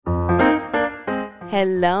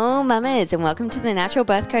Hello, mamas, and welcome to the Natural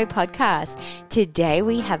Birth Co podcast. Today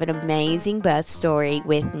we have an amazing birth story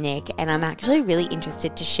with NIC, and I'm actually really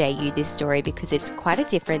interested to share you this story because it's quite a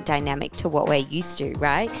different dynamic to what we're used to,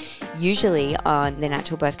 right? Usually on the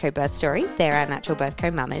Natural Birth Co birth stories, there are Natural Birth Co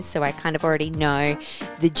mamas, so I kind of already know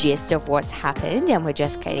the gist of what's happened, and we're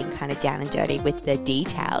just getting kind of down and dirty with the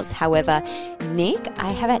details. However, NIC,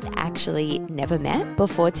 I have actually never met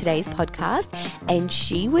before today's podcast, and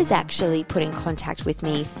she was actually put in contact with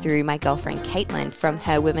me through my girlfriend Caitlin from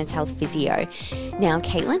her Women's Health Physio. Now,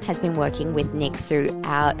 Caitlin has been working with NIC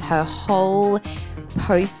throughout her whole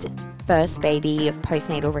first baby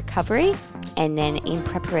postnatal recovery, and then in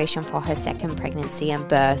preparation for her second pregnancy and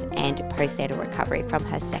birth, and postnatal recovery from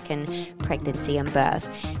her second pregnancy and birth.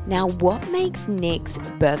 Now, what makes NIC's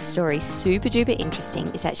birth story super duper interesting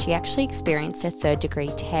is that she actually experienced a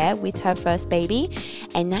 3rd-degree tear with her first baby,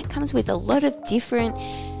 and that comes with a lot of different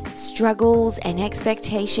struggles and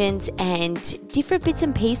expectations and different bits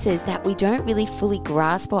and pieces that we don't really fully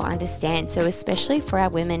grasp or understand. So especially for our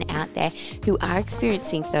women out there who are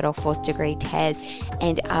experiencing 3rd or 4th degree tears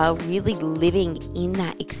and are really living in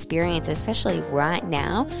that experience, especially right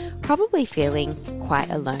now, probably feeling quite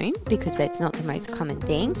alone because that's not the most common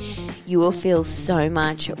thing, you will feel so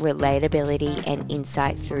much relatability and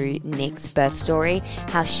insight through NIC's birth story,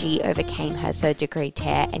 how she overcame her 3rd degree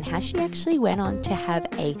tear and how she actually went on to have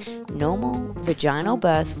a normal vaginal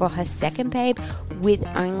birth for her second babe with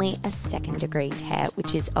only a 2nd degree tear,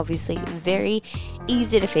 which is obviously very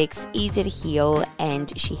easy to fix, easy to heal,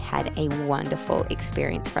 and she had a wonderful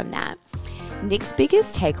experience from that. NIC's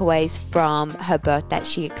biggest takeaways from her birth that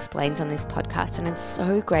she explains on this podcast, and I'm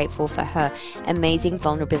so grateful for her amazing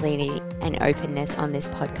vulnerability and openness on this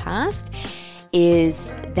podcast,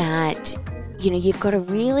 is that, you've got to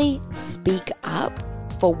really speak up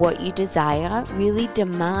for what you desire, really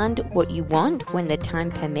demand what you want when the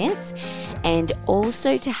time permits, and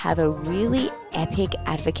also to have a really epic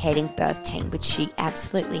advocating birth team, which she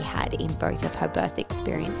absolutely had in both of her birth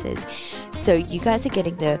experiences. So you guys are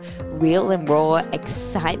getting the real and raw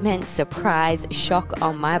excitement, surprise, shock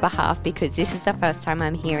on my behalf, because this is the first time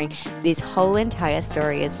I'm hearing this whole entire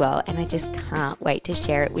story as well, and I just can't wait to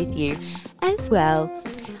share it with you as well.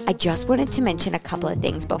 I just wanted to mention a couple of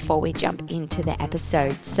things before we jump into the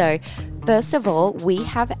episode. So first of all, we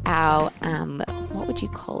have our, what would you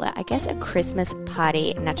call it? I guess a Christmas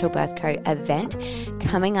party Natural Birth Co event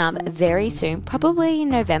coming up very soon, probably in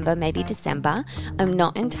November, maybe December. I'm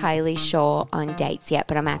not entirely sure on dates yet,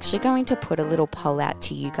 but I'm actually going to put a little poll out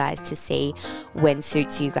to you guys to see when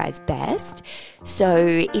suits you guys best.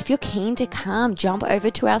 So if you're keen to come, jump over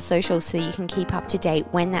to our socials so you can keep up to date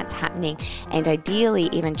when that's happening, and ideally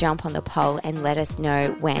even jump on the poll and let us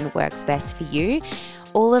know when works best for you.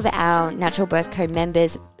 All of our Natural Birth Co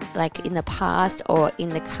members, like in the past or in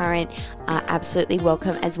the current, are absolutely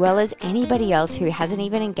welcome, as well as anybody else who hasn't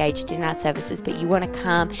even engaged in our services, but you want to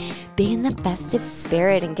come, be in the festive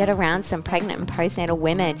spirit and get around some pregnant and postnatal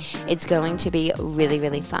women. It's going to be really,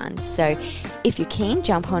 really fun. So if you're keen,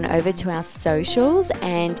 jump on over to our socials.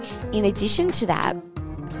 And in addition to that,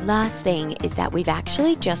 last thing is that we've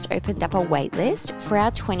actually just opened up a wait list for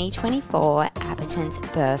our 2024 Abbottons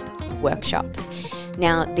Birth Workshops.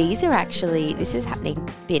 Now, this has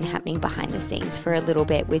been happening behind the scenes for a little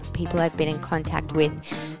bit with people I've been in contact with.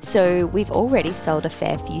 So we've already sold a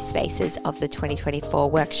fair few spaces of the 2024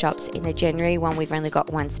 workshops. In the January one, we've only got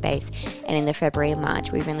 1 space, and in the February and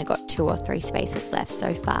March, we've only got 2 or 3 spaces left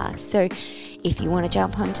so far. So if you want to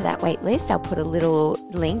jump onto that wait list, I'll put a little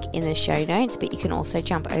link in the show notes, but you can also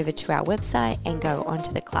jump over to our website and go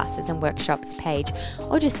onto the classes and workshops page,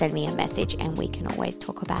 or just send me a message and we can always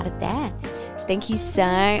talk about it there. Thank you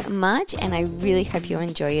so much, and I really hope you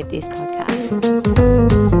enjoyed this podcast.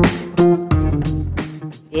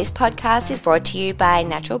 This podcast is brought to you by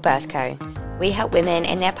Natural Birth Co. We help women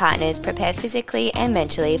and their partners prepare physically and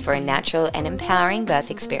mentally for a natural and empowering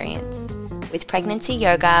birth experience. With pregnancy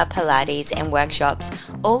yoga, Pilates, and workshops,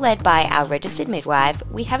 all led by our registered midwife,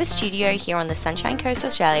 we have a studio here on the Sunshine Coast,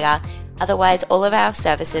 Australia. Otherwise, all of our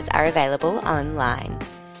services are available online.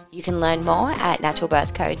 You can learn more at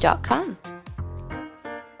naturalbirthco.com.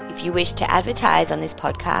 If you wish to advertise on this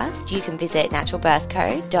podcast, you can visit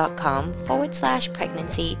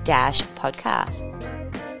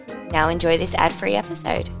naturalbirthco.com/pregnancy-podcasts. Now enjoy this ad-free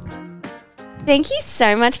episode. Thank you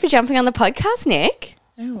so much for jumping on the podcast, NIC.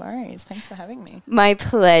 No worries. Thanks for having me. My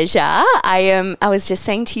pleasure. I was just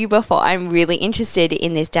saying to you before, I'm really interested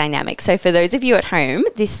in this dynamic. So for those of you at home,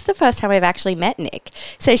 this is the first time I've actually met Nick.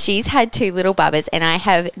 So she's had 2 little bubbas and I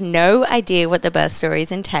have no idea what the birth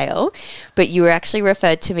stories entail, but you were actually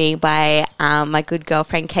referred to me by my good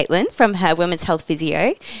girlfriend Caitlin from her Women's Health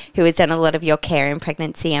Physio, who has done a lot of your care in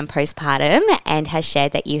pregnancy and postpartum and has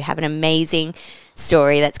shared that you have an amazing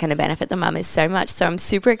story that's going to benefit the mamas so much. So I'm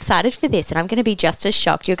super excited for this and I'm going to be just as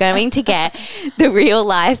shocked. You're going to get the real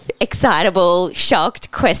life, excitable,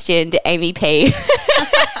 shocked, questioned Amy P.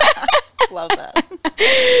 Love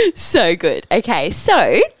that. So good. Okay,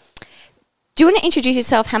 so do you want to introduce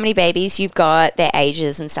yourself, how many babies you've got, their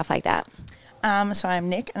ages and stuff like that? So I'm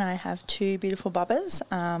Nick and I have 2 beautiful bubbas.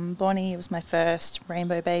 Bonnie was my first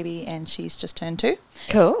rainbow baby and she's just turned 2.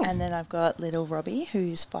 Cool. And then I've got little Robbie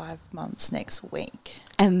who's 5 months next week.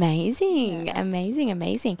 Amazing. Yeah.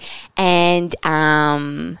 Amazing. And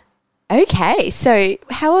okay, so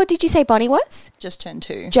how old did you say Bonnie was? Just turned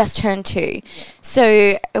 2. Yeah. So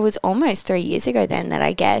it was almost 3 years ago then that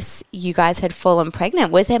I guess you guys had fallen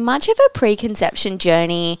pregnant. Was there much of a preconception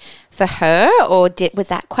journey for her, or was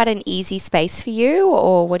that quite an easy space for you,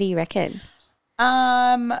 or what do you reckon?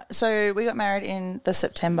 So we got married in the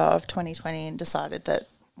September of 2020 and decided that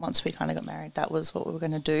once we kind of got married, that was what we were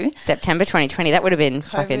going to do. September 2020, that would have been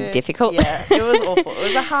fucking difficult. Yeah, it was awful. It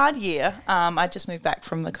was a hard year. I just moved back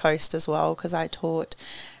from the coast as well because I taught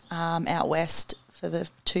out west for the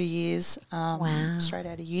 2 years straight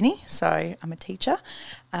out of uni. So I'm a teacher.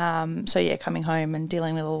 Coming home and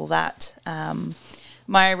dealing with all that.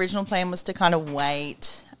 My original plan was to kind of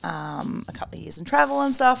wait a couple of years and travel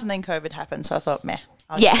and stuff, and then COVID happened. So I thought,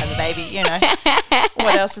 I'll just have a baby,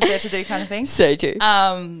 what else is there to do kind of thing. So true.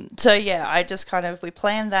 I just we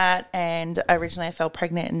planned that, and originally I fell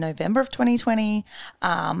pregnant in November of 2020,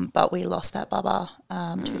 but we lost that bubba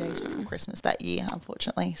 2 days before Christmas that year,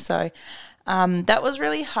 unfortunately. So that was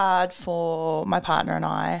really hard for my partner and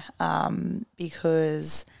I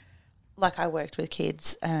because I worked with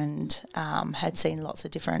kids and had seen lots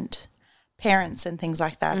of different parents and things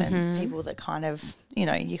like that, and people that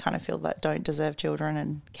you feel that don't deserve children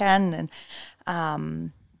and can,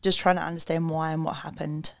 and just trying to understand why and what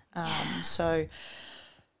happened. So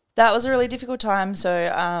that was a really difficult time. So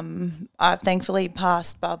I thankfully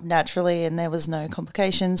passed Bub naturally and there was no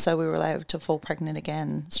complications, so we were able to fall pregnant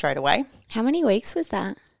again straight away. How many weeks was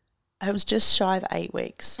that? It was just shy of 8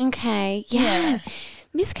 weeks. Okay, yeah.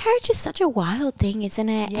 Miscarriage is such a wild thing, isn't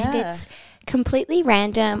it? Yeah. And it's completely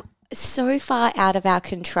random, so far out of our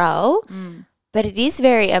control, but it is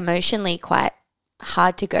very emotionally quite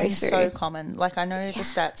hard to go through. So common. I know the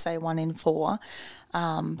stats say 1 in 4,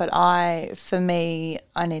 but for me,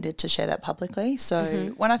 I needed to share that publicly.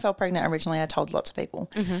 So when I fell pregnant originally, I told lots of people,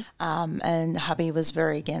 and hubby was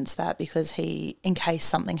very against that because in case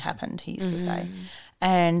something happened, he used to say.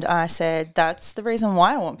 And I said, that's the reason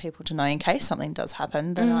why I want people to know, in case something does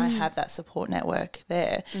happen, then I have that support network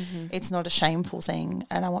there. It's not a shameful thing,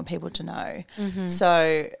 and I want people to know.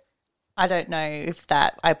 So I don't know if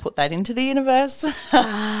I put that into the universe,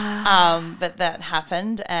 but that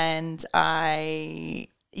happened, and I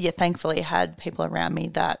thankfully had people around me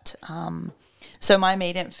that so my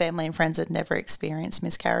immediate family and friends had never experienced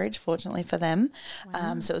miscarriage, fortunately for them.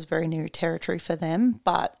 Wow. So it was very new territory for them.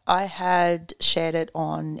 But I had shared it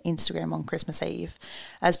on Instagram on Christmas Eve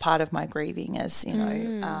as part of my grieving, as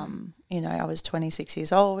I was 26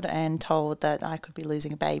 years old and told that I could be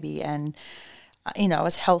losing a baby, and I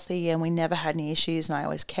was healthy and we never had any issues, and I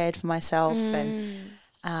always cared for myself,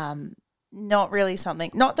 and not really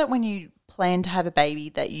not that when you plan to have a baby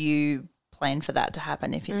that you plan for that to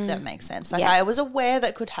happen, if that makes sense. I was aware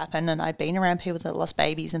that could happen, and I'd been around people that lost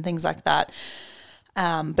babies and things like that,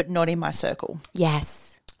 but not in my circle.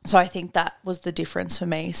 Yes. So I think that was the difference for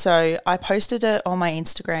me. So I posted it on my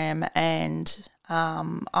Instagram, and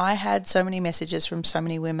I had so many messages from so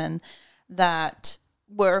many women that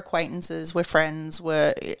were acquaintances, were friends,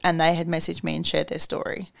 and they had messaged me and shared their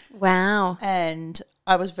story. Wow. And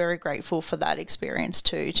I was very grateful for that experience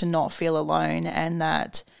too, to not feel alone, and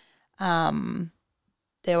that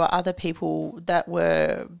there were other people that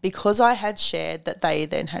were, because I had shared, that they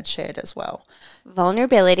then had shared as well.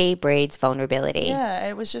 Vulnerability breeds vulnerability. Yeah,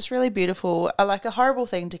 it was just really beautiful. Like a horrible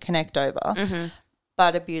thing to connect over,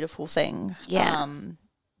 but a beautiful thing. Yeah.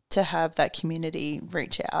 To have that community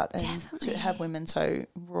reach out and to have women so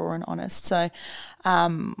raw and honest. So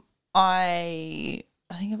I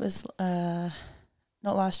think it was not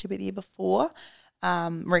last year but the year before,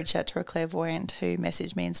 reached out to a clairvoyant who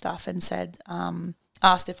messaged me and stuff and said,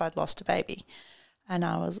 asked if I'd lost a baby. And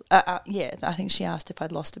I was, yeah, I think she asked if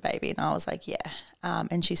I'd lost a baby, and I was like, yeah.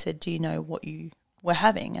 And she said, do you know what you were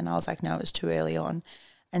having? And I was like, no, it was too early on.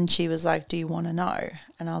 And she was like, do you want to know?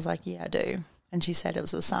 And I was like, yeah, I do. And she said it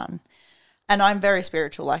was a son. And I'm very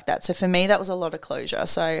spiritual like that. So for me, that was a lot of closure.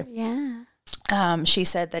 So she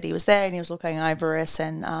said that he was there and he was looking over us,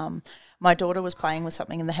 and my daughter was playing with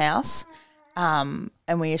something in the house, and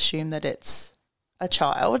we assumed that it's a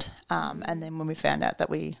child. And then when we found out that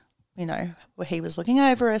he was looking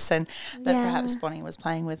over us, and that perhaps Bonnie was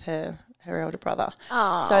playing with her elder brother.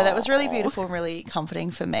 Aww. So that was really beautiful and really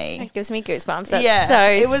comforting for me. It gives me goosebumps. That's so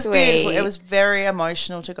it was sweet. Beautiful. It was very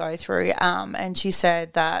emotional to go through. And she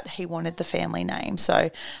said that he wanted the family name.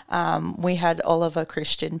 So we had Oliver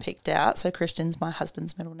Christian picked out. So Christian's my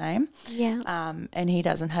husband's middle name. Yeah. And he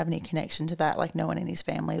doesn't have any connection to that. Like, no one in his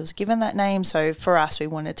family was given that name. So for us, we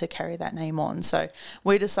wanted to carry that name on. So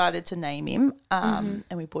we decided to name him, and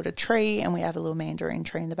we bought a tree, and we have a little mandarin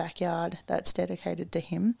tree in the backyard that's dedicated to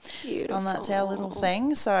him. Beautiful. And that's our little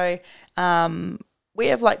thing. So we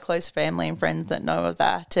have like close family and friends that know of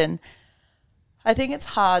that. And I think it's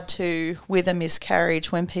hard to, with a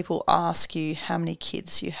miscarriage, when people ask you how many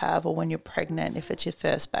kids you have or when you're pregnant, if it's your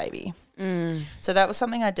first baby. So that was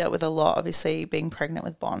something I dealt with a lot, obviously, being pregnant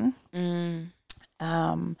with Bon.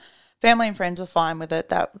 Family and friends were fine with it.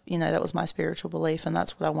 That was my spiritual belief, and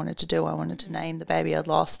that's what I wanted to do. I wanted to name the baby I'd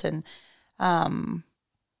lost and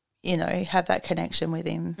have that connection with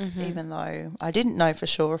him, even though I didn't know for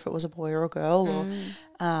sure if it was a boy or a girl. Or,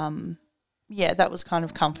 that was kind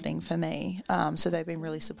of comforting for me. So they've been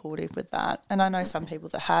really supportive with that. And I know some people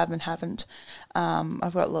that have and haven't.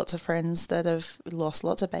 I've got lots of friends that have lost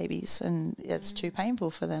lots of babies, and it's too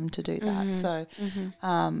painful for them to do that. So,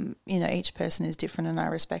 each person is different, and I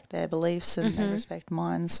respect their beliefs and they respect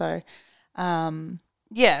mine. So,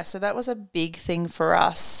 so that was a big thing for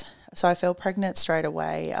us. So I fell pregnant straight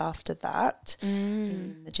away after that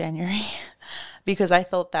in the January because I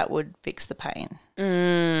thought that would fix the pain.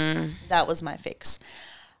 That was my fix.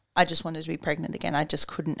 I just wanted to be pregnant again. I just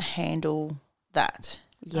couldn't handle that.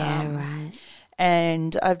 Yeah, right.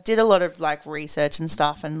 And I did a lot of like research and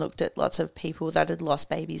stuff and looked at lots of people that had lost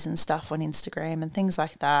babies and stuff on Instagram and things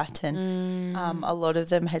like that. And a lot of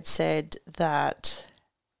them had said that,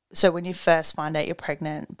 so when you first find out you're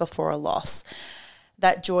pregnant before a loss,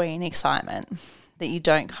 that joy and excitement that you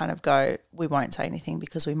don't kind of go, we won't say anything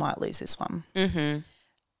because we might lose this one.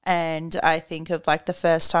 And I think of like the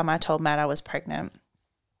first time I told Matt I was pregnant,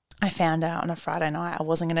 I found out on a Friday night. I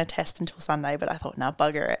wasn't going to test until Sunday, but I thought, no,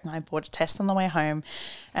 bugger it. And I bought a test on the way home,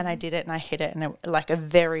 and I did it, and I hit it, and it, like a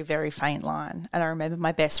very, very faint line. And I remember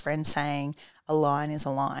my best friend saying, a line is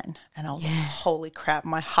a line. And I was like, holy crap,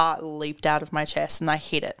 my heart leaped out of my chest, and I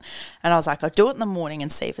hit it. And I was like, I'll do it in the morning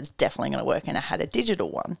and see if it's definitely going to work. And I had a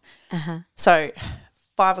digital one. So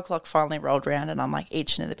 5 o'clock finally rolled around, and I'm like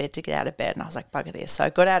itching in the bed to get out of bed, and I was like, bugger this. So I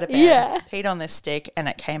got out of bed, peed on this stick, and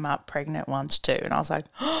it came up pregnant once too. And I was like,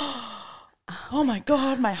 oh my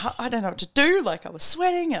God, my heart, I don't know what to do. Like I was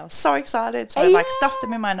sweating and I was so excited. So I like stuffed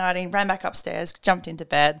him in my nightie, ran back upstairs, jumped into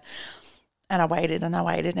bed, and I waited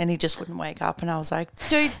and he just wouldn't wake up. And I was like,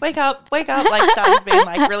 dude, wake up, like started being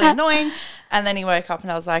like really annoying. And then he woke up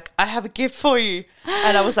and I was like, I have a gift for you.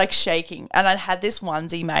 And I was like shaking. And I had this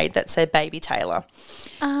onesie made that said Baby Taylor.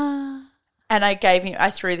 And I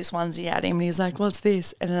threw this onesie at him, and he was like, what's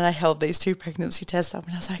this? And then I held these 2 pregnancy tests up,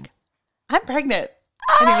 and I was like, I'm pregnant.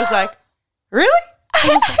 And he was like, really?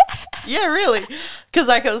 And I was like, yeah, really. Because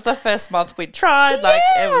like it was the first month we'd tried. Like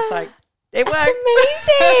it was like, it worked.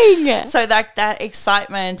 That's amazing. So like that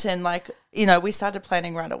excitement, and like, we started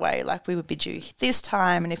planning right away. Like we would be due this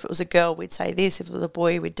time, and if it was a girl, we'd say this. If it was a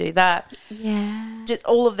boy, we'd do that. Yeah. Just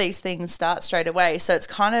all of these things start straight away. So it's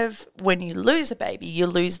kind of when you lose a baby, you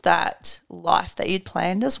lose that life that you'd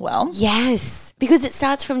planned as well. Yes, because it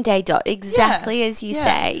starts from day dot, exactly as you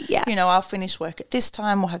say. Yeah. I'll finish work at this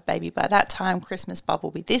time. We'll have baby by that time. Christmas bub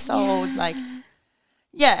will be this old. Like,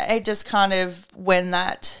 it just kind of, when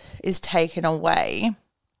that is taken away,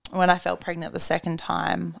 when I felt pregnant the second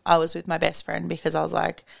time, I was with my best friend because I was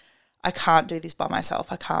like, I can't do this by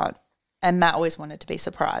myself. I can't. And Matt always wanted to be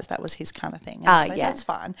surprised. That was his kind of thing. And I was like, that's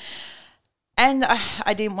fine. And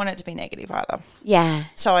I didn't want it to be negative either. Yeah.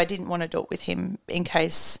 So I didn't want to do it with him in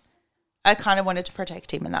case I kind of wanted to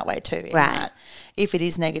protect him in that way too. Right. That if it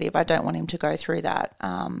is negative, I don't want him to go through that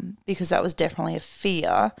because that was definitely a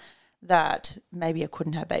fear that maybe I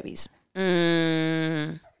couldn't have babies.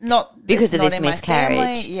 Not because of this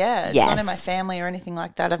miscarriage. It's not in my family or anything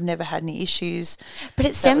like that. I've never had any issues. But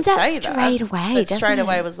it stems out straight away, doesn't it? Straight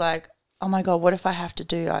away was like, oh my God, what if I have to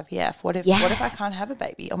do IVF? What if I can't have a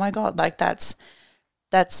baby? Oh my God, like that's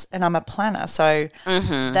and I'm a planner, so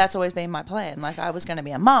that's always been my plan. Like, I was going to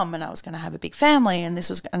be a mum and I was going to have a big family, and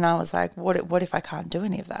I was like, what if I can't do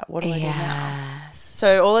any of that? What do I do now?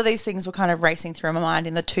 So all of these things were kind of racing through my mind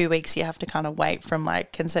in the 2 weeks you have to kind of wait from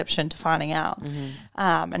like conception to finding out.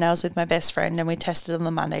 And I was with my best friend and we tested on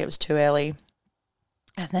the Monday. It was too early.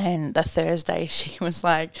 And then the Thursday she was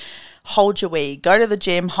like, hold your wee, go to the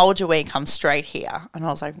gym, hold your wee, come straight here. And I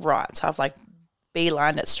was like, right. So I've like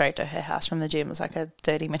beelined it straight to her house from the gym. It was like a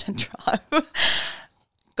 30-minute drive.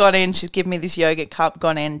 Got in, she's given me this yogurt cup,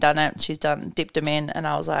 gone in, done it. She's dipped them in, and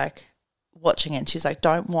I was like watching it. And she's like,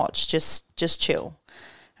 don't watch, just chill.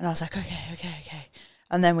 And I was like, okay.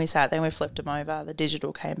 And then we flipped them over. The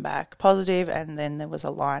digital came back positive, and then there was a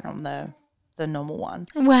line on the normal one.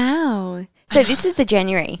 Wow. So this is the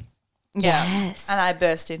January. Yeah. Yes. And I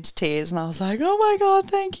burst into tears and I was like, oh my God,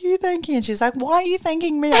 thank you. And she's like, why are you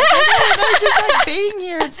thanking me? I was like, I don't know, just like being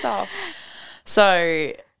here and stuff.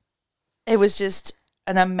 So it was just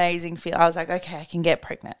an amazing feel. I was like, okay, I can get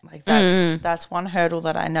pregnant. Like that's one hurdle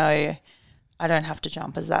that I know I don't have to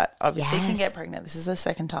jump, is that obviously can get pregnant. This is the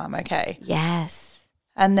second time. Okay. Yes.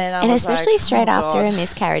 And then I was especially like, straight after a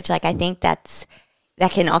miscarriage, like I think that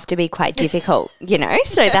can often be quite difficult, you know?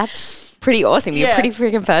 So that's pretty awesome. You're pretty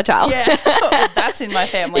freaking fertile. Yeah. Well, that's in my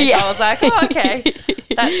family. Yeah. So I was like, oh, okay.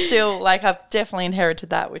 That's still, like, I've definitely inherited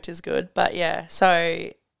that, which is good. But, yeah, so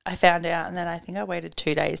I found out, and then I think I waited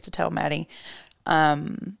 2 days to tell Maddie.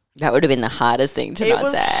 That would have been the hardest thing to not say. It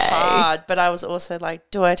was hard, but I was also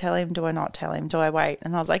like, do I tell him? Do I not tell him? Do I wait?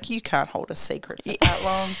 And I was like, you can't hold a secret for that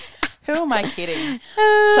long. Who am I kidding?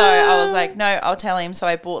 So I was like, no, I'll tell him. So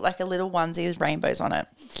I bought like a little onesie with rainbows on it.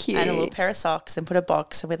 Cute. And a little pair of socks and put a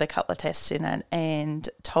box with a couple of tests in it, and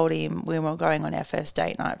told him we were going on our first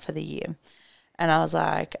date night for the year. And I was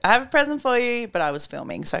like, I have a present for you, but I was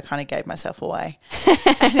filming, so I kind of gave myself away.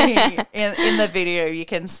 And in the video you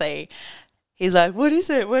can see, he's like, what is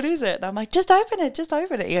it? What is it? And I'm like, just open it.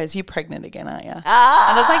 He goes, you're pregnant again, aren't you? And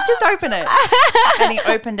I was like, just open it. And he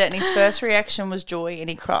opened it, and his first reaction was joy, and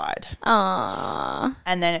he cried. Aww.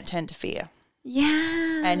 And then it turned to fear.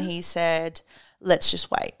 Yeah. And he said, let's just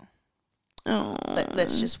wait. Aww.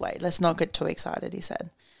 Let's just wait. Let's not get too excited, he said.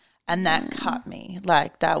 And that cut me.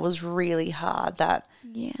 Like, that was really hard. That,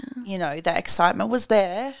 you know, that excitement was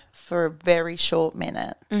there for a very short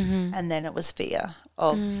minute. And then it was fear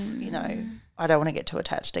of, you know, I don't want to get too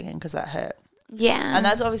attached again because that hurt. Yeah. And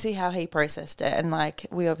that's obviously how he processed it. And, like,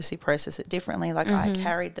 we obviously process it differently. Like, I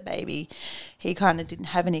carried the baby. He kind of didn't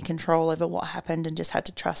have any control over what happened and just had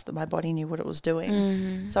to trust that my body knew what it was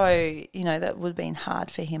doing. So, you know, that would have been hard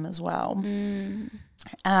for him as well.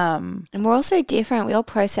 And we're all so different. We all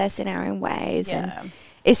process in our own ways. Yeah. And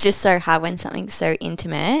it's just so hard when something's so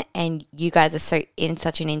intimate and you guys are so in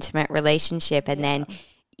such an intimate relationship, and then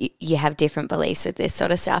you have different beliefs with this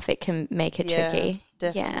sort of stuff. It can make it tricky.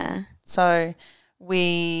 Definitely. Yeah. So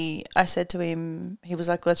I said to him, he was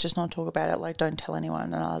like, let's just not talk about it. Like, don't tell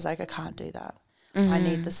anyone. And I was like, I can't do that. I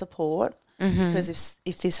need the support. Because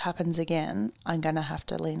if this happens again, I'm going to have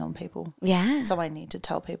to lean on people. Yeah. So I need to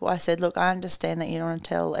tell people. I said, look, I understand that you don't want to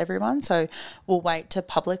tell everyone, so we'll wait to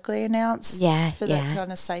publicly announce for that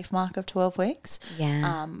kind of safe mark of 12 weeks.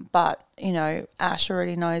 Yeah. But, you know, Ash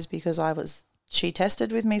already knows because she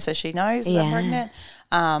tested with me, so she knows that I'm pregnant.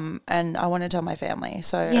 And I want to tell my family.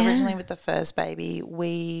 So originally with the first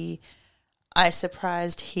baby, I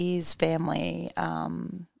surprised his family, I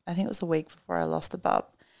think it was the week before I lost the bub.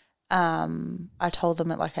 I told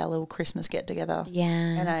them at like our little Christmas get together. Yeah.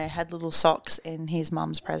 And I had little socks in his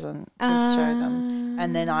mum's present to show them.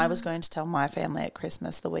 And then I was going to tell my family at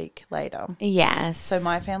Christmas the week later. Yes. So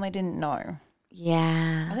my family didn't know.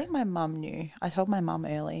 Yeah. I think my mum knew. I told my mum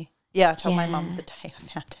early. Yeah, I told my mum the day I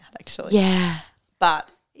found out actually. Yeah. But,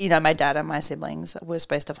 you know, my dad and my siblings were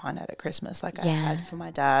supposed to find out at Christmas. Like I had for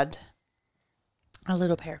my dad a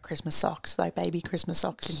little pair of Christmas socks, like baby Christmas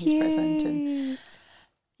socks in his present. And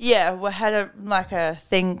yeah, we had a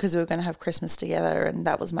thing because we were going to have Christmas together, and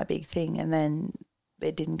that was my big thing, and then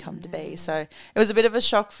it didn't come to be. So it was a bit of a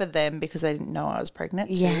shock for them because they didn't know I was pregnant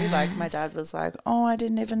too. Yes. Like my dad was like, oh, I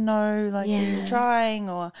didn't even know, like you were trying,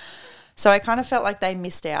 or so I kind of felt like they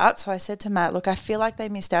missed out. So I said to Matt, look, I feel like they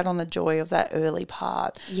missed out on the joy of that early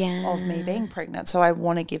part of me being pregnant. So I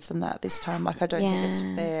want to give them that this time. Like I don't think it's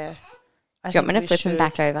fair. Do you want me to flip them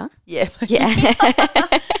back over? Yeah. Yeah.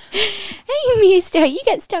 Hey, mister, you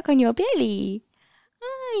get stuck on your belly.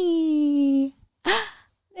 Hi.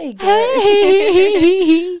 There you go.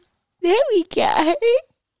 Hey. There we go.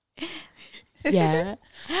 Yeah.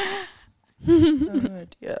 Oh,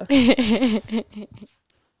 dear.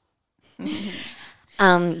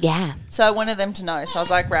 Yeah. So I wanted them to know. So I was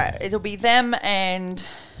like, right, it'll be them and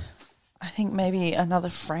I think maybe another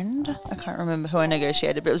friend. I can't remember who I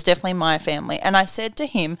negotiated, but it was definitely my family. And I said to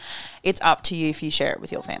him, it's up to you if you share it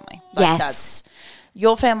with your family. Like, yes. That's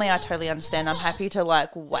your family. I totally understand. I'm happy to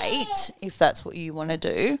like wait if that's what you want to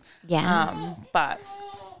do. Yeah. But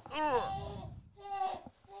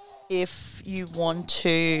if you want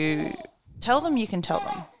to tell them, you can tell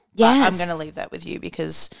them. Yes. But I'm going to leave that with you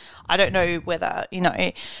because I don't know whether, you know,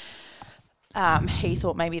 he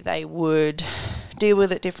thought maybe they would deal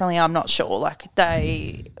with it differently. I'm not sure. Like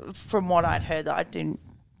from what I'd heard,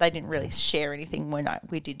 they didn't really share anything when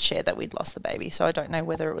we did share that we'd lost the baby. So I don't know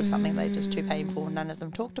whether it was something they just too painful and none of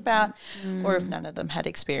them talked about or if none of them had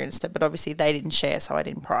experienced it. But obviously they didn't share, so I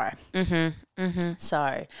didn't pry.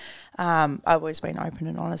 So I've always been open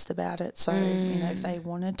and honest about it. So, you know, if they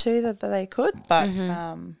wanted to, that they could. But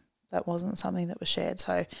that wasn't something that was shared.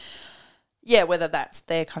 So, yeah, whether that's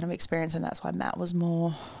their kind of experience and that's why Matt was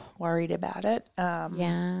more worried about it.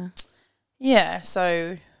 Yeah,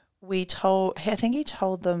 so I think he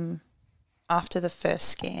told them after the first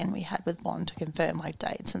scan we had with Bond to confirm like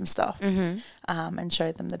dates and stuff and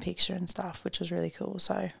showed them the picture and stuff, which was really cool.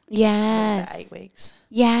 So yes, 8 weeks.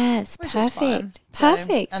 Yes, perfect.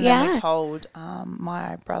 Perfect. And then we told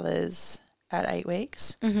my brothers at 8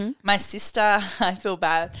 weeks. My sister, I feel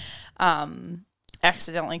bad,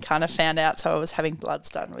 accidentally kind of found out, so I was having bloods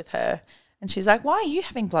done with her. And she's like, why are you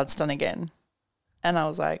having bloods done again? And I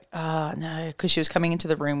was like, oh, no, because she was coming into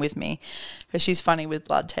the room with me because she's funny with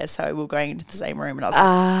blood tests, so we were going into the same room. And I was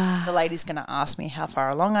like, the lady's going to ask me how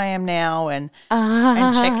far along I am now and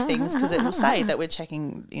check things because it will say that we're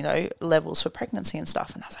checking, you know, levels for pregnancy and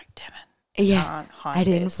stuff. And I was like, damn it. Yeah, I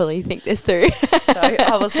didn't fully think this through. So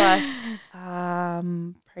I was like,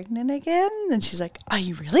 pregnant again? And she's like, are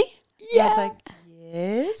you really? Yeah. I was like,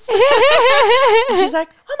 yes. And she's like,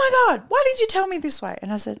 oh my God, why did you tell me this way?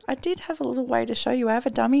 And I said, I did have a little way to show you. I have a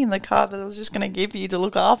dummy in the car that I was just going to give you to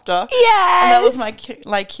look after. Yes. And that was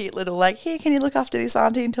my cute little like, here, can you look after this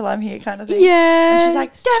auntie until I'm here kind of thing. Yes. And she's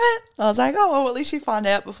like, damn it. I was like, oh, well, at least you find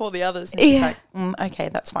out before the others. And she's like, okay,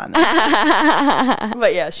 that's fine then.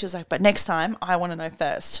 But yeah, she was like, but next time I want to know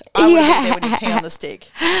first. I want to be there when you pee on the stick.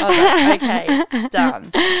 I was like, okay,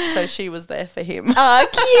 done. So she was there for him. Oh,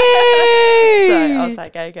 cute. So I was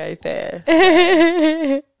like, okay,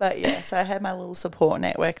 fair. But yeah, so I had my little support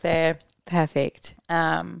network there. Perfect.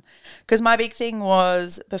 Because my big thing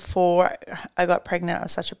was before I got pregnant, I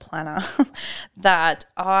was such a planner that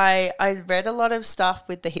I read a lot of stuff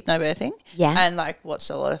with the hypnobirthing. Yeah. And like watched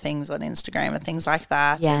a lot of things on Instagram and things like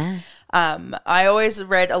that. Yeah. And, I always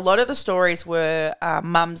read a lot of the stories were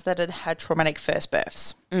mums that had had traumatic first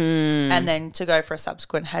births and then to go for a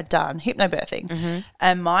subsequent had done hypnobirthing.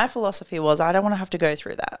 And my philosophy was I don't want to have to go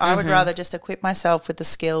through that. I would rather just equip myself with the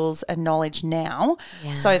skills and knowledge now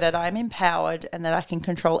so that I'm empowered and that I can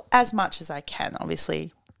control as much as I can.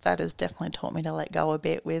 Obviously, that has definitely taught me to let go a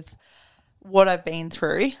bit with what I've been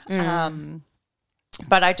through.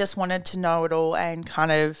 But I just wanted to know it all and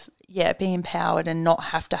kind of, be empowered and not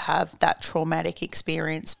have to have that traumatic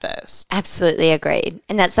experience first. Absolutely agreed.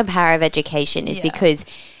 And that's the power of education is because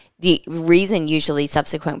the reason usually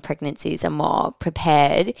subsequent pregnancies are more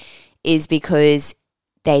prepared is because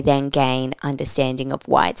they then gain understanding of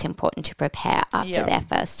why it's important to prepare after their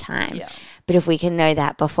first time. Yeah. But if we can know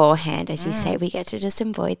that beforehand, as you say, we get to just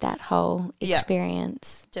avoid that whole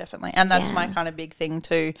experience. Definitely. And that's my kind of big thing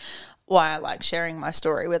too, why I like sharing my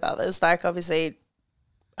story with others. Like obviously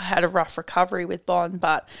I had a rough recovery with Bond,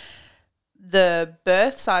 but the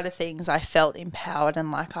birth side of things I felt empowered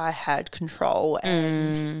and like I had control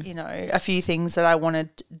and, you know, a few things that I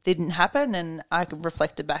wanted didn't happen and I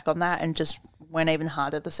reflected back on that and just went even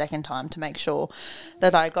harder the second time to make sure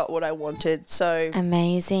that I got what I wanted. So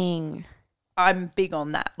amazing. I'm big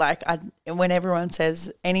on that. Like when anyone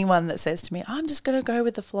that says to me, I'm just going to go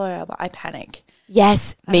with the flow, I panic.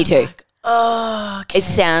 Yes, me too. Like, oh, okay. It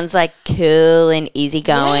sounds like cool and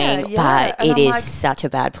easygoing, but it is like, such a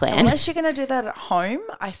bad plan. Unless you're going to do that at home,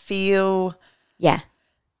 I feel... Yeah.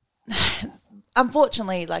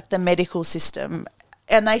 Unfortunately, like the medical system,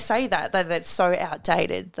 and they say that it's so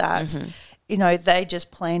outdated that... You know, they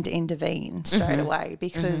just plan to intervene straight away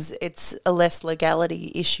because it's a less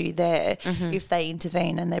legality issue there if they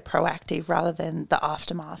intervene and they're proactive rather than the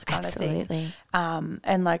aftermath kind of thing.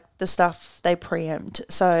 And like the stuff they preempt.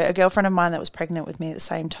 So a girlfriend of mine that was pregnant with me at the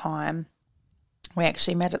same time, We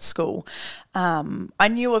actually met at school. I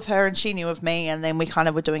knew of her and she knew of me, and then we kind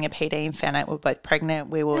of were doing a PD and found out we were both pregnant.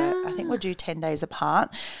 We were, I think we're due 10 days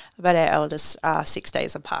apart, but our eldest are 6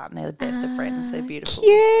 days apart, and they're the best of friends. They're beautiful.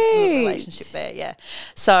 Little relationship there, yeah.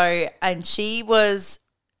 So, and she was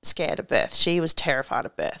scared of birth. She was terrified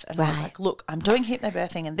of birth. And I was like, look, I'm doing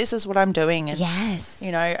hypnobirthing and this is what I'm doing. And,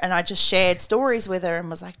 you know, and I just shared stories with her and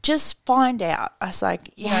was like, just find out. I was like,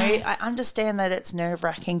 you know, I understand that it's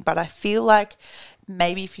nerve-wracking, but I feel like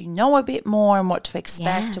maybe if you know a bit more and what to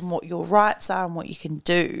expect and what your rights are and what you can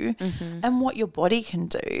do and what your body can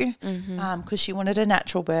do, because she wanted a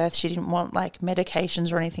natural birth. She didn't want like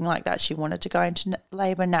medications or anything like that. She wanted to go into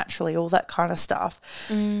labour naturally, all that kind of stuff.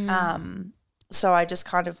 So I just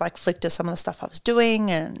kind of like flicked her some of the stuff I was doing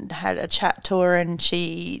and had a chat to her, and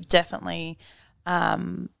she definitely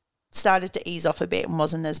started to ease off a bit and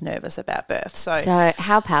wasn't as nervous about birth. So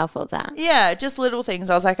how powerful is that? Yeah, just little things.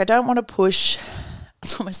 I was like, I don't want to push.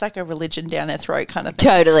 It's almost like a religion down her throat kind of thing.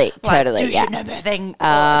 Totally, do hypnobirthing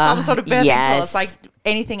or some sort of birthing course, like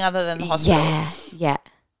anything other than the hospital. Yeah.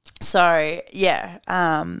 So,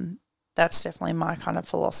 that's definitely my kind of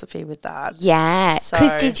philosophy with that. Yeah.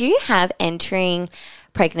 Because did you have entering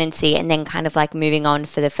pregnancy and then kind of like moving on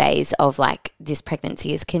for the phase of like this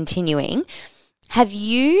pregnancy is continuing, have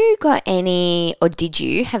you got any, or did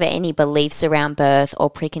you have any beliefs around birth or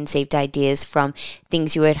preconceived ideas from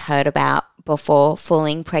things you had heard about before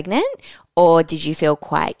falling pregnant, or did you feel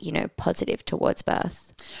quite, you know, positive towards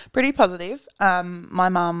birth? Pretty positive. My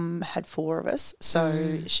mum had 4 of us,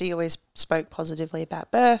 so she always spoke positively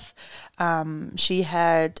about birth. She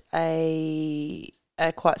had a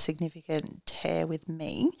quite significant tear with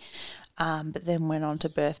me, but then went on to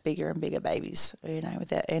birth bigger and bigger babies, you know, with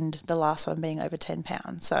that end, the last one being over 10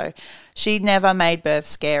 pounds. So she never made birth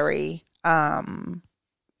scary.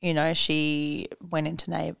 You know, she went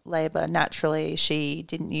into labour naturally. She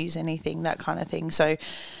didn't use anything, that kind of thing. So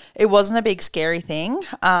it wasn't a big scary thing.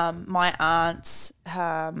 My aunts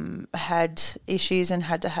had issues and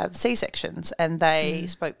had to have C-sections, and they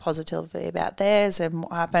spoke positively about theirs and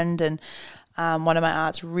what happened. And one of my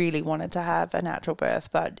aunts really wanted to have a natural birth,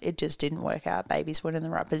 but it just didn't work out. Babies weren't in the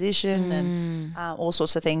right position and all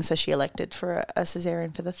sorts of things. So she elected for a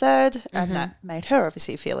cesarean for the third, and that made her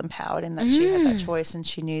obviously feel empowered in that she had that choice and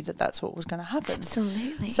she knew that that's what was going to happen.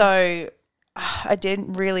 Absolutely. So I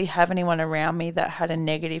didn't really have anyone around me that had a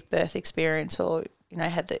negative birth experience or, you know,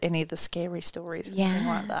 had any of the scary stories or anything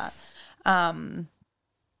like that.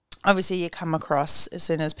 Obviously you come across, as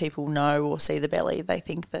soon as people know or see the belly, they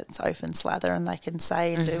think that it's open slather and they can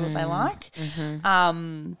say and do what they like.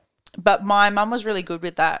 But my mum was really good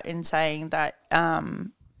with that in saying that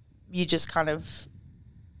you just kind of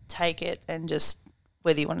take it and just,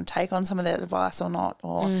 whether you want to take on some of that advice or not,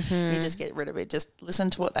 or you just get rid of it, just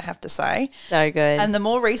listen to what they have to say. So good. And the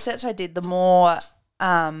more research I did, the more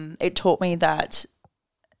it taught me that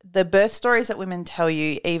the birth stories that women tell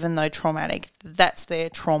you, even though traumatic, that's their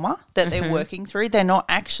trauma that they're working through. They're not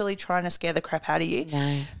actually trying to scare the crap out of you.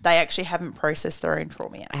 No. They actually haven't processed their own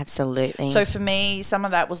trauma yet. Absolutely. So for me, some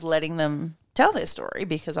of that was letting them tell their story,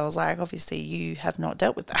 because I was like, obviously you have not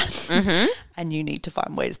dealt with that and you need to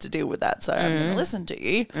find ways to deal with that. So I'm going to listen to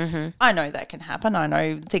you. I know that can happen. I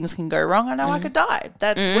know things can go wrong. I know I could die.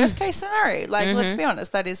 That worst case scenario, like let's be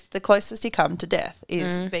honest, that is the closest you come to death,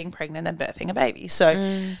 is being pregnant and birthing a baby.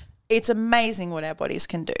 So it's amazing what our bodies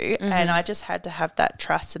can do, and I just had to have that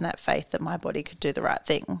trust and that faith that my body could do the right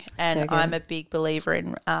thing. And I'm a big believer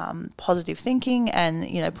in positive thinking and,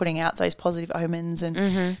 you know, putting out those positive omens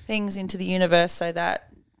and things into the universe so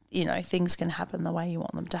that, you know, things can happen the way you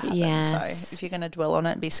want them to happen. Yes. So if you're going to dwell on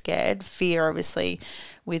it and be scared, fear obviously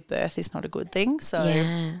with birth is not a good thing. So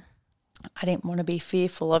I didn't want to be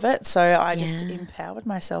fearful of it, so I just empowered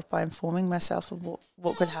myself by informing myself of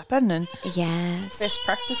what could happen and best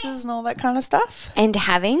practices and all that kind of stuff. And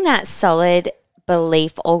having that solid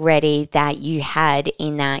belief already that you had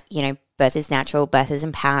in that, you know, birth is natural, birth is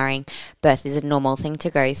empowering, birth is a normal thing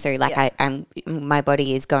to go through. Like my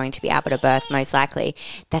body is going to be able to birth most likely.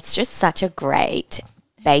 That's just such a great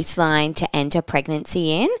baseline to enter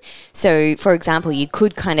pregnancy in. So, for example, you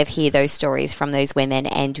could kind of hear those stories from those women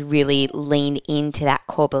and really lean into that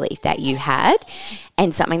core belief that you had.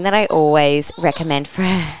 And something that I always recommend for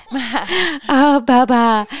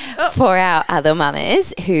for our other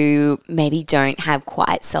mamas who maybe don't have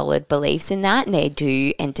quite solid beliefs in that, and they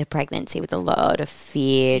do enter pregnancy with a lot of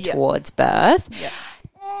fear towards birth.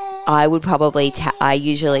 I would probably I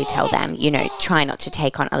usually tell them, you know, try not to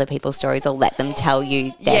take on other people's stories or let them tell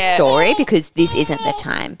you their story, because this isn't the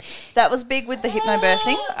time. That was big with the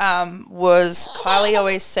hypnobirthing. Was Kylie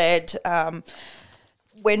always said,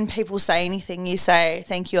 when people say anything, you say,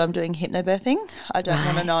 thank you, I'm doing hypnobirthing. I don't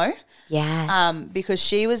want to know. Yes. Because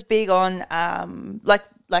she was big on,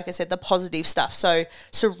 like I said, the positive stuff. So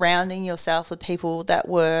surrounding yourself with people that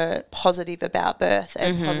were positive about birth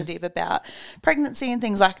and positive about pregnancy and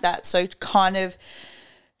things like that. So kind of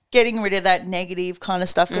getting rid of that negative kind of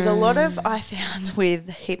stuff, because a lot of, I found with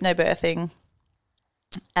hypnobirthing,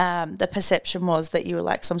 the perception was that you were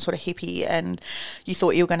like some sort of hippie and you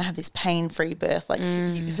thought you were going to have this pain-free birth. Like,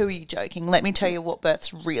 who are you joking? Let me tell you what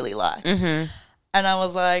birth's really like. And I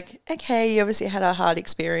was like, okay, you obviously had a hard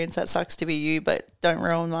experience. That sucks to be you, but don't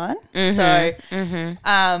ruin mine. So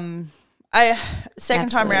second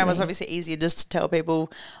time around was obviously easier just to tell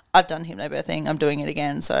people I've done hypnobirthing. I'm doing it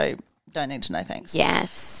again, so don't need to know, thanks.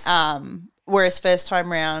 Yes. Whereas first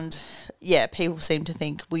time round, people seem to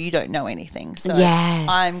think, well, you don't know anything. So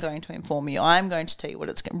I'm going to inform you. I'm going to tell you what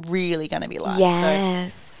it's really going to be like.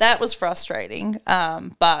 Yes. So that was frustrating.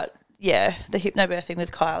 But, the hypnobirthing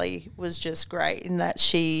with Kylie was just great in that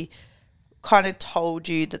she kind of told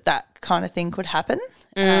you that kind of thing could happen.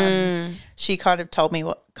 She kind of told me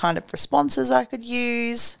what kind of responses I could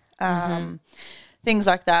use, things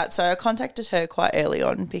like that. So I contacted her quite early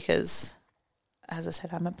on because, as I said,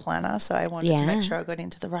 I'm a planner, so I wanted to make sure I got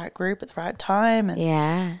into the right group at the right time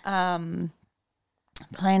and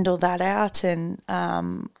planned all that out. And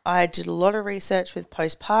I did a lot of research with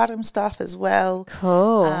postpartum stuff as well.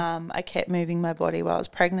 Cool. I kept moving my body while I was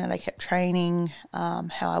pregnant. I kept training how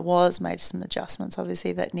I was, made some adjustments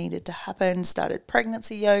obviously that needed to happen, started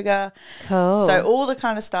pregnancy yoga. Cool. So all the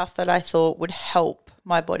kind of stuff that I thought would help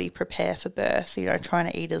my body prepare for birth,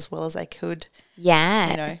 trying to eat as well as I could.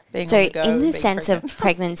 Yeah. Being so on the go in the being sense pregnant. of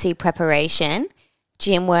pregnancy preparation,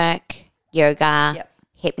 gym work, yoga,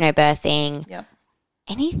 hypnobirthing,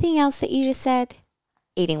 anything else that you just said?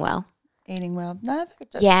 Eating well. Eating well. No,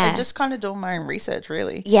 I just kind of doing my own research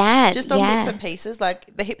really. Yeah. Just on bits and pieces.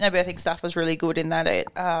 Like the hypnobirthing stuff was really good in that it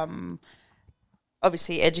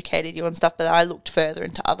obviously educated you on stuff, but I looked further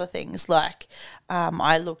into other things. Like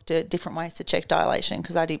I looked at different ways to check dilation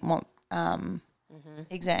because I didn't want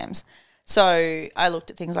exams. So I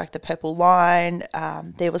looked at things like the purple line.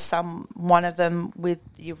 There was one of them with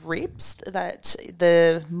your ribs, that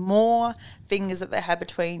the more fingers that they had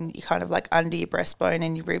between you kind of like under your breastbone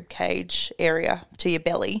and your rib cage area to your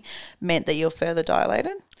belly meant that you're further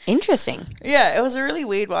dilated. Interesting. Yeah, it was a really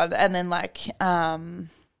weird one. And then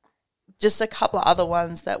just a couple of other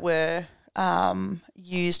ones that were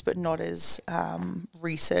used but not as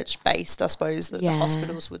research-based, I suppose, that the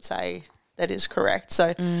hospitals would say that is correct.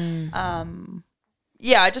 So, I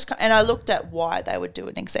looked at why they would do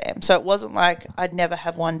an exam. So it wasn't like I'd never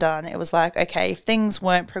have one done. It was like, okay, if things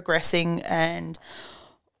weren't progressing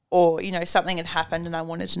or something had happened and I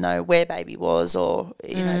wanted to know where baby was, or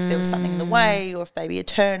if there was something in the way, or if baby had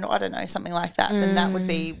turned, or I don't know, something like that, then that would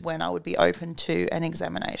be when I would be open to an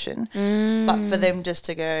examination. But for them just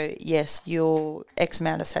to go, yes, you're X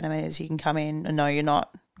amount of centimetres, you can come in, and no, you're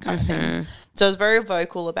not, kind of thing. So I was very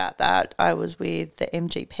vocal about that. I was with the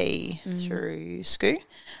MGP through SCOO.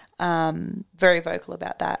 Very vocal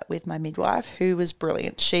about that with my midwife, who was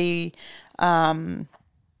brilliant. She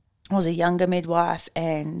was a younger midwife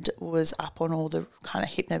and was up on all the kind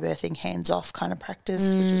of hypnobirthing hands-off kind of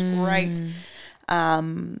practice, which was great.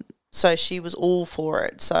 So she was all for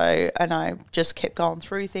it. And I just kept going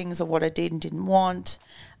through things of what I did and didn't want.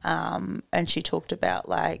 And she talked about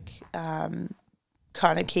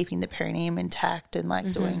kind of keeping the perineum intact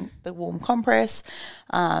and doing the warm compress.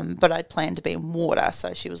 But I'd planned to be in water.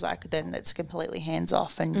 So she was like, then it's completely hands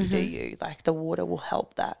off and you do you. Like the water will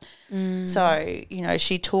help that. So,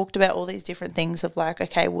 she talked about all these different things of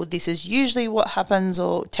okay, well, this is usually what happens,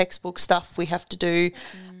 or textbook stuff we have to do.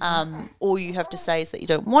 All you have to say is that you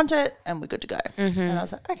don't want it and we're good to go. And I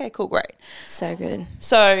was like, okay, cool, great. So good.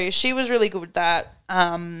 So she was really good with that,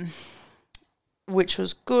 which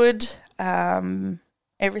was good.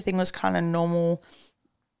 Everything was kind of normal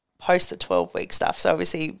post the 12-week stuff. So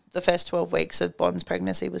obviously the first 12 weeks of Bond's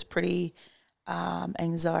pregnancy was pretty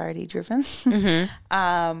anxiety driven. So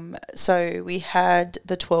we had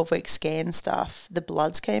the 12-week scan stuff. The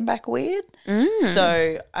bloods came back weird.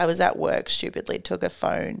 So I was at work, stupidly took a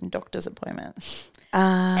phone doctor's appointment.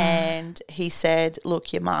 And he said,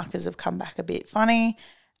 look, your markers have come back a bit funny.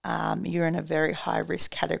 You're in a very high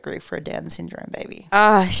risk category for a Down syndrome baby.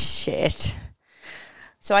 Oh, shit.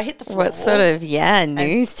 So I hit the floor. What sort of,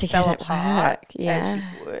 news to get it back? Yeah. As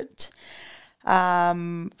you would.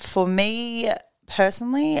 For me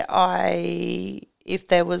personally, if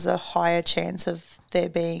there was a higher chance of there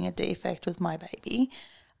being a defect with my baby,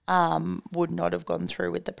 would not have gone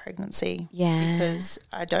through with the pregnancy. Yeah. Because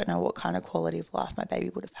I don't know what kind of quality of life my baby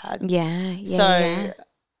would have had. Yeah. So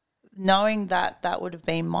knowing that that would have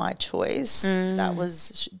been my choice, that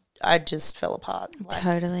was, I just fell apart. Like,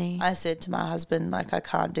 totally. I said to my husband, like, I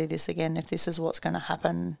can't do this again. If this is what's going to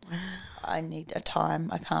happen, I need a time.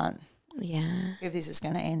 I can't. Yeah. If this is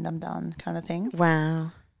going to end, I'm done, kind of thing.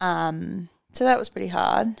 Wow. So that was pretty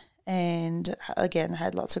hard. And again, I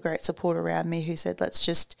had lots of great support around me who said, let's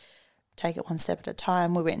just take it one step at a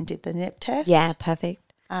time. We went and did the NIC test. Yeah,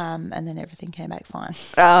 perfect. And then everything came back fine.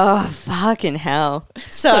 Oh, fucking hell.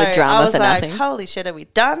 So What a drama I was for like, nothing. holy shit, are we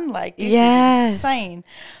done? Like, this Yes. is insane.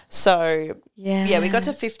 So, Yeah. we got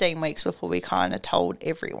to 15 weeks before we kind of told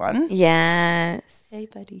everyone. Yes. Hey,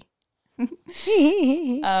 buddy.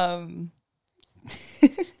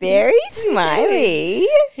 Very smiley.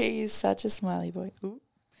 He's such a smiley boy.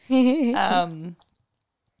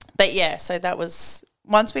 But yeah, so that was,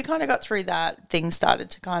 once we kind of got through that, things started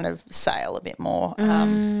to kind of sail a bit more.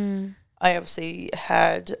 I obviously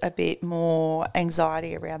had a bit more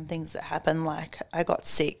anxiety around things that happened. Like, I got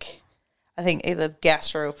sick, I think either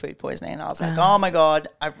gastro or food poisoning. And I was like, oh my God,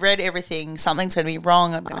 I've read everything. Something's going to be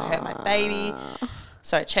wrong. I'm going to hurt my baby.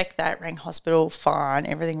 So I checked that, rang hospital, fine.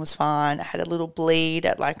 Everything was fine. I had a little bleed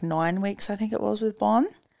at like 9 weeks, I think it was, with Bon.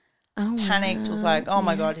 Panicked, was like, oh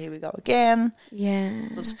my God, here we go again. Yeah.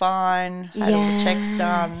 It was fine. Had all the checks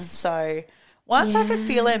done. So once I could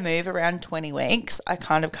feel her move around 20 weeks, I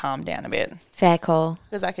kind of calmed down a bit. Fair call.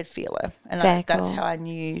 Because I could feel her. And Fair that's call. how I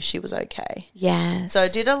knew she was okay. Yes. So I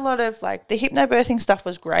did a lot of, like, the hypnobirthing stuff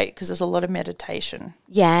was great because there's a lot of meditation.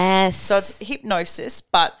 Yes. So it's hypnosis,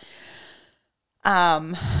 but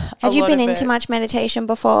had you been into much meditation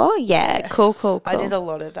before? Yeah. Cool. I did a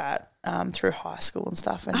lot of that through high school and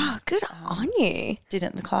stuff. And, Oh, good on you. did it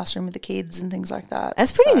in the classroom with the kids and things like that.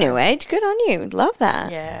 That's pretty new age. Good on you. Love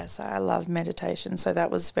that. Yeah, so I love meditation. So that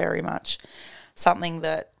was very much something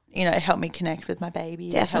that, you know, it helped me connect with my baby.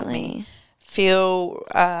 It helped Definitely. me feel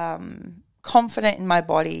confident in my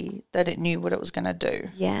body that it knew what it was going to do.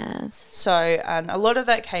 Yes. So, and a lot of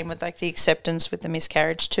that came with, like, the acceptance with the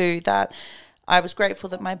miscarriage too, that I was grateful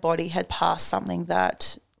that my body had passed something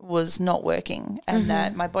that was not working and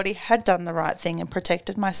that my body had done the right thing and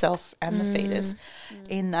protected myself and the fetus,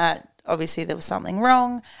 in that obviously there was something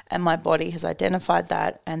wrong and my body has identified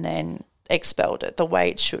that and then expelled it the way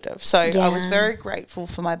it should have. So I was very grateful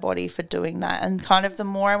for my body for doing that. And kind of the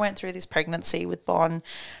more I went through this pregnancy with Bon,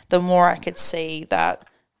 the more I could see that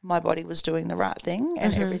my body was doing the right thing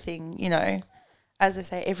and everything, you know, as they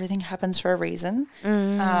say, everything happens for a reason.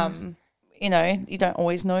 You know, you don't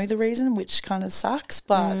always know the reason, which kind of sucks,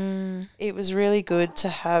 but it was really good to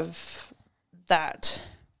have that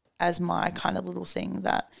as my kind of little thing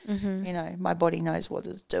that, you know, my body knows what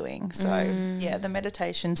it's doing. So, yeah, the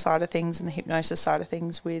meditation side of things and the hypnosis side of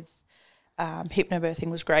things with hypnobirthing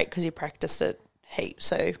was great because you practiced it heaps.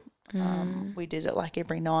 So we did it like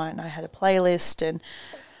every night and I had a playlist and,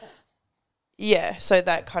 yeah, so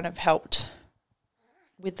that kind of helped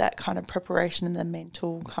with that kind of preparation and the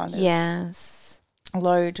mental kind of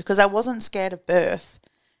load, because I wasn't scared of birth.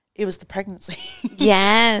 It was the pregnancy.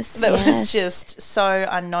 Yes. That was just so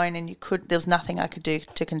unknown and there was nothing I could do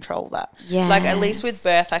to control that. Yes. Like, at least with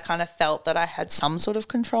birth, I kind of felt that I had some sort of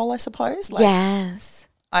control, I suppose. Like, Yes.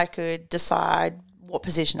 I could decide what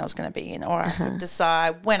position I was going to be in, or I could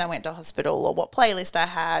decide when I went to hospital or what playlist I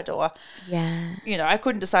had, or, you know, I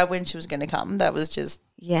couldn't decide when she was going to come. That was just,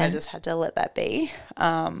 I just had to let that be,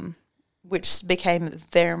 which became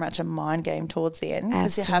very much a mind game towards the end,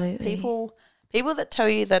 because you have people that tell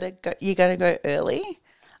you that you're going to go early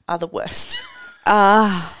are the worst.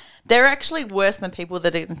 They're actually worse than people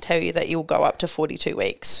that can tell you that you'll go up to 42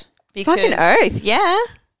 weeks. Fucking oath, yeah.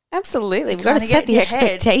 Absolutely. We've got to set the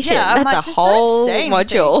expectation. Yeah, that's a whole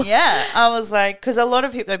module. Yeah. I was like, because a lot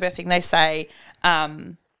of hypnobirthing, they say,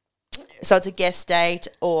 so it's a guest date,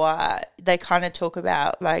 or they kind of talk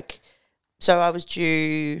about, like, so I was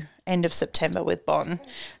due end of September with Bon.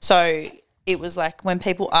 So it was like when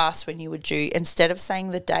people asked when you were due, instead of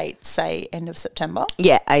saying the date, say end of September.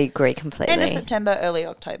 Yeah, I agree completely. End of September, early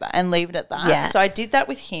October, and leave it at that. Yeah. So I did that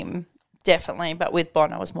with him. Definitely, but with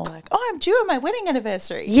Bon, I was more like, I'm due on my wedding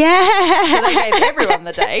anniversary. Yeah. So they gave everyone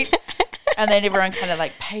the date, and then everyone kind of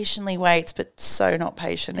like patiently waits, but so not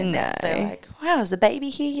patient. And they're like, wow, is the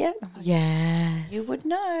baby here yet? I'm like, yes. You would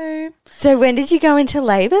know. So when did you go into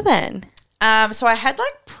labour then? So I had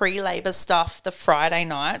like pre-labour stuff the Friday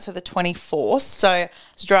night, so the 24th. So I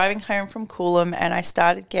was driving home from Coolum and I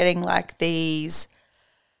started getting like these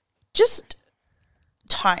just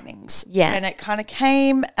tightenings. Yeah. And it kind of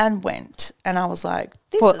came and went. And I was like,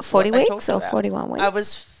 this is 40 what they weeks talked or about. 41 weeks? I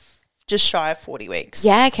was just shy of 40 weeks.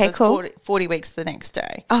 Yeah, okay, so cool. 40 weeks the next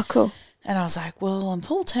day. Oh, cool. And I was like, well, I'm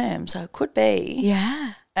full term, so it could be.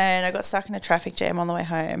 Yeah. And I got stuck in a traffic jam on the way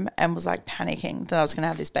home and was like panicking that I was going to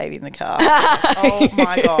have this baby in the car. Oh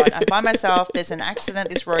my God. I'm by myself. There's an accident.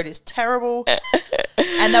 This road is terrible.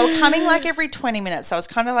 And they were coming like every 20 minutes. So I was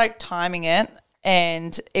kind of like timing it,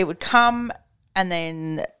 and it would come and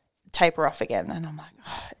then taper off again. And I'm like,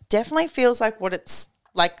 oh, it definitely feels like what it's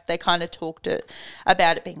like. They kind of talked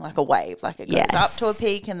about it being like a wave, like it goes up to a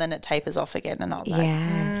peak and then it tapers off again. And I was like,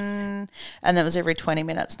 and then it was every 20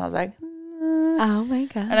 minutes. And I was like, oh my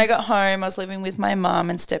God. And I got home. I was living with my mum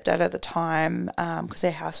and stepdad at the time because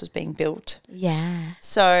their house was being built. Yeah.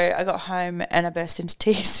 So I got home and I burst into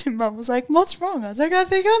tears, and Mum was like, what's wrong? I was like, I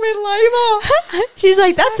think I'm in labour. She's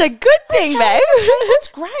like, that's a good thing, babe. That's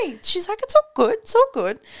great. She's like, it's all good. It's all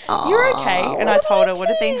good. You're okay. And I told her what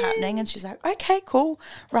had been happening, and she's like, okay, cool.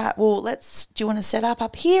 Right, well, do you want to set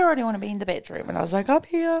up here or do you want to be in the bedroom? And I was like, up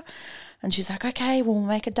here. And she's like, okay, we'll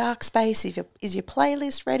make a dark space. Is your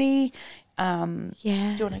playlist ready? Do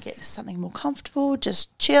you want to get something more comfortable?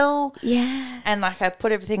 Just chill. Yeah. And like I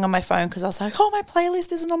put everything on my phone because I was like, oh, my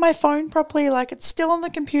playlist isn't on my phone properly. Like it's still on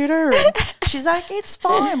the computer. And she's like, it's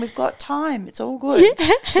fine. We've got time. It's all good.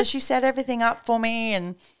 Yeah. So she set everything up for me,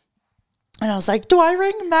 and I was like, do I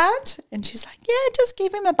ring Matt? And she's like, yeah, just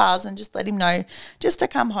give him a buzz and just let him know just to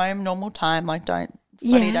come home normal time. Like don't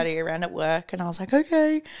fuddy-duddy around at work. And I was like,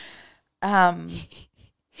 okay.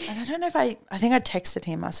 And I don't know if I think I texted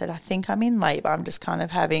him. I said, I think I'm in labour. I'm just kind of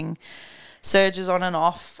having surges on and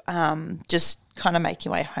off. Just kind of make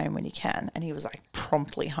your way home when you can. And he was like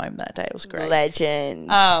promptly home that day. It was great.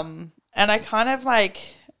 Legend. And I kind of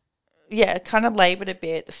kind of laboured a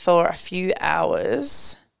bit for a few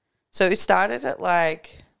hours. So it started at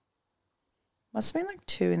must have been like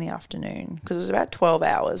 2 in the afternoon because it was about 12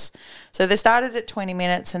 hours. So they started at 20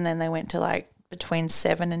 minutes and then they went to like between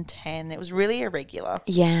 7 and 10. It was really irregular.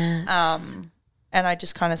 Yeah. And I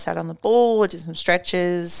just kind of sat on the ball, did some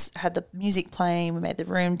stretches, had the music playing. We made the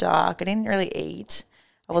room dark. I didn't really eat.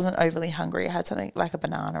 I wasn't overly hungry. I had something like a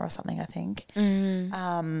banana or something, I think.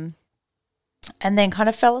 And then kind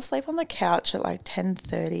of fell asleep on the couch at like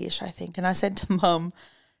 10:30ish, I think. And I said to Mum,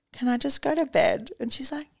 can I just go to bed? And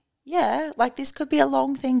she's like, yeah, like this could be a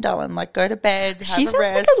long thing, darling. Like go to bed, have she a sounds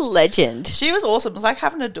rest. like a legend. She was awesome. It was like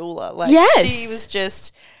having a doula. Like she was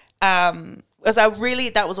just because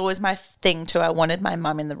that was always my thing too. I wanted my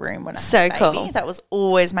mum in the room when I had a baby. Cool. That was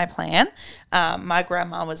always my plan. My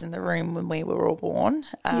grandma was in the room when we were all born.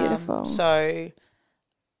 Beautiful.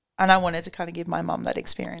 And I wanted to kind of give my mum that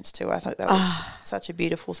experience too. I thought that was such a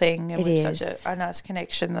beautiful thing, and such a nice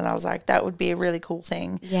connection that I was like, that would be a really cool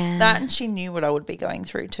thing. Yeah. That, and she knew what I would be going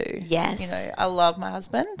through too. Yes. You know, I love my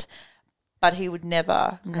husband, but he would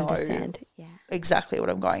never understand exactly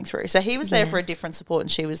what I'm going through. So he was there for a different support,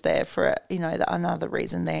 and she was there for, another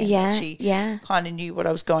reason there. Yeah, she kind of knew what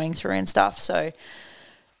I was going through and stuff. So,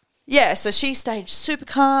 so she stayed super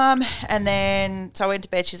calm, and then so I went to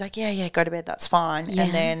bed. She's like, yeah, go to bed, that's fine. Yeah.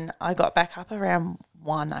 And then I got back up around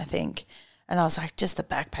 1, I think, and I was like, just the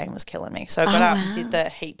back pain was killing me. So I got up and did the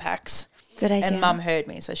heat packs. Good idea. And Mum heard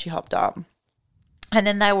me, so she hopped up. And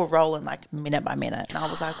then they were rolling like minute by minute. And I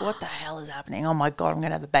was like, what the hell is happening? Oh, my God, I'm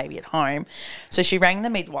going to have a baby at home. So she rang the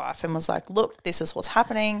midwife and was like, look, this is what's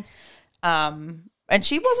happening. And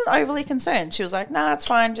she wasn't overly concerned. She was like, no, it's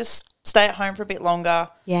fine. Just stay at home for a bit longer.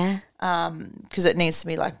 Yeah. Because it needs to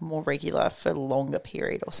be like more regular for a longer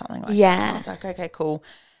period or something like that. Yeah. I was like, okay, cool.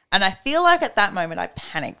 And I feel like at that moment I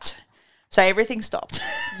panicked. So everything stopped.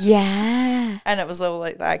 Yeah. And it was all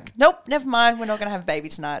like, nope, never mind. We're not going to have a baby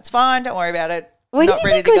tonight. It's fine. Don't worry about it. What do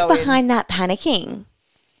you think was behind that panicking?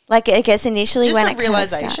 Like, I guess initially just when a it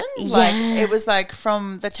realization. Like, it was like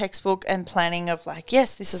from the textbook and planning of like,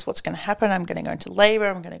 yes, this is what's going to happen. I'm going to go into labour.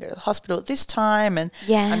 I'm going to go to the hospital at this time, and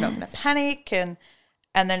I'm not going to panic. And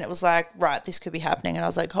then it was like, right, this could be happening. And I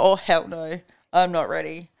was like, oh hell no, I'm not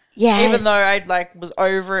ready. Yeah. Even though I was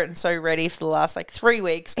over it and so ready for the last 3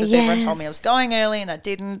 weeks because everyone told me I was going early and I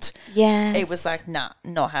didn't. Yeah. It was like, nah,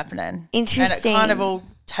 not happening. Interesting. And it kind of all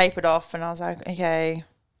tapered off, and I was like, okay.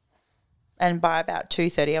 And by about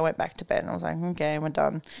 2:30, I went back to bed and I was like, okay, we're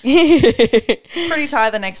done. Pretty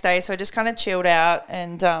tired the next day, so I just kind of chilled out,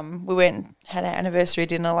 and we went and had our anniversary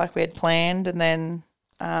dinner like we had planned, and then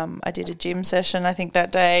I did a gym session, I think,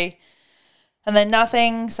 that day, and then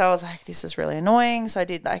nothing. So I was like, this is really annoying. So I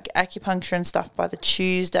did acupuncture and stuff by the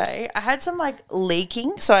Tuesday. I had some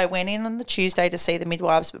leaking, so I went in on the Tuesday to see the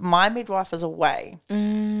midwives, but my midwife was away.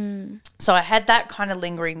 So I had that kind of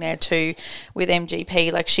lingering there too with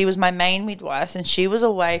MGP. She was my main midwife, and she was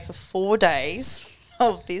away for 4 days.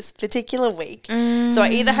 of this particular week. So I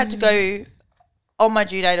either had to go on my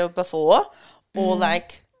due date or before or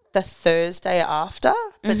like the Thursday after,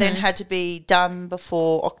 but then had to be done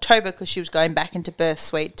before October because she was going back into birth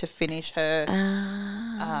suite to finish her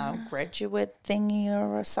graduate thingy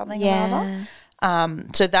or something or other.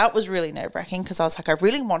 So that was really nerve-wracking because I was like, I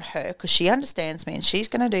really want her because she understands me and she's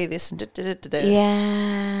going to do this and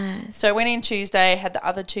Yeah. So I went in Tuesday, had the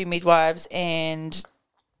other 2 midwives and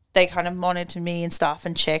they kind of monitored me and stuff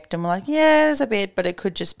and checked and were like, yeah, there's a bit, but it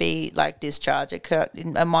could just be like discharge.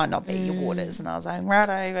 It might not be your waters. And I was like,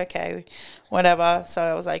 righto, okay, whatever. So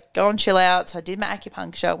I was like, go and chill out. So I did my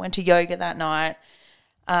acupuncture, went to yoga that night,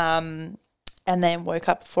 and then woke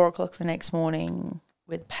up at 4 o'clock the next morning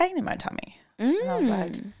with pain in my tummy. And I was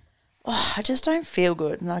like, oh, I just don't feel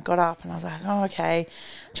good. And I got up and I was like, oh, okay.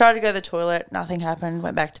 Tried to go to the toilet. Nothing happened.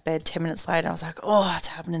 Went back to bed. 10 minutes later, I was like, oh, it's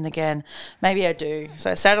happening again. Maybe I do.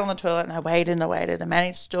 So I sat on the toilet and I waited and I waited. I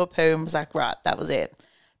managed to do a poo and was like, right, that was it.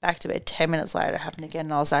 Back to bed. 10 minutes later, it happened again.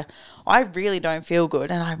 And I was like, I really don't feel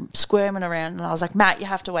good. And I'm squirming around and I was like, Matt, you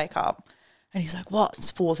have to wake up. And he's like, what?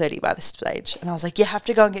 It's 4:30 by this stage. And I was like, you have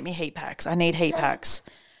to go and get me heat packs. I need heat packs.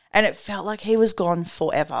 And it felt like he was gone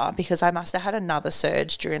forever because I must have had another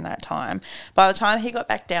surge during that time. By the time he got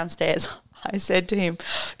back downstairs, I said to him,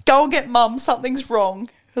 go and get Mum, something's wrong,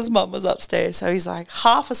 because Mum was upstairs. So he's like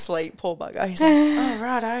half asleep, poor bugger. He's like, oh,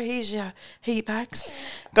 righto, here's your heat packs.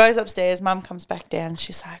 Goes upstairs, Mum comes back down.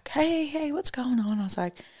 She's like, hey, what's going on? I was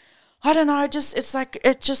like, I don't know,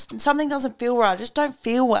 something doesn't feel right. I just don't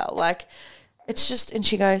feel well. Like, it's just, and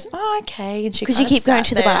she goes, oh, okay. And she because you keep going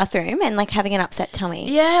to the bathroom and like having an upset tummy.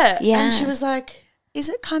 Yeah. And she was like, is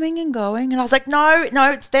it coming and going? And I was like, no,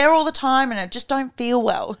 it's there all the time and I just don't feel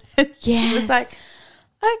well. She was like,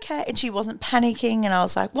 okay. And she wasn't panicking. And I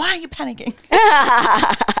was like, why are you panicking?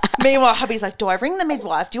 Meanwhile, hubby's like, do I ring the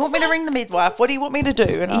midwife? Do you want me to ring the midwife? What do you want me to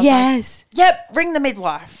do? And I was like, yep, ring the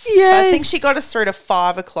midwife. Yes. So I think she got us through to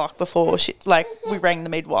 5 o'clock before we rang the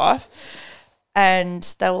midwife. And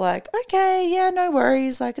they were like, okay, yeah, no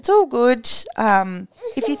worries. Like, it's all good.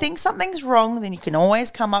 If you think something's wrong, then you can always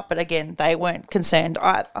come up. But again, they weren't concerned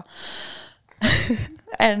either.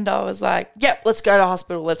 And I was like, yep, let's go to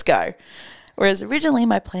hospital. Let's go. Whereas originally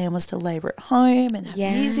my plan was to labour at home and have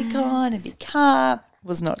music on and be calm.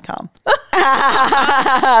 Was not calm.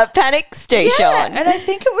 Panic station. Yeah, and I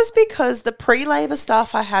think it was because the pre-labour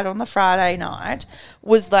stuff I had on the Friday night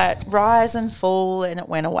was that rise and fall and it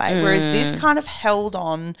went away. Whereas this kind of held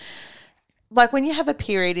on, like when you have a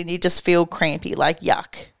period and you just feel crampy, like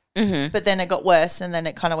yuck. Mm-hmm. But then it got worse and then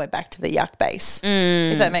it kind of went back to the yuck base,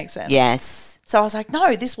 if that makes sense. Yes. So I was like,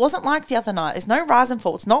 no, this wasn't like the other night. There's no rise and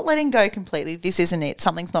fall. It's not letting go completely. This isn't it.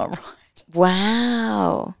 Something's not right.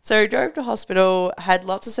 Wow. So I drove to hospital, had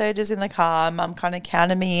lots of surges in the car. Mum kind of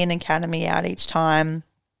counted me in and counted me out each time.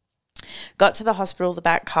 Got to the hospital, the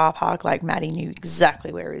back car park, like Maddie knew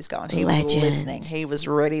exactly where he was going. He was listening. He was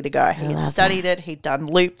ready to go. He had studied it. He'd done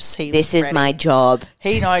loops. This is my job.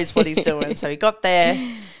 He knows what he's doing. So he got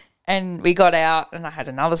there and we got out and I had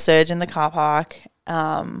another surge in the car park.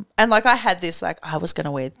 And like I had this, like I was going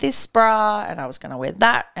to wear this bra and I was going to wear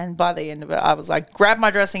that. And by the end of it, I was like, grab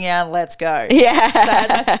my dressing gown, let's go. Yeah. So I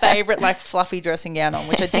had my favourite like fluffy dressing gown on,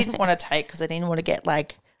 which I didn't want to take because I didn't want to get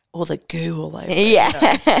like all the goo all over. Yeah.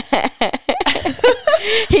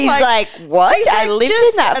 He's like, what? I lived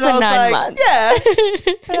in that for 9 months.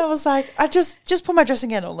 Yeah. And I was like, I just put my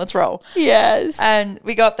dressing gown on, let's roll. Yes. And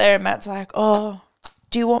we got there and Matt's like, oh,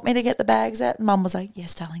 do you want me to get the bags out? And Mum was like,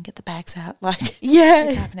 yes, darling, get the bags out. Like, yeah,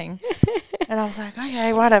 it's happening. And I was like,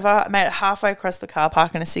 okay, whatever. I made it halfway across the car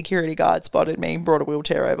park and a security guard spotted me and brought a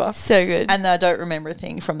wheelchair over. So good. And I don't remember a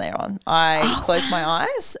thing from there on. I closed my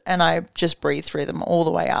eyes and I just breathed through them all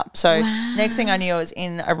the way up. So next thing I knew, I was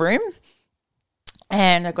in a room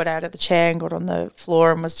and I got out of the chair and got on the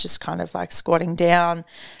floor and was just kind of like squatting down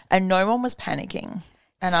and no one was panicking.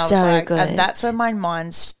 And I was like, good. And that's when my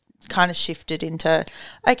mind's kind of shifted into,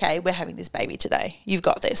 okay, we're having this baby today. You've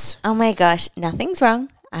got this. Oh my gosh, nothing's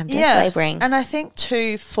wrong. I'm just labouring. And I think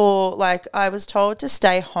too for like I was told to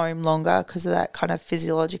stay home longer because of that kind of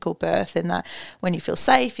physiological birth and that when you feel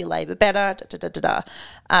safe, you labour better,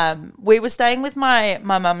 we were staying with my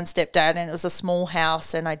mum and stepdad and it was a small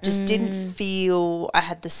house and I just didn't feel I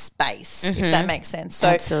had the space, if that makes sense. So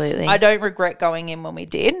absolutely. I don't regret going in when we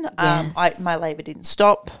did. Yes. My labour didn't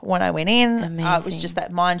stop when I went in. Amazing. It was just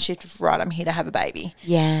that mind shift of, right, I'm here to have a baby.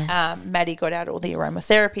 Yes. Maddie got out all the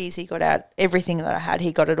aromatherapies. He got out everything that I had.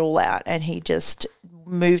 He got it all out and he just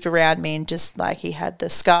moved around me and just like he had the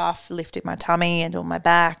scarf lifted my tummy and on my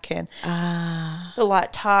back and the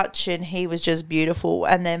light touch, and he was just beautiful.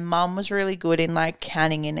 And then Mum was really good in like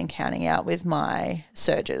counting in and counting out with my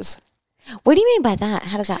surges. What do you mean by that?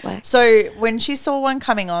 How does that work? So when she saw one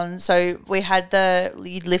coming on, so we had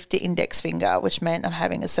you'd lift your index finger, which meant I'm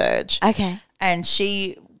having a surge. Okay. And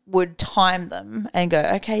she would time them and go,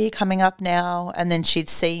 okay, you're coming up now. And then she'd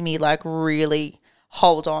see me like really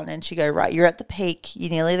hold on, and she'd go, right, you're at the peak.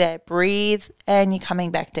 You're nearly there. Breathe, and you're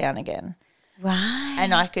coming back down again. Right.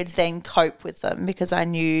 And I could then cope with them because I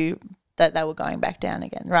knew that they were going back down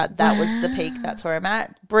again. Right, that was the peak. That's where I'm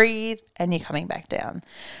at. Breathe, and you're coming back down.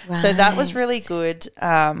 Right. So that was really good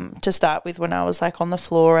to start with when I was like on the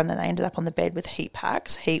floor, and then I ended up on the bed with heat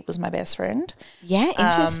packs. Heat was my best friend. Yeah,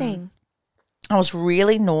 interesting. I was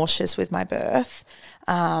really nauseous with my birth.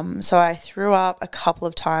 So I threw up a couple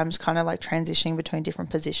of times, kind of like transitioning between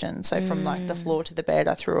different positions. So from like the floor to the bed,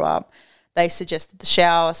 I threw up. They suggested the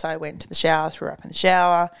shower, so I went to the shower, threw up in the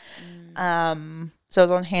shower. So I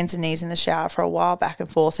was on hands and knees in the shower for a while, back and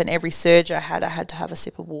forth, and every surge I had to have a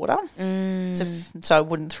sip of water so I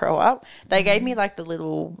wouldn't throw up. They gave me like the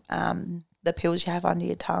little the pills you have under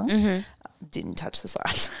your tongue. Mm-hmm. Didn't touch the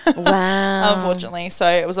sides. Wow. Unfortunately. So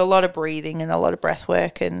it was a lot of breathing and a lot of breath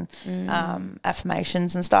work and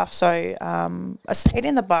affirmations and stuff. So I stayed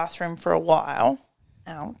in the bathroom for a while.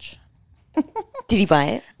 Ouch. Did he bite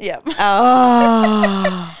it? Yep.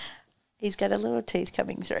 Oh. He's got a little tooth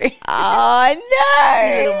coming through. Oh,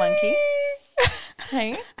 no. Little monkey.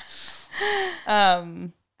 Hey.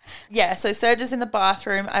 Yeah, so surges in the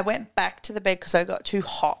bathroom. I went back to the bed because I got too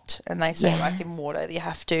hot, and they say like in water they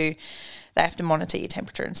have to monitor your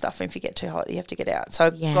temperature and stuff. And if you get too hot, you have to get out. So I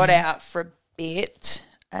got out for a bit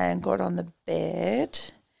and got on the bed,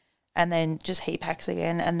 and then just heat packs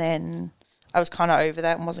again, and then I was kind of over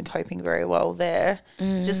that and wasn't coping very well there.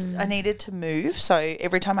 Just I needed to move. So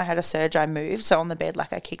every time I had a surge, I moved. So on the bed,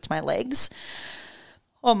 like I kicked my legs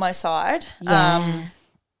on my side. Yeah.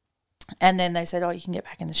 And then they said, oh, you can get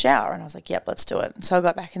back in the shower. And I was like, yep, let's do it. So I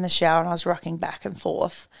got back in the shower and I was rocking back and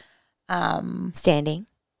forth. Standing?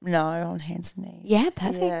 No, on hands and knees. Yeah,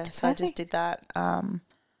 perfect. Yeah, so I just did that.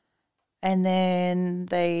 And then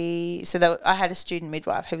I had a student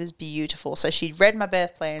midwife who was beautiful. So she'd read my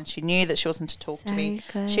birth plan. She knew that she wasn't to talk to me.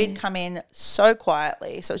 Good. She'd come in so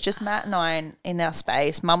quietly. So it was just Matt and I in our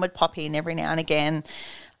space. Mum would pop in every now and again,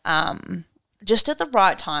 just at the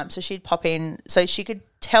right time. So she'd pop in so she could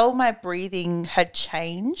tell my breathing had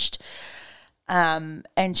changed. And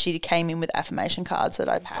she came in with affirmation cards that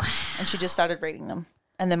I packed, and she just started reading them.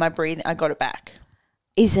 And then my breathing, I got it back.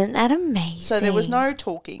 Isn't that amazing? So there was no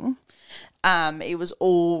talking. It was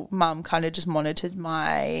all Mum kind of just monitored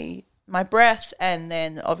my breath, and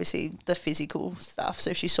then obviously the physical stuff.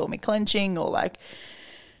 So if she saw me clenching or like,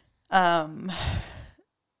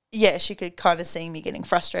 she could kind of see me getting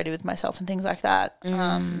frustrated with myself and things like that.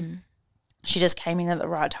 She just came in at the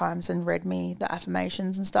right times and read me the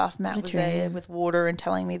affirmations and stuff. Matt was there with water and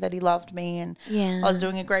telling me that he loved me and I was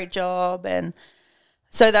doing a great job, and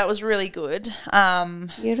so that was really good.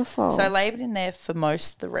 Beautiful. So I laboured in there for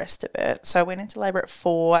the rest of it. So I went into labour at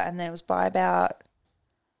 4, and then it was by about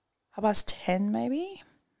 10 maybe.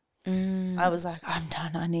 I was like, I'm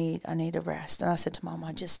done. I need a rest. And I said to Mum,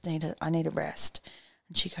 I need a rest.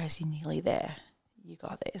 And she goes, you're nearly there. You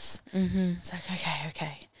got this. Mm-hmm. It's like,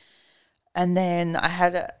 okay. And then I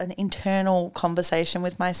had an internal conversation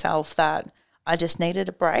with myself that I just needed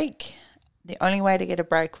a break. The only way to get a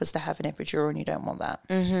break was to have an epidural, and you don't want that.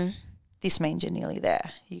 Mm-hmm. This means you're nearly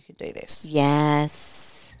there. You could do this.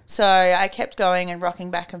 Yes. So I kept going and rocking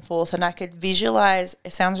back and forth, and I could visualize,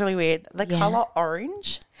 it sounds really weird, the colour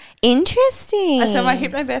orange. Interesting. And so my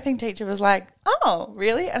hypnobirthing teacher was like, oh,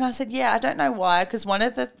 really? And I said, yeah, I don't know why, because one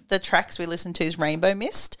of the tracks we listen to is Rainbow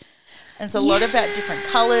Mist. And it's a lot about different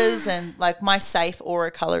colours, and like my safe aura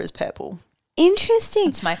colour is purple. Interesting.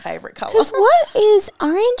 It's my favourite colour. Because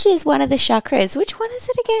orange is one of the chakras. Which one is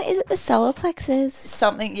it again? Is it the solar plexus?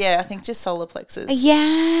 Something, yeah, I think just solar plexus.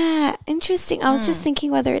 Yeah, interesting. I was just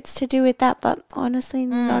thinking whether it's to do with that, but honestly,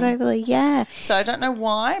 not overly. Yeah. So I don't know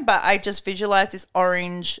why, but I just visualised this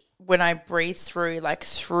orange when I breathe through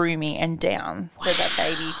me and down. Wow. So that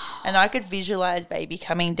baby, and I could visualise baby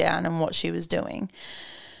coming down and what she was doing.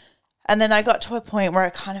 And then I got to a point where I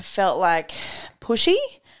kind of felt like pushy.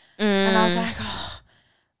 And I was like, oh.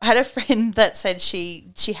 I had a friend that said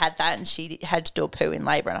she had that and she had to do a poo in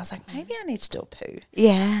labour, and I was like, maybe I need to do a poo.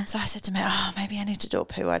 Yeah. So I said to me, maybe I need to do a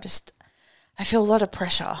poo. I feel a lot of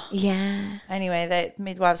pressure. Yeah. Anyway, the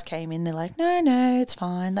midwives came in. They're like, no, it's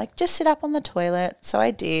fine. Like, just sit up on the toilet. So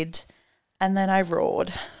I did, and then I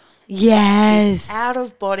roared. Yes. Out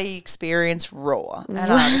of body experience raw. And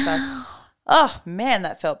I was like, oh man,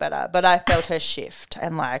 that felt better. But I felt her shift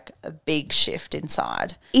and like a big shift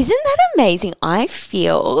inside. Isn't that amazing? I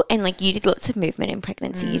feel, and like you did lots of movement in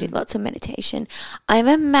pregnancy, you did lots of meditation. I'm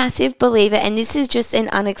a massive believer, and this is just an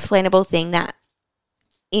unexplainable thing that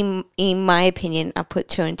in my opinion, I put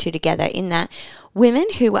two and two together, in that women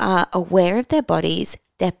who are aware of their bodies,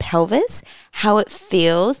 their pelvis, how it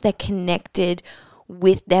feels, they're connected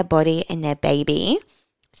with their body and their baby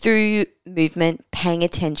through movement, paying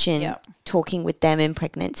attention, talking with them in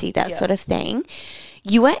pregnancy, that sort of thing.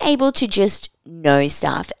 You are able to just know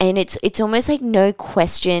stuff, and it's almost like no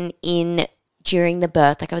question in during the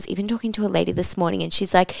birth. Like I was even talking to a lady this morning, and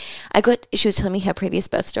she's like, she was telling me her previous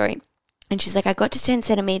birth story. And she's like, I got to 10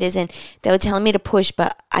 centimeters and they were telling me to push,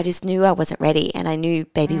 but I just knew I wasn't ready, and I knew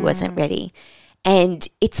baby wasn't ready. And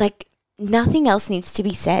it's like nothing else needs to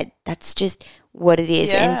be said. That's just what it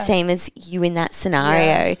is. And same as you in that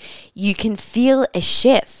scenario, you can feel a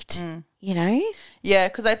shift, you know? Yeah,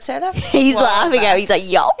 because I'd set up. He's laughing at me. He's like,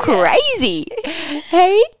 you're crazy.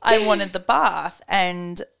 Hey? I wanted the bath,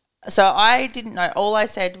 and so I didn't know. All I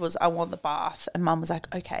said was, I want the bath. And Mum was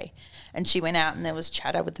like, okay. And she went out and there was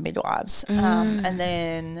chatter with the midwives. And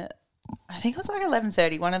then I think it was like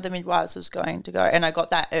 11:30, one of the midwives was going to go, and I got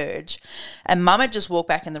that urge. And Mum had just walked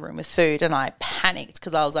back in the room with food, and I panicked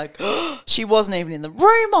because I was like, she wasn't even in the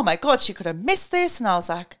room. Oh, my God, she could have missed this. And I was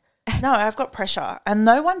like, no, I've got pressure. And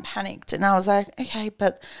no one panicked. And I was like, okay,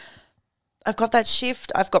 but I've got that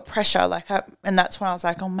shift, I've got pressure, and that's when I was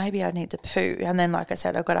like, oh, maybe I need to poo. And then, like I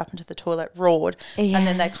said, I got up into the toilet, roared, and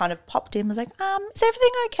then they kind of popped in, was like, is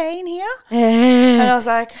everything okay in here? And I was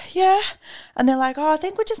like, yeah. And they're like, oh, I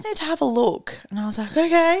think we just need to have a look. And I was like,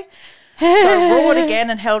 okay. So I roared again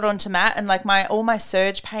and held on to Matt, and like all my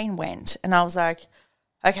surge pain went, and I was like,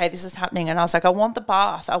 okay, this is happening. And I was like, I want the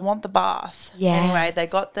bath. Yeah. Anyway, they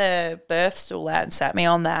got the birth stool out and sat me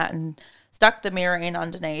on that and stuck the mirror in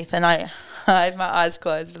underneath, and I had my eyes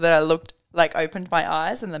closed, but then I opened my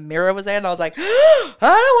eyes and the mirror was there, and I was like, I don't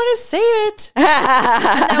want to see it.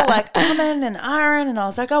 And they were like, umming and ahhing, and I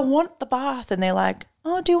was like, I want the bath. And they're like,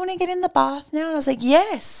 oh, do you want to get in the bath now? And I was like,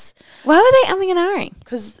 yes. Why were they umming and ahhing?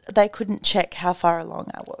 Because they couldn't check how far along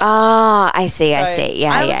I was. Oh, I see.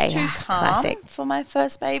 Yeah, I was too calm for my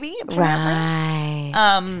first baby, apparently.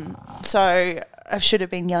 Right. So I should have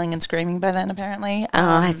been yelling and screaming by then, apparently.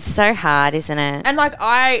 It's so hard, isn't it? And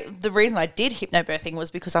the reason I did hypnobirthing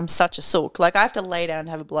was because I'm such a sook. Like, I have to lay down and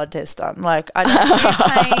have a blood test done. Like, I don't feel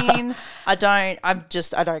pain. I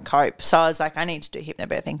don't cope. So I was like, I need to do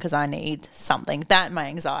hypnobirthing because I need something. That, my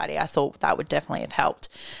anxiety, I thought that would definitely have helped.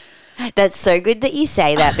 That's so good that you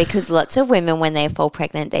say that, because lots of women, when they fall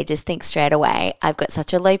pregnant, they just think straight away, I've got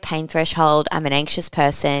such a low pain threshold. I'm an anxious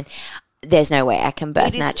person. There's no way I can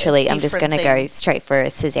birth naturally. I'm just going to go straight for a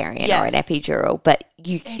cesarean or an epidural. But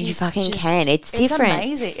you fucking can. It's different.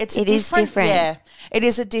 It's amazing. It is different. Yeah, it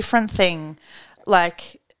is a different thing.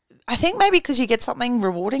 Like, I think maybe because you get something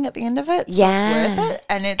rewarding at the end of it, so it's worth it.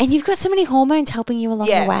 And you've got so many hormones helping you along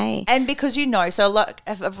the way. And because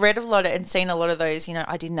I've read a lot and seen a lot of those,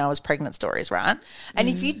 I didn't know I was pregnant stories, right? And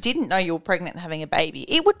if you didn't know you were pregnant and having a baby,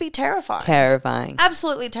 it would be terrifying. Terrifying.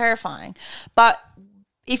 Absolutely terrifying. But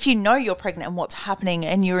if you know you're pregnant and what's happening,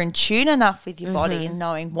 and you're in tune enough with your body and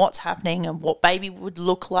knowing what's happening and what baby would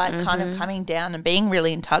look like, kind of coming down and being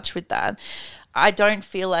really in touch with that, I don't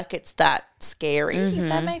feel like it's that scary, if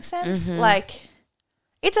that makes sense. Like,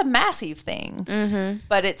 it's a massive thing,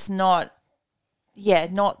 but it's not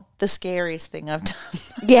the scariest thing I've done.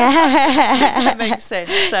 Yeah. That makes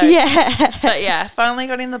sense. So, but yeah, finally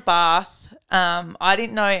got in the bath. I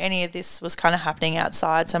didn't know any of this was kind of happening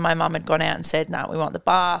outside, so my mum had gone out and said, no, we want the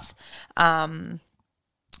bath. And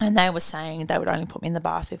they were saying they would only put me in the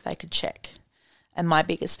bath if they could check. And my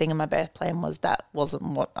biggest thing in my birth plan was that wasn't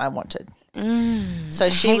what I wanted. So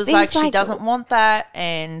she was like, she doesn't want that.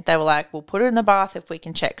 And they were like, we'll put her in the bath if we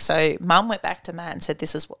can check. So Mum went back to Matt and said,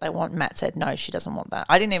 this is what they want. Matt said, no, she doesn't want that.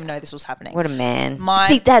 I didn't even know this was happening. What a man.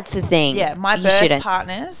 See, that's the thing. Yeah, my birth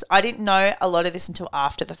partners, I didn't know a lot of this until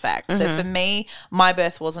after the fact. So for me, my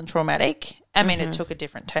birth wasn't traumatic. I mean, it took a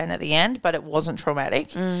different turn at the end, but it wasn't traumatic.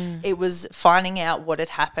 It was finding out what had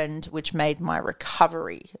happened, which made my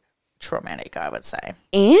recovery traumatic, I would say.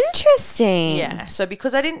 Interesting. Yeah. So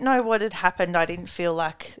because I didn't know what had happened, I didn't feel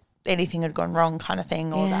like anything had gone wrong, kind of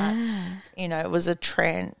thing, or that, it was a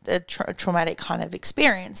traumatic kind of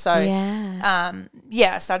experience. So,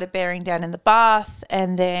 I started bearing down in the bath,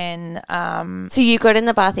 and then so you got in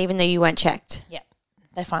the bath even though you weren't checked? Yeah.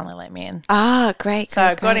 They finally let me in. Ah, great. So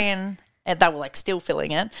I got in, and they were like still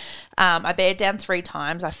filling it. I bared down 3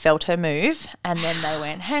 times. I felt her move, and then they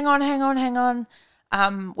went, hang on.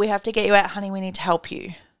 We have to get you out, honey. We need to help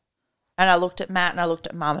you. And I looked at Matt and I looked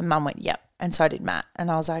at Mum, and Mum went, yep. And so did Matt.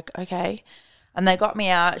 And I was like, okay. And they got me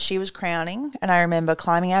out. She was crowning, and I remember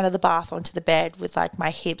climbing out of the bath onto the bed with like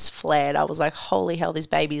my hips flared. I was like, holy hell, this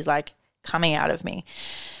baby's like coming out of me.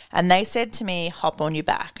 And they said to me, hop on your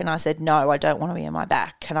back. And I said, no, I don't want to be on my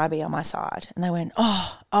back. Can I be on my side? And they went,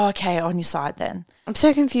 oh okay, on your side then. I'm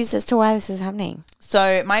so confused as to why this is happening.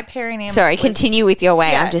 So my perineum Sorry, continue with your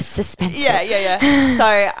way. I'm just suspenseful. Yeah. So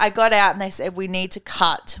I got out and they said, we need to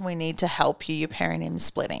cut. We need to help you. Your perineum's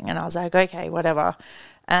splitting. And I was like, okay, whatever.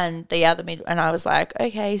 And and I was like,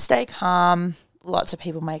 okay, stay calm. Lots of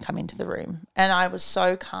people may come into the room. And I was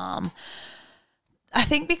so calm. I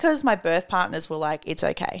think because my birth partners were like, it's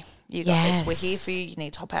okay. You got this. We're here for you. You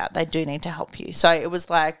need to hop out. They do need to help you. So it was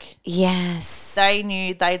like, yes, they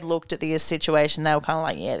knew, they'd looked at the situation. They were kind of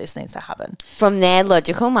like, yeah, this needs to happen. From their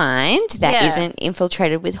logical mind that isn't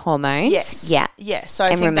infiltrated with hormones. Yes. Yeah. Yeah. So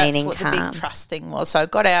I think that's what the big trust thing was. So I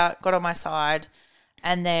got out, got on my side,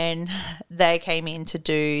 and then they came in to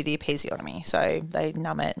do the episiotomy. So they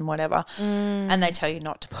numb it and whatever. And they tell you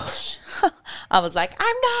not to push. I was like,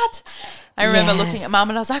 I'm not. I remember looking at Mum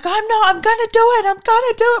and I was like, I'm not. I'm going to do it. I'm going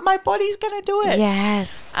to do it. My body's going to do it.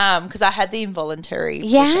 Yes. Because I had the involuntary pushing.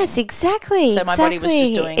 Yes, exactly. So my body was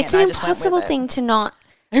just doing it. It's an impossible thing to not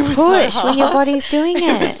push when your body's doing it.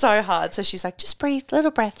 It was so hard. So she's like, just breathe,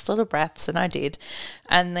 little breaths. And I did.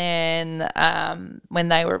 And then when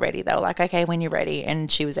they were ready, they were like, okay, when you're ready. And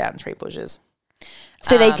she was out in 3 pushes.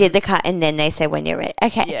 So they did the cut and then they said when you're ready.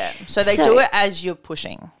 Okay. Yeah. So they do it as you're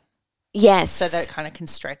pushing. Yes. So that kind of can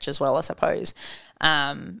stretch as well, I suppose.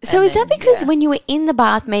 So is that because when you were in the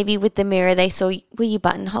bath, maybe with the mirror, they saw, were you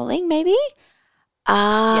buttonholing maybe?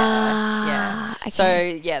 Yeah. Okay. So,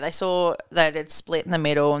 they saw that it split in the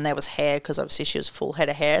middle and there was hair because obviously she was full head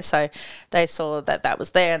of hair. So they saw that was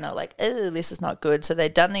there and they were like, oh, this is not good. So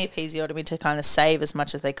they'd done the episiotomy to kind of save as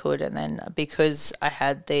much as they could. And then because I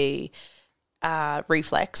had the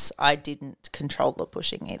reflex, I didn't control the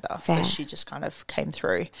pushing either. Fair. So she just kind of came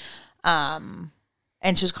through.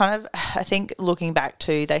 And she was kind of, I think looking back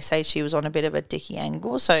too, they say she was on a bit of a dicky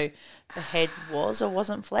angle. So the head was or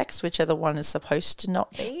wasn't flexed, whichever one is supposed to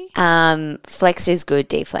not be. Flexed is good,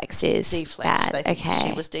 deflexed is bad. They think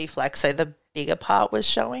she was deflexed, so the bigger part was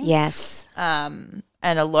showing. Yes.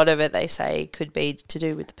 And a lot of it, they say, could be to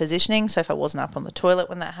do with the positioning. So if I wasn't up on the toilet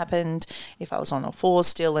when that happened, if I was on all fours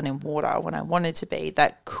still and in water when I wanted to be,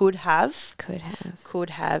 that could have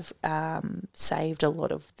saved a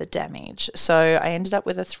lot of the damage. So I ended up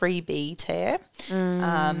with a 3B tear.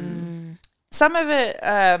 Some of it,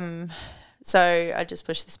 so I just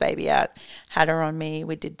pushed this baby out, had her on me.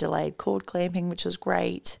 We did delayed cord clamping, which was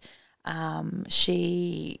great.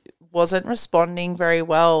 She wasn't responding very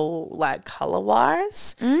well, like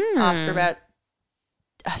colour-wise. After about,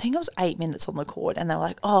 I think it was 8 minutes on the cord, and they were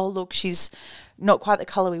like, oh, look, she's not quite the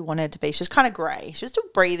colour we wanted to be. She's kind of grey. She was still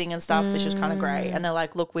breathing and stuff, but she was kind of grey. And they're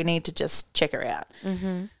like, look, we need to just check her out.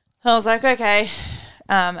 I was like, okay.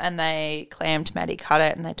 And they clamped Maddie, cut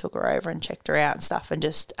it, and they took her over and checked her out and stuff and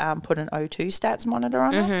just put an O2 stats monitor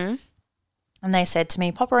on her. And they said to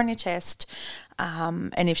me, pop her on your chest,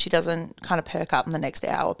 and if she doesn't kind of perk up in the next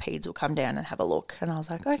hour, peds will come down and have a look. And I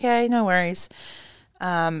was like, okay, no worries.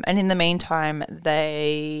 And in the meantime,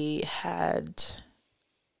 they had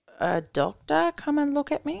a doctor come and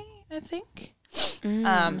look at me, I think.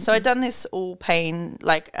 So I'd done this all pain,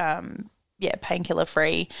 like painkiller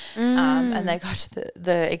free. And they got to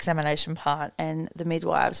the examination part, and the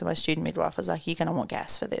midwife, so my student midwife was like, you're going to want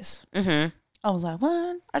gas for this. I was like,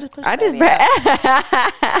 what? I just pushed the baby out.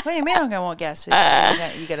 What do you mean I'm going to want gas for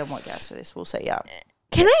this? You're going to want gas for this. We'll set you up.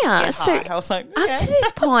 Can I ask? So I was like, okay. Up to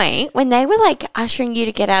this point, when they were like ushering you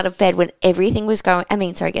to get out of bed, when everything was going,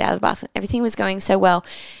 get out of the bathroom, everything was going so well,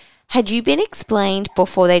 had you been explained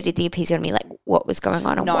before they did the episiotomy, like what was going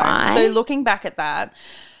on and why? So looking back at that,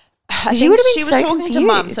 I think you would have been she was so talking confused. to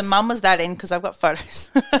Mum. So Mum was that end because I've got photos.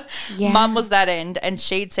 Yeah. Mum was that end, and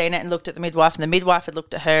she'd seen it and looked at the midwife, and the midwife had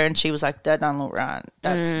looked at her, and she was like, "That doesn't look right.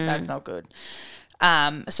 That's not good."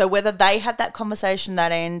 So whether they had that conversation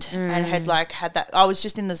that end and had that, I was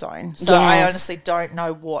just in the zone. So I honestly don't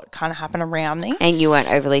know what kind of happened around me. And you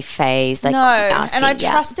weren't overly phased. Like, no, asking, and I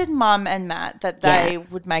trusted Mum and Matt that they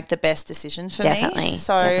would make the best decision for me.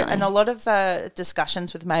 So, and a lot of the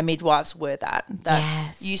discussions with my midwives were that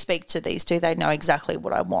you speak to these two, they know exactly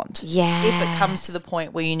what I want. Yes. If it comes to the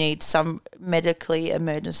point where you need some medically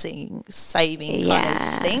emergency saving kind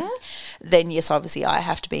of thing, then yes, obviously I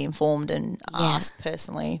have to be informed and asked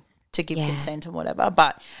personally to give consent and whatever.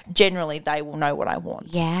 But generally, they will know what I want.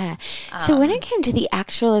 Yeah. So when it came to the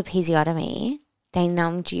actual episiotomy, they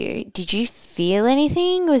numbed you. Did you feel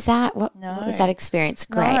anything? Was that what was that experience?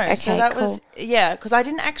 Great. No, okay, so that cool. was because I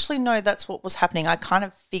didn't actually know that's what was happening. I kind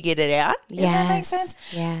of figured it out. If that makes sense.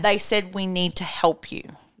 Yeah. They said we need to help you.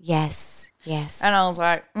 Yes. And I was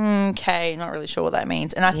like, okay, not really sure what that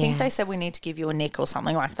means. And I think they said we need to give you a NIC or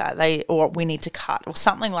something like that. Or we need to cut or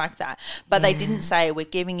something like that. But they didn't say we're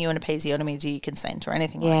giving you an episiotomy. Do you consent or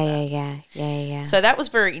anything like that? Yeah. So that was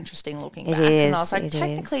very interesting looking back. is, And I was like,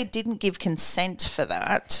 technically, it didn't give consent for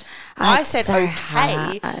that. I said so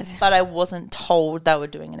okay, hard. but I wasn't told they were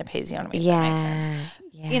doing an episiotomy. If that makes sense.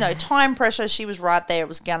 Yeah. Time pressure. She was right there. It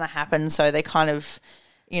was going to happen. So they kind of.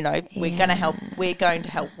 We're going to help. We're going to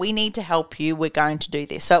help. We need to help you. We're going to do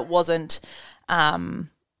this. So it wasn't,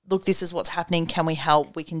 look, this is what's happening. Can we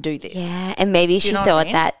help? We can do this. Yeah, and maybe she thought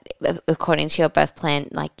that, according to your birth plan,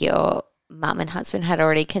 like your mum and husband had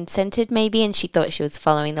already consented maybe, and she thought she was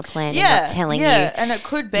following the plan and not telling you. Yeah, and it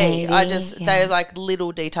could be. Maybe, they're like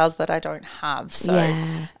little details that I don't have. So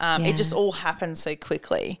it just all happened so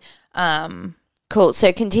quickly. Cool.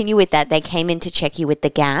 So continue with that. They came in to check you with the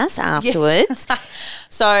gas afterwards.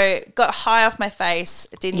 So got high off my face.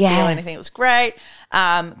 Didn't feel anything. It was great.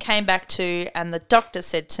 Came back to, and the doctor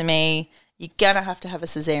said to me, you're going to have a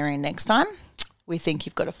cesarean next time. We think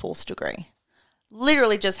you've got a 4th degree.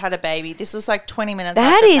 Literally just had a baby. This was like 20 minutes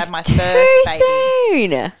after I had my first baby.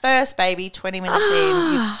 Soon. First baby, 20 minutes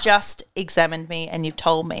in. You've just examined me and you've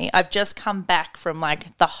told me. I've just come back from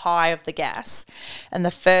like the high of the gas. And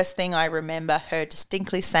the first thing I remember her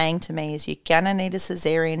distinctly saying to me is, you're going to need a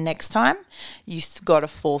cesarean next time. You've got a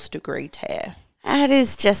 4th degree tear. That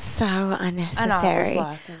is just so unnecessary. And I was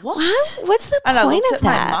like, what? What's the and point I looked of at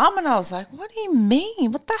that? my mum and I was like, what do you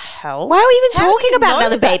mean? What the hell? Why are we even How do talking you about know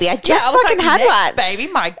another that? baby? I just I was fucking like, had next one. baby,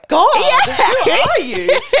 my God. Who are you?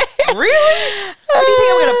 Really? What do you think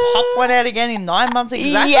I'm going to pop one out again in 9 months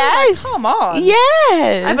exactly? Yes. Like, come on.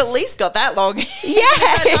 Yes. I've at least got that long. Yeah.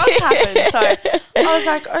 That does happen. So I was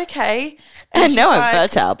like, okay. And no, I'm like,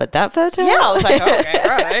 fertile, but that fertile? Yeah, I was like, oh, okay,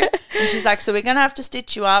 right. And she's like, so we're going to have to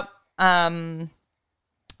stitch you up. We'll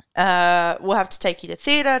have to take you to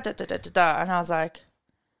theatre, And I was like,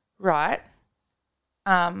 right.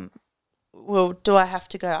 Well, do I have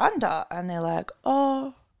to go under? And they're like,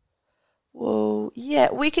 oh, well,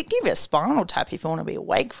 yeah, we could give you a spinal tap if you want to be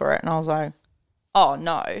awake for it. And I was like, oh,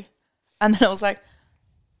 no. And then I was like,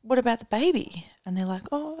 what about the baby? And they're like,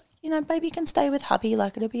 oh, baby can stay with hubby,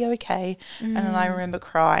 like it'll be okay. And then I remember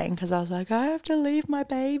crying because I was like, I have to leave my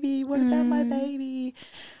baby. What about my baby?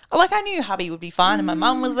 Like, I knew hubby would be fine and my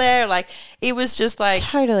mum was there. Like, it was just like...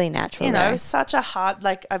 Totally natural. Such a hard...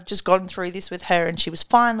 Like, I've just gone through this with her and she was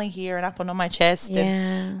finally here and up on my chest. Yeah.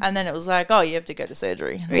 And then it was like, oh, you have to go to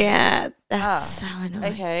surgery. Yeah, that's so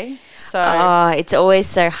annoying. Okay, so... Oh, it's always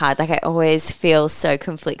so hard. Like, I always feel so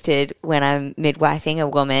conflicted when I'm midwifing a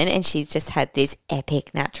woman and she's just had this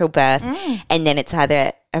epic natural birth and then it's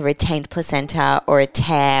either a retained placenta or a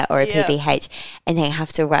tear or a PPH and they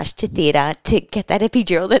have to rush to theatre to get that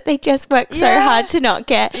epidural that they just worked so hard to not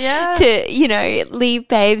get, to, leave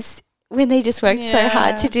babes when they just worked so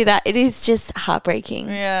hard to do that. It is just heartbreaking.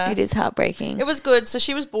 Yeah. It is heartbreaking. It was good. So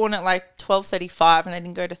she was born at like 12:35 and I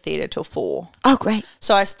didn't go to theatre till 4. Oh, great.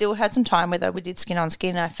 So I still had some time with her. We did skin on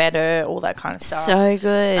skin. I fed her, all that kind of stuff. So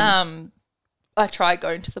good. I tried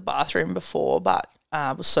going to the bathroom before, but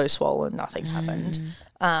I was so swollen, nothing happened.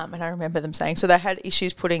 And I remember them saying, so they had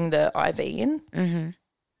issues putting the IV in.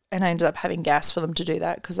 And I ended up having gas for them to do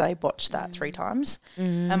that because they botched that 3 times.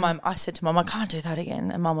 And I said to Mum, I can't do that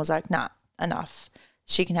again. And Mum was like, nah, enough.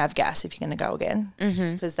 She can have gas if you're going to go again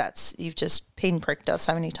because you've just pinpricked her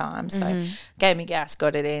so many times. So gave me gas,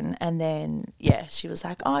 got it in. And then, she was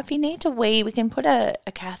like, oh, if you need to wee, we can put a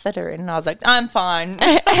catheter in. And I was like, I'm fine.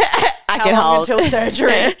 I can hold until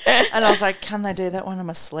surgery. And I was like, can they do that when I'm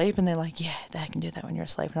asleep? And they're like, yeah, they can do that when you're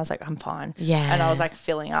asleep. And I was like, I'm fine. Yeah. And I was like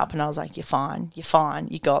filling up and I was like, you're fine. You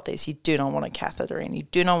got this. You do not want a catheter in. You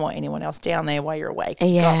do not want anyone else down there while you're awake.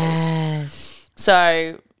 You got this.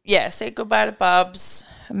 So, said goodbye to Bubs.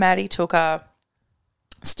 Maddie took her.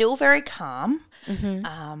 Still very calm,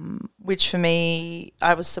 which for me,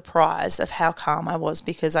 I was surprised of how calm I was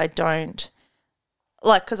because I don't,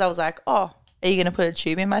 because I was like, oh, are you going to put a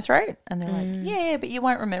tube in my throat? And they're like, yeah, but you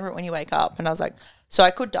won't remember it when you wake up. And I was like, so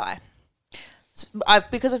I could die.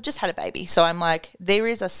 Because I've just had a baby. So I'm like, there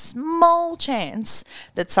is a small chance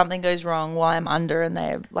that something goes wrong while I'm under and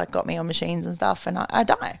they've got me on machines and stuff and I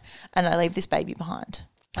die and I leave this baby behind.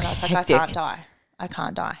 And I was like, I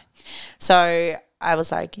can't die. So I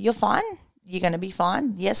was like, you're fine. you're going to be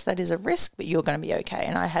fine. Yes, that is a risk, but you're going to be okay.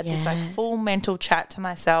 And I had this like full mental chat to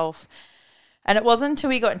myself. And it wasn't until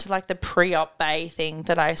we got into like the pre-op bay thing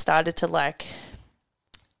that I started to like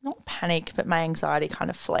not panic, but my anxiety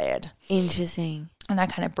kind of flared. Interesting. And I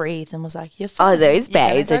kind of breathed and was like, you're fine. Oh, those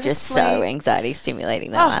bays are just so anxiety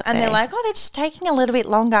stimulating, though, aren't they? And they're like, oh, they're just taking a little bit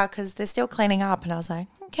longer because they're still cleaning up. And I was like,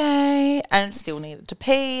 okay. And it still needed to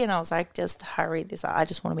pee. And I was like, just hurry this up. I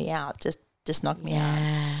just want to be out. Just knock me out.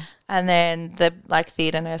 And then the like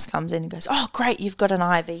theatre nurse comes in and goes, oh, great, you've got an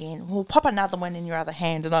IV in. We'll pop another one in your other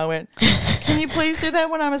hand. And I went, can you please do that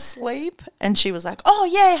when I'm asleep? And she was like, oh,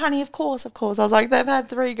 yeah, honey, of course. I was like, they've had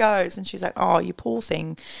 3 goes. And she's like, oh, you poor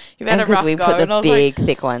thing. You've had a rough go. Because we put the big,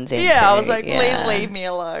 thick ones in. Yeah, I was like, please leave me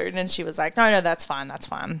alone. And she was like, no, that's fine.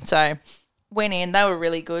 So went in. They were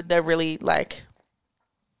really good. They're really like,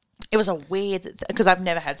 it was a weird, because I've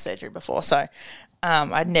never had surgery before. So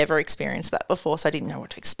I'd never experienced that before, so I didn't know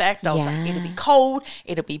what to expect. I was like, it'll be cold,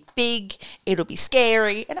 it'll be big, it'll be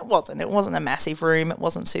scary. And it wasn't. It wasn't a massive room. It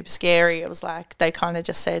wasn't super scary. It was like they kind of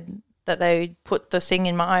just said that they put the thing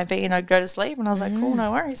in my IV and I'd go to sleep. And I was like, cool,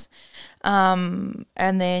 no worries. And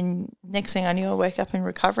then next thing I knew, I woke up in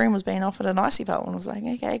recovery and was being offered an NIC pill. And I was like,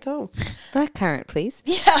 okay, cool. Black currant, please.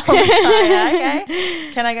 Yeah. I was like,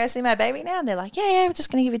 okay. Can I go see my baby now? And they're like, yeah, we're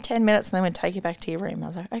just going to give you 10 minutes and then we'll take you back to your room. I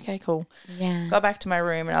was like, okay, cool. Yeah. Got back to my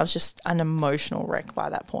room and I was just an emotional wreck by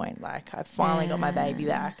that point. Like I finally got my baby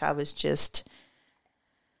back. I was just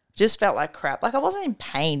felt like crap. Like I wasn't in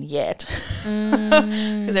pain yet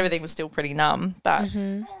because everything was still pretty numb. But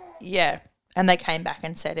yeah. And they came back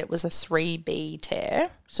and said it was a 3B tear,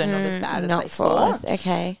 so not as bad as they thought.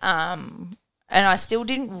 Okay. And I still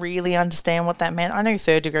didn't really understand what that meant. I knew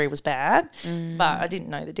 3rd degree was bad, but I didn't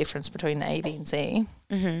know the difference between A, B, and C.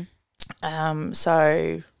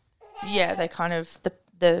 So, yeah, they kind of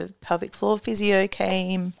the pelvic floor physio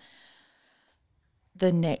came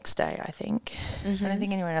the next day, I think. I don't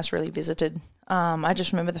think anyone else really visited. I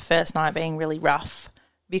just remember the first night being really rough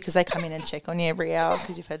because they come in and check on you every hour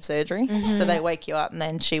because you've had surgery. So they wake you up, and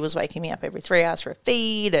then she was waking me up every 3 hours for a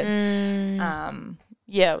feed. And,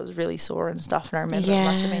 yeah, it was really sore and stuff. And I remember it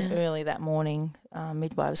must have been early that morning.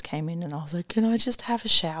 Midwives came in and I was like, can I just have a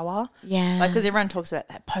shower? Yeah. Like, because everyone talks about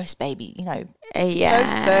that post-baby,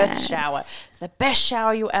 post-birth shower. It's the best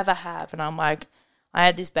shower you'll ever have. And I'm like, I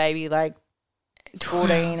had this baby like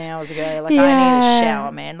 14 hours ago. Like, I need a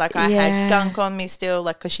shower, man. Like, I had gunk on me still,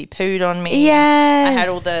 like, because she pooed on me. Yes. I had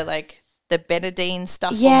all the, like, the betadine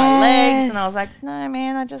stuff on my legs. And I was like, no,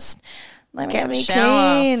 man, let me have a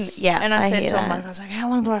shower. Clean. Yeah. And I said to them, I was like, how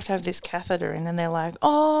long do I have to have this catheter in? And they're like,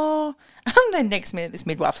 oh. And then next minute, this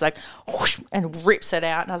midwife's like, whoosh, and rips it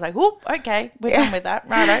out. And I was like, oh, okay, we're done with that.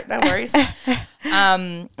 Righto, no worries.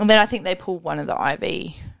 And then I think they pulled one of the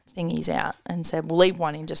IV thingies out and said, we'll leave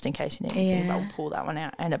one in just in case you need anything, but we'll pull that one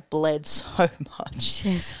out. And it bled so much.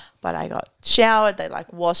 Jeez. But I got showered, they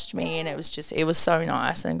like washed me, and it was so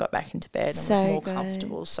nice, and got back into bed and was more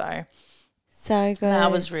comfortable. So good.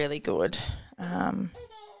 That was really good.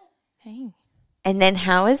 Hey. And then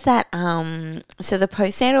how is that, so the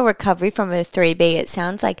postnatal recovery from a 3B, it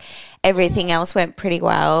sounds like everything else went pretty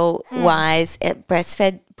well.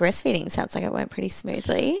 Breastfeeding sounds like it went pretty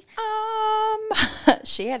smoothly.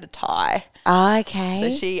 She had a tie. Oh,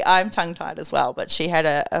 okay. So I'm tongue-tied as well, but she had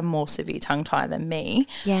a more severe tongue tie than me.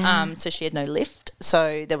 Yeah. So she had no lift,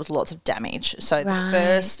 so there was lots of damage. So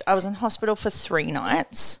I was in hospital for 3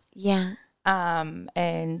 nights. Yeah.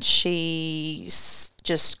 And she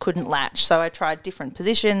just couldn't latch. So I tried different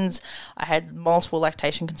positions. I had multiple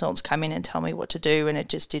lactation consultants come in and tell me what to do, and it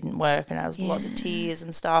just didn't work. And I was lots of tears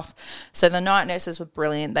and stuff. So the night nurses were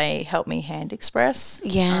brilliant. They helped me hand express.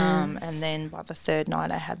 Yeah. And then by the 3rd night,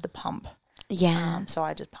 I had the pump. Yeah. So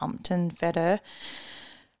I just pumped and fed her.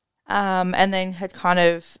 And then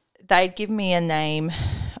they'd given me a name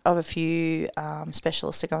of a few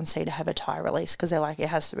specialists to go and see to have a tie release, because they're like, it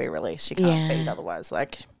has to be released. You can't feed otherwise.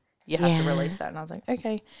 Like, you have to release that. And I was like,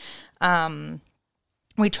 okay.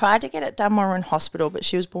 We tried to get it done while we were in hospital, but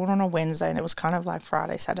she was born on a Wednesday, and it was kind of like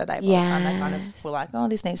Friday, Saturday by the time they kind of were like, oh,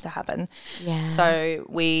 this needs to happen. Yeah. So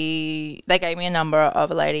they gave me a number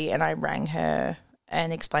of a lady, and I rang her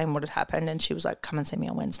and explained what had happened, and she was like, come and see me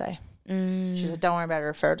on Wednesday. She said, don't worry about it,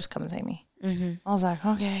 refer, just come and see me. I was like,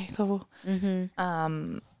 okay, cool.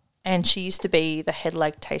 And she used to be the head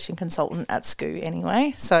lactation consultant at SCOO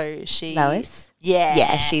anyway. So she... Lois? Yeah.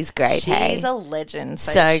 Yeah, she's great, She's a legend.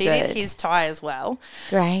 So she did his tie as well.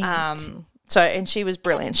 Great. And she was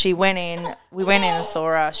brilliant. We went in and saw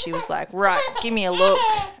her. She was like, right, give me a look.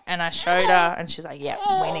 And I showed her, and she's like, yeah,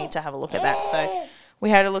 we need to have a look at that. So We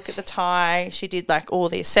had a look at the tie. She did like all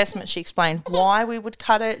the assessments. She explained why we would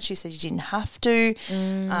cut it. She said you didn't have to.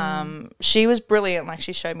 She was brilliant. Like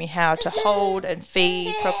she showed me how to hold and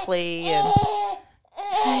feed properly. And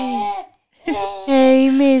Hey,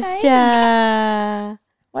 mister.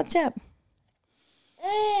 what's up?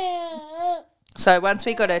 So once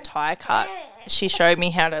we got her tie cut, she showed me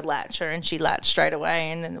how to latch her, and she latched straight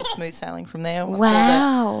away, and then it was smooth sailing from there. Once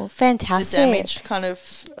Wow, the fantastic. damage kind of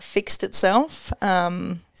fixed itself.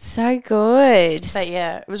 So good. But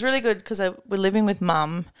yeah, it was really good because we're living with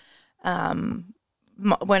Mum. When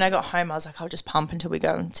I got home, I was like, I'll just pump until we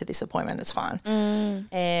go to this appointment. It's fine.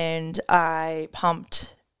 And I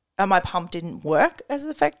pumped. My pump didn't work as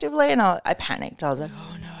effectively, and I panicked. I was like,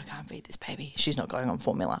 oh, no, I can't feed this baby. She's not going on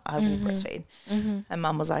formula. I will breastfeed. And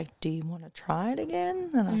Mum was like, do you want to try it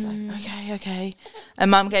again? And I was like, okay.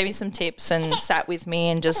 And Mum gave me some tips and sat with me,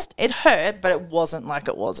 and just, it hurt, but it wasn't like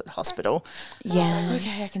it was at hospital. And I was like,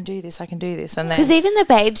 okay, I can do this. And then, Because even the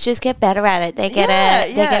babes just get better at it. They get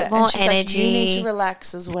they get more and she's energy. Like, you need to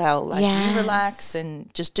relax as well. Like, you relax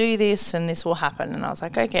and just do this, and this will happen. And I was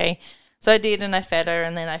like, okay. So I did, and I fed her,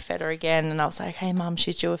 and then I fed her again, and I was like, hey, Mum,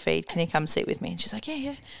 she's due a feed. Can you come sit with me? And she's like,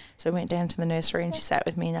 yeah. So I went down to the nursery, and she sat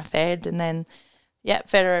with me, and I fed, and then,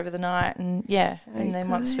 fed her over the night, and and then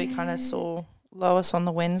once we kind of saw Lois on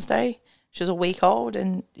the Wednesday, she was a week old,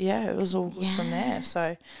 and, it was all good from there.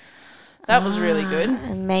 So that was really good.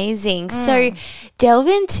 Amazing. So delve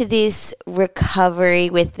into this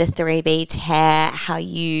recovery with the 3B tear, how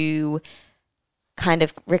you kind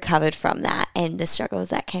of recovered from that and the struggles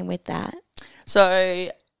that came with that.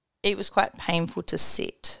 So it was quite painful to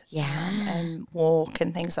sit and walk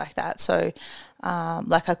and things like that. So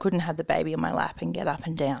like I couldn't have the baby on my lap and get up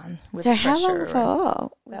and down with So the how long pressure.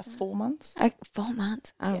 for? About 4 months. 4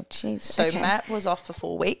 months. Oh, jeez. So Matt was off for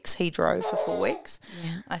 4 weeks. He drove for 4 weeks.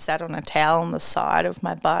 I sat on a towel on the side of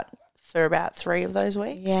my butt for about 3 of those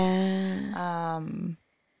weeks.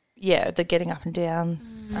 The getting up and down,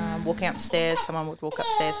 walking upstairs. Someone would walk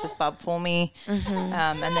upstairs with Bub for me.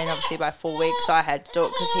 And then obviously by 4 weeks I had to do it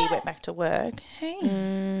because he went back to work.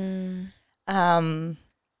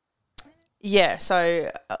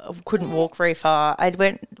 So I couldn't walk very far.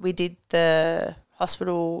 We did the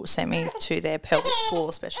hospital sent me to their pelvic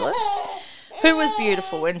floor specialist, who was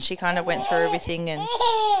beautiful, and she kind of went through everything and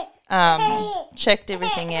checked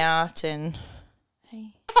everything out and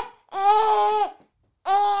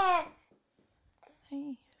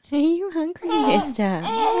Are you hungry, mister?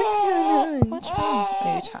 What's going on? What's wrong?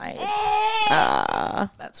 Are you tired?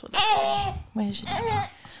 That's what. Where's your tummy?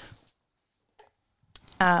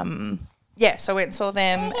 So I went and saw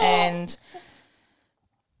them, and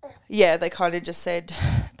they kind of just said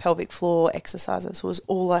pelvic floor exercises was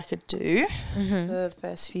all I could do for the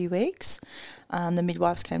first few weeks. The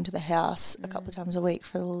midwives came to the house a couple of times a week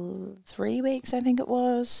for 3 weeks, I think it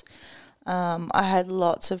was. I had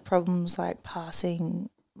lots of problems like passing,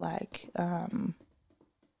 like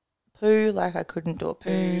poo, like I couldn't do a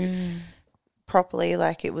poo properly,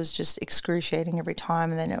 like it was just excruciating every time,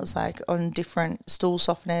 and then it was like on different stool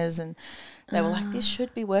softeners, and they were like, this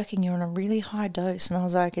should be working, you're on a really high dose, and I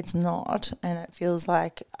was like, it's not, and it feels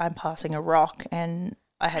like I'm passing a rock, and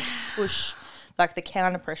I had to push like the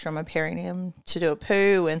counter pressure on my perineum to do a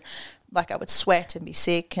poo, and like I would sweat and be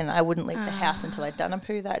sick, and I wouldn't leave the house until I'd done a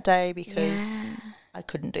poo that day because I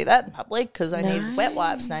couldn't do that in public because I needed wet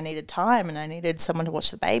wipes and I needed time and I needed someone to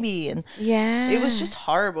watch the baby, and it was just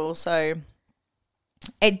horrible. So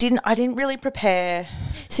I didn't really prepare.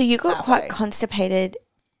 So you got quite constipated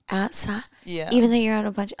outside, even though you're on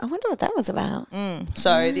a bunch. I wonder what that was about.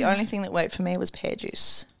 So the only thing that worked for me was pear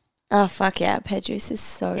juice. Oh fuck yeah, pear juice is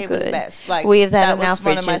so good. It was the best. Like we have that in our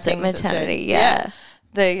one of my fridges at things that said- maternity.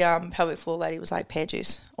 The pelvic floor lady was like, pear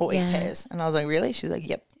juice or eat pears. And I was like, really? She's like,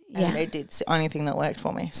 yep. And it did. It's the only thing that worked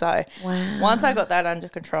for me. So once I got that under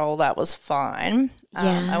control, that was fine.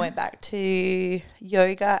 I went back to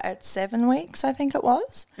yoga at 7 weeks, I think it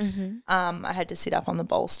was. I had to sit up on the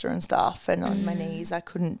bolster and stuff, and on my knees. I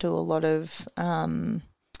couldn't do a lot of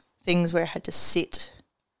things where I had to sit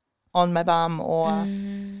on my bum or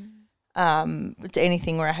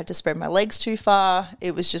anything where I had to spread my legs too far.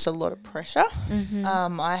 It was just a lot of pressure.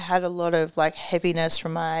 I had a lot of like heaviness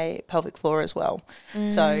from my pelvic floor as well.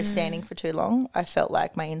 So standing for too long, I felt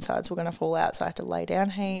like my insides were going to fall out, so I had to lay down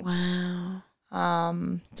heaps.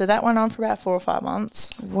 So that went on for about 4 or 5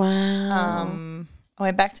 months. Wow. I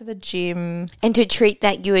went back to the gym. And to treat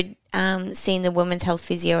that, you had seen the women's health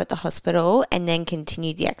physio at the hospital and then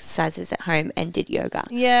continued the exercises at home and did yoga.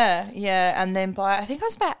 Yeah. And then I think it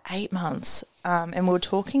was about 8 months, and we were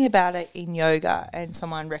talking about it in yoga, and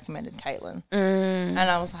someone recommended Caitlin. And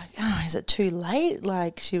I was like, oh, is it too late?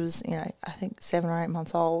 Like, she was, I think 7 or 8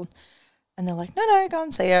 months old. And they're like, no, go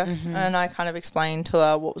and see her. Mm-hmm. And I kind of explained to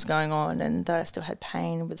her what was going on and that I still had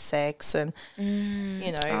pain with sex and,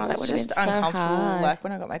 that was just so uncomfortable. hard. Like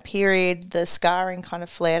when I got my period, the scarring kind of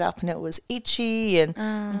flared up and it was itchy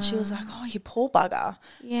and she was like, oh, you poor bugger.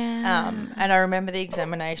 Yeah. And I remember the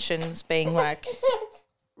examinations being like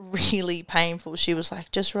really painful. She was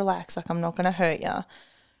like, just relax, like I'm not going to hurt you.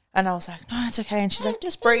 And I was like, no, it's okay. And she's like,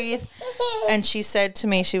 just breathe. And she said to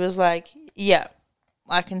me, she was like, yeah,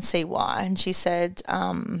 I can see why. And she said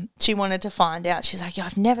she wanted to find out. She's like, yeah,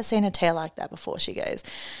 I've never seen a tear like that before, she goes.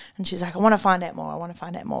 And she's like, I want to find out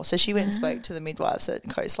more. So she went and spoke to the midwives at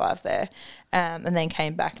Coast Live there and then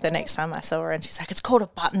came back the next time I saw her and she's like, it's called a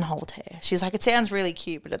buttonhole tear. She's like, it sounds really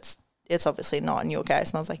cute, but it's obviously not in your case.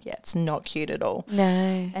 And I was like, yeah, it's not cute at all. No.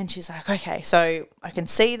 And she's like, okay, so I can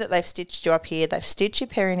see that they've stitched you up here. They've stitched your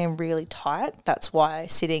perineum really tight. That's why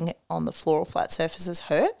sitting on the floor or flat surfaces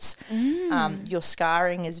hurts. Your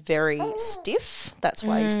scarring is very stiff. That's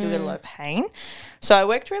why you still get a lot of pain. So I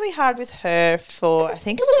worked really hard with her for, I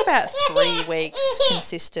think it was about 3 weeks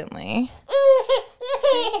consistently.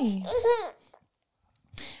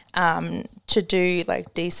 To do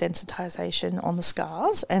like desensitization on the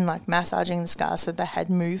scars and like massaging the scars so they had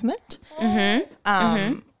movement,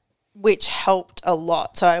 which helped a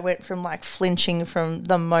lot. So I went from like flinching from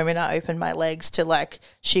the moment I opened my legs to like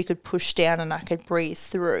she could push down and I could breathe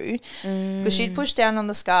through because she'd push down on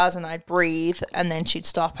the scars and I'd breathe and then she'd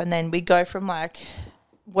stop and then we'd go from like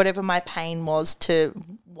whatever my pain was to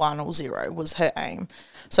 1 or 0 was her aim.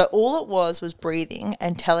 So all it was breathing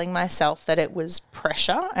and telling myself that it was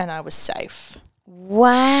pressure and I was safe.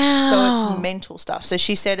 Wow. So it's mental stuff. So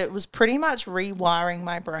she said it was pretty much rewiring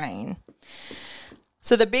my brain.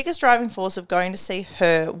 So the biggest driving force of going to see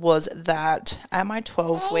her was that at my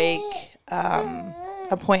 12-week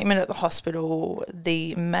appointment at the hospital,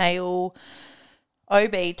 the male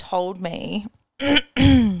OB told me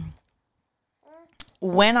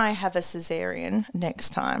when I have a cesarean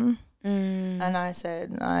next time, and I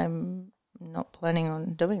said, I'm not planning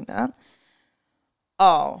on doing that.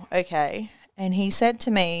 Oh, okay. And he said to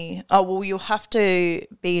me, oh, well, you'll have to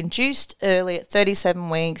be induced early at 37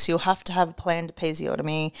 weeks. You'll have to have a planned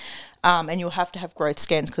episiotomy and you'll have to have growth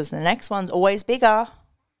scans because the next one's always bigger.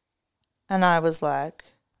 And I was like,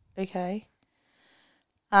 okay.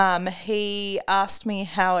 He asked me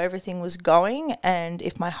how everything was going and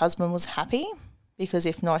if my husband was happy because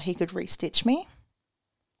if not, he could restitch me.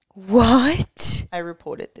 What? I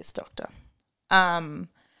reported this doctor. I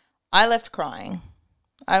left crying.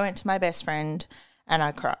 I went to my best friend and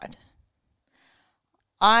I cried.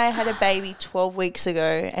 I had a baby 12 weeks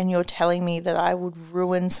ago and you're telling me that I would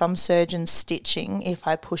ruin some surgeon's stitching if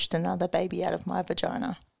I pushed another baby out of my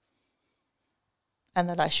vagina and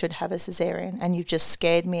that I should have a cesarean and you've just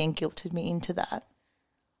scared me and guilted me into that.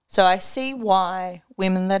 So I see why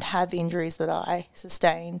women that have injuries that I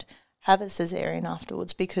sustained have a cesarean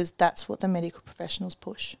afterwards because that's what the medical professionals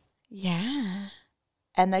push. Yeah.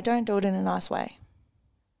 And they don't do it in a nice way.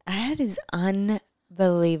 That is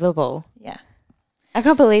unbelievable. Yeah. I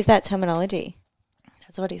can't believe that terminology.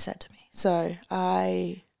 That's what he said to me. So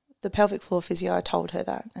the pelvic floor physio, I told her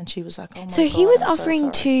that and she was like, oh my God. So he was I'm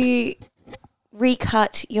offering to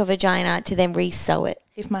recut your vagina to then re-sew it.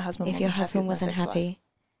 If my husband wasn't happy.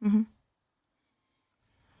 Mm-hmm.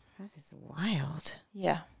 That is wild.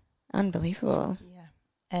 Yeah. Unbelievable. Yeah.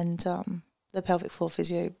 And the pelvic floor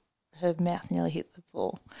physio, her mouth nearly hit the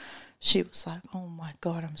floor. She was like, oh, my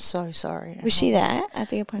God, I'm so sorry. Was she there at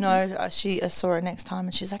the appointment? No, I saw her next time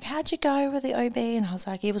and she's like, how'd you go with the OB? And I was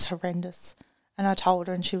like, it was horrendous. And I told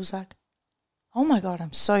her and she was like, oh, my God,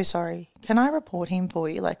 I'm so sorry. Can I report him for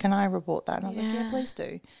you? Like, can I report that? And I was like, yeah, please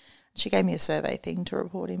do. She gave me a survey thing to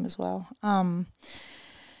report him as well. And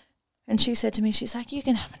she said to me, she's like, you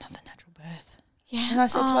can have another natural birth. Yeah. And I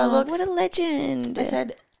said to her, look. What a legend. I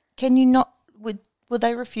said, can you not, would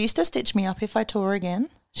they refuse to stitch me up if I tore again?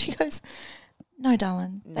 She goes, no,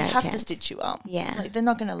 darling, they have to stitch you up. Yeah. Like, they're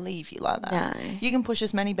not going to leave you like that. No. You can push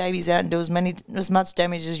as many babies out and do as much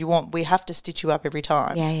damage as you want. We have to stitch you up every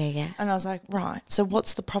time. Yeah. And I was like, right, so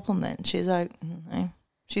what's the problem then? She's like, no.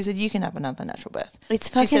 She said, you can have another natural birth. It's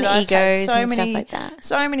She fucking said, "I've had egos and stuff like that.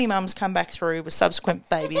 So many mums come back through with subsequent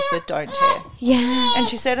babies that don't tear. Yeah. And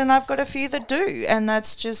she said, and I've got a few that do, and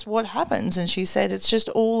that's just what happens. And she said, it's just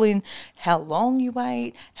all in how long you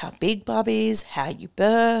wait, how big bub is, how you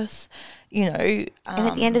birth, you know. And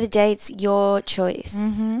at the end of the day, it's your choice.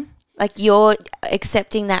 Mm-hmm. Like, you're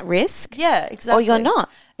accepting that risk. Yeah, exactly. Or you're not.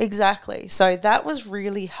 Exactly. So that was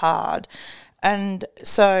really hard. And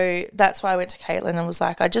so that's why I went to Caitlin and was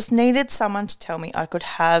like, I just needed someone to tell me I could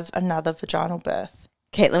have another vaginal birth.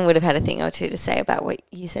 Caitlin would have had a thing or two to say about what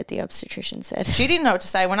you said the obstetrician said. She didn't know what to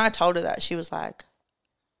say. When I told her that, she was like,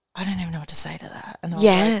 I don't even know what to say to that. And I was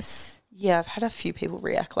like, yeah, I've had a few people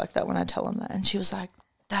react like that when I tell them that. And she was like,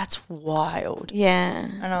 that's wild. Yeah.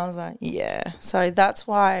 And I was like, yeah. So that's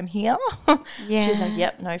why I'm here. Yeah. She's like,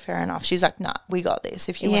 yep, no, fair enough. She's like, nah, we got this.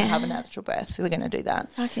 If you want to have a natural birth, we're going to do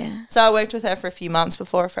that. Fuck yeah. So I worked with her for a few months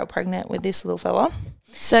before I fell pregnant with this little fella.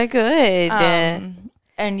 So good.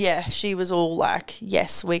 And yeah, she was all like,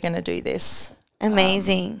 yes, we're going to do this.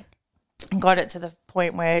 Amazing. Got it to the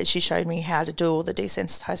point where she showed me how to do all the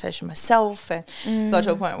desensitization myself, and got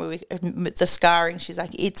to a point where the scarring, she's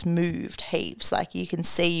like, it's moved heaps. Like, you can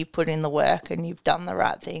see you've put in the work and you've done the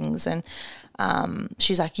right things. And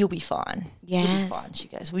she's like, you'll be fine. Yes. You'll be fine. She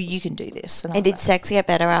goes, well, you can do this. And did sex get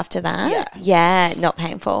better after that? Yeah. Yeah, not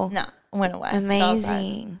painful. No, went away. Amazing. So I was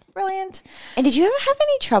like, brilliant. And did you ever have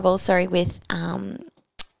any trouble, with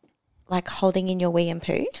like holding in your wee and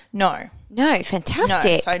poo? No. No,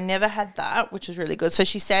 fantastic. No, so I never had that, which was really good. So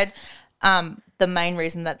she said the main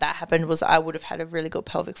reason that happened was I would have had a really good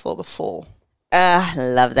pelvic floor before.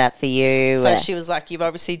 Love that for you. So she was like, you've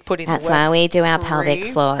obviously put in the work. That's why we do our pelvic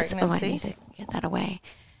floors. Pregnancy. Oh, I need to get that away.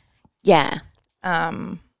 Yeah.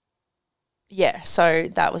 Yeah, so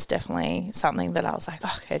that was definitely something that I was like,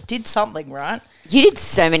 okay, I did something right. You did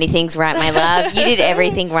so many things right, my love. You did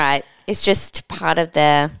everything right. It's just part of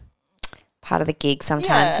the gig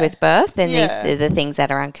sometimes with birth, and these are the things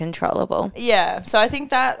that are uncontrollable. Yeah, so I think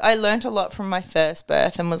that I learned a lot from my first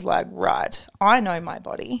birth and was like, right, I know my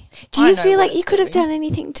body. Do you feel like you could have done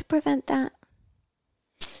anything to prevent that?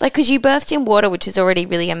 Like, because you birthed in water, which is already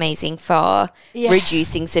really amazing for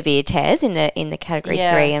reducing severe tears in the category 3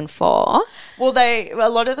 and 4. Well, a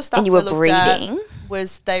lot of the stuff and you were breathing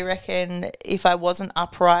was, they reckon if I wasn't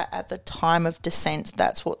upright at the time of descent,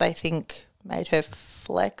 that's what they think made her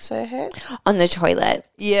flex her head on the toilet.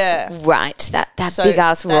 Yeah, right. That big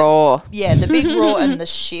ass roar. Yeah, the big roar and the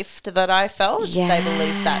shift that I felt. Yeah. They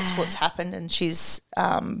believe that's what's happened, and she's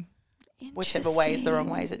whichever way is the wrong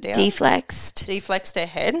way is it down. Deflexed her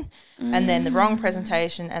head, and then the wrong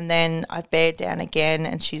presentation, and then I bared down again,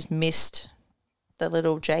 and she's missed the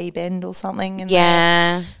little J bend or something. In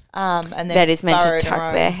there. And then that is meant to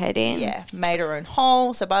tuck their head in. Yeah, made her own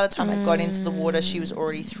hole. So by the time I got into the water, she was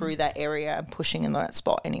already through that area and pushing in that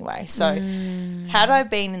spot anyway. So had I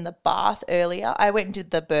been in the bath earlier, I went and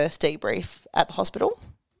did the birth debrief at the hospital,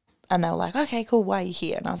 and they were like, okay, cool, why are you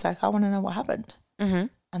here? And I was like, I want to know what happened. Mm-hmm.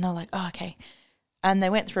 And they're like, oh, okay. And they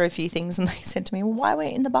went through a few things, and they said to me, well, why were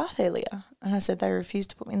you in the bath earlier? And I said, they refused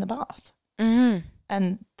to put me in the bath. Mm-hmm.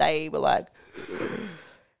 And they were like,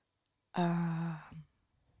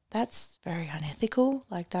 that's very unethical.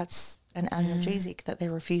 Like, that's an analgesic that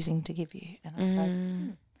they're refusing to give you. And I was like,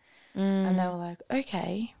 and they were like,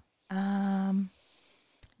 okay,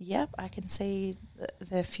 yep, I can see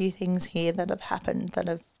there are a few things here that have happened that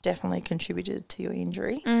have definitely contributed to your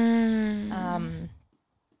injury.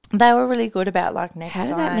 They were really good about, like, next time. How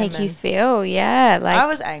did that make you feel? Yeah. Like, I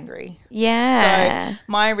was angry. Yeah. So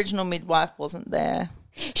my original midwife wasn't there.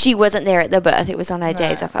 She wasn't there at the birth. It was on her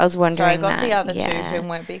days off. I was wondering that. So I got the other two who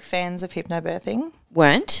weren't big fans of hypnobirthing.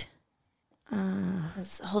 Weren't?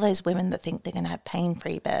 There's all those women that think they're going to have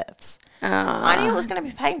pain-free births. Oh. I knew it was going to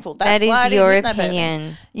be painful. That is your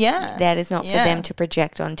opinion. Yeah. That is not for them to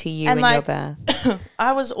project onto you and your birth.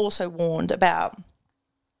 I was also warned about,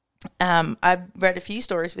 I've read a few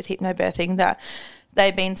stories with hypnobirthing that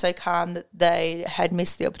they've been so calm that they had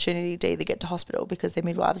missed the opportunity to either get to hospital because their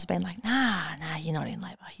midwives have been like, nah, you're not in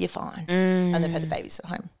labour, you're fine. And they've had the babies at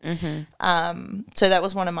home. Mm-hmm. So that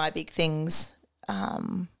was one of my big things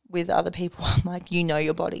with other people. I'm like, you know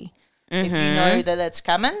your body. Mm-hmm. If you know that it's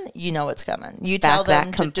coming, you know it's coming. You tell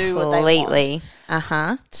them to do what they want.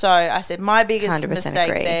 Uh-huh. So I said my biggest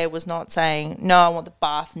mistake there was not saying, no, I want the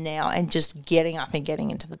bath now, and just getting up and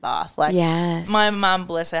getting into the bath. Like, my mum,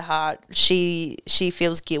 bless her heart, she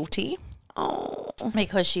feels guilty. Oh.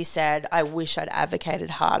 Because she said, I wish I'd advocated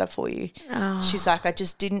harder for you. Oh. She's like, I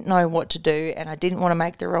just didn't know what to do, and I didn't want to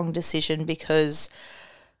make the wrong decision because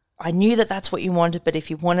I knew that that's what you wanted, but if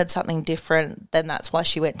you wanted something different, then that's why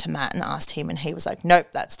she went to Matt and asked him, and he was like, nope,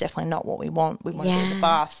 that's definitely not what we want. We want to do the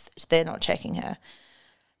bath. They're not checking her.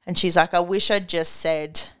 And she's like, I wish I'd just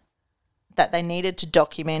said that they needed to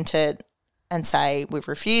document it and say, we've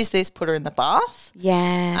refused this, put her in the bath.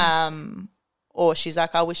 Yes. Or she's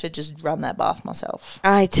like, I wish I'd just run that bath myself.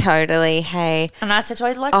 I totally, hey. And I said to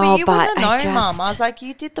her, like, but you wouldn't have known, Mum. I was like,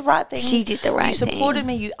 you did the right thing. She did the right thing. You supported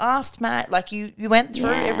me. You asked Matt. Like, you went through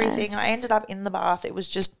everything. I ended up in the bath. It was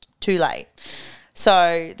just too late.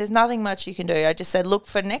 So there's nothing much you can do. I just said, look,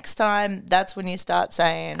 for next time, that's when you start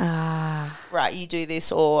saying, right, you do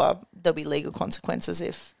this, or there'll be legal consequences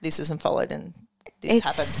if this isn't followed and this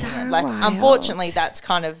happens. So like, wild. Unfortunately, that's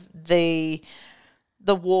kind of the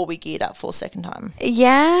war we geared up for second time.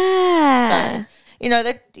 Yeah. So,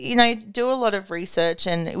 do a lot of research,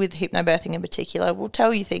 and with hypnobirthing in particular, will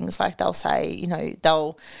tell you things like they'll say,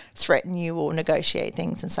 they'll threaten you or negotiate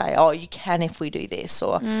things and say, oh, you can if we do this,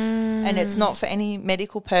 or and it's not for any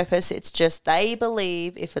medical purpose. It's just they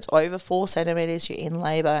believe if it's over 4 centimetres, you're in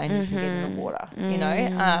labour and you can get in the water,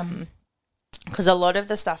 because a lot of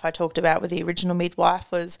the stuff I talked about with the original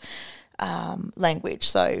midwife was language.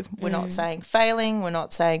 So we're not saying failing, we're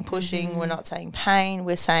not saying pushing, we're not saying pain.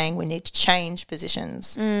 We're saying we need to change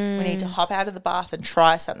positions. We need to hop out of the bath and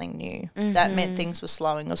try something new. That meant things were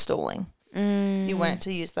slowing or stalling. You weren't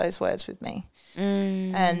to use those words with me.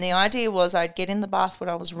 And the idea was I'd get in the bath when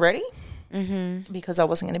I was ready, because I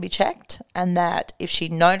wasn't going to be checked, and that if she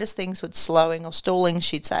noticed things were slowing or stalling,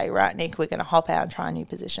 she'd say, right, Nick, we're going to hop out and try a new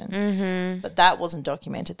position. But that wasn't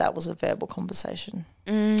documented. That was a verbal conversation.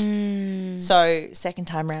 So second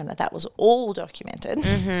time round, that was all documented.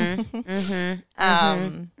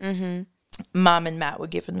 Mum and Matt were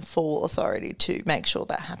given full authority to make sure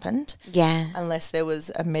that happened. Yeah. Unless there was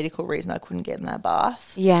a medical reason I couldn't get in that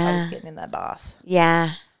bath. Yeah. I was getting in that bath.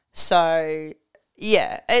 Yeah. So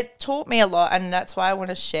yeah, it taught me a lot, and that's why I want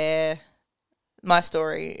to share my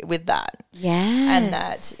story with that. Yeah. And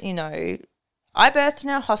that, I birthed in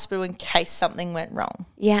a hospital in case something went wrong.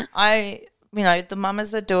 Yeah. The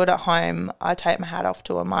mamas that do it at home, I take my hat off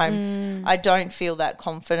to them. I don't feel that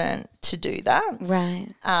confident to do that. Right.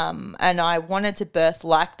 And I wanted to birth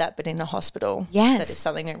like that, but in a hospital. Yes. That if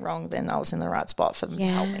something went wrong, then I was in the right spot for them to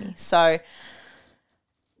help me. So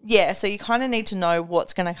you kind of need to know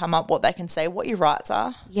what's going to come up, what they can say, what your rights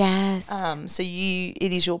are. Yes.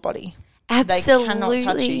 It is your body. Absolutely. They cannot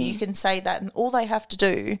touch you. You can say that, and all they have to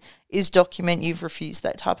do is document you've refused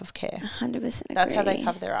that type of care. 100% agree. That's how they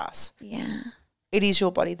cover their ass. Yeah. It is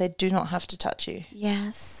your body. They do not have to touch you.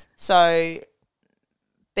 Yes. So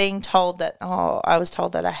being told that, I was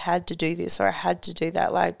told that I had to do this or I had to do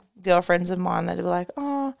that, like girlfriends of mine that were like,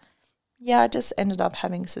 I just ended up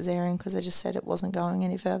having cesarean because they just said it wasn't going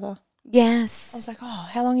any further. Yes. I was like,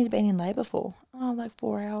 how long have you been in labour for? Like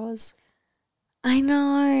 4 hours. I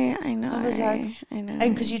know. I was like, I know.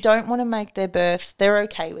 And because you don't want to make their birth, they're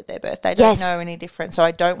okay with their birth. They don't know any different. So I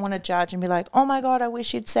don't want to judge and be like, oh my God, I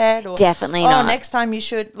wish you'd said. Or, definitely not. Next time you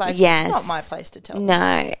should. Like, it's not my place to tell them. No.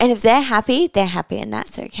 And if they're happy and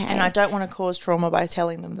that's okay. And I don't want to cause trauma by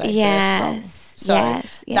telling them they birthed wrong. So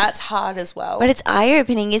that's hard as well. But it's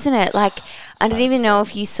eye-opening, isn't it? Like, I don't even know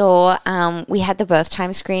if you saw, we had the birth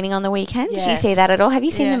time screening on the weekend. Yes. Did you see that at all? Have you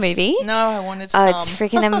seen the movie? No, I wanted to. It's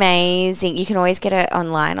freaking amazing. You can always get it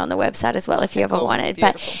online on the website as well if you ever wanted.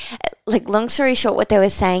 Beautiful. But, long story short, what they were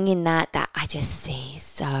saying in that I just see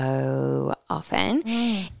so often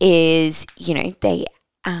is, they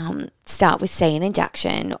start with, say, an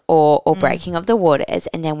induction or breaking of the waters,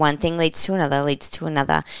 and then one thing leads to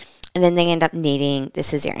another, and then they end up needing the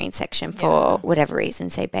cesarean section for whatever reason.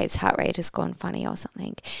 Say babe's heart rate has gone funny or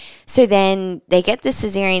something. So then they get the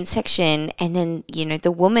cesarean section, and then,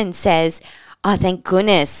 the woman says, oh, thank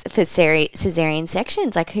goodness for cesarean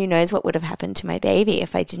sections. Like, who knows what would have happened to my baby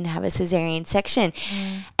if I didn't have a cesarean section.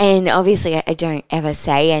 And obviously I don't ever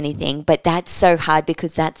say anything, but that's so hard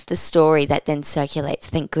because that's the story that then circulates.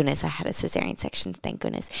 Thank goodness I had a cesarean section. Thank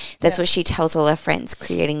goodness. That's what she tells all her friends,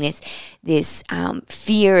 creating this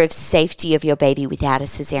fear of safety of your baby without a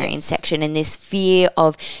cesarean section, and this fear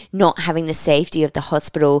of not having the safety of the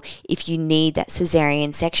hospital if you need that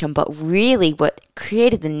cesarean section. But really what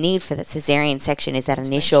created the need for that cesarean section is that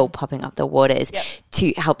initial popping up the waters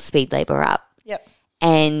to help speed labor up.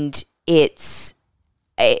 And it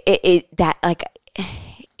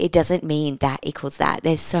doesn't mean that equals that.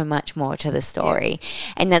 There's so much more to the story.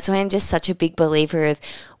 And that's why I'm just such a big believer of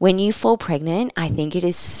when you fall pregnant, I think it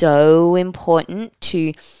is so important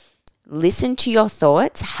to listen to your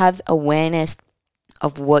thoughts, have awareness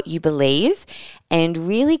of what you believe and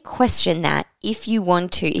really question that if you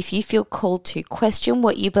want to, if you feel called to, question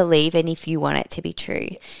what you believe and if you want it to be true.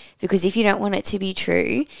 Because if you don't want it to be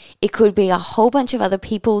true, it could be a whole bunch of other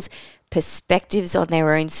people's perspectives on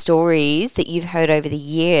their own stories that you've heard over the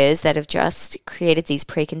years that have just created these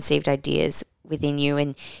preconceived ideas within you.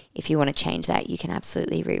 And if you want to change that, you can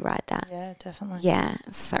absolutely rewrite that. Yeah, definitely. Yeah.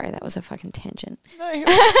 Sorry, that was a fucking tangent. No,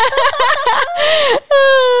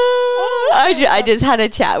 I just had a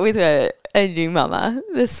chat with a new mama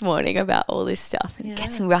this morning about all this stuff and it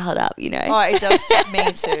gets me riled up, you know. Oh, it does to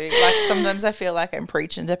me too. Like sometimes I feel like I'm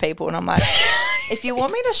preaching to people and I'm like, if you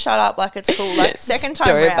want me to shut up, like it's cool. Like second time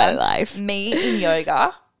Story of my around, life. Me in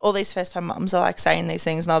yoga, all these first time mums are like saying these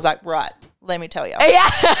things and I was like, right, let me tell you. Yeah.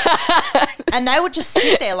 And they would just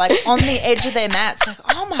sit there like on the edge of their mats like,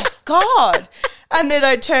 oh my God. And then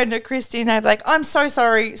I'd turn to Christy and I'd be like, I'm so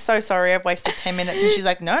sorry, I've wasted 10 minutes. And she's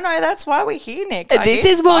like, no, that's why we're here, Nick. Like, this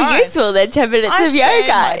is more useful than 10 minutes of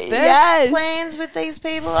yoga. Yes. Plans with these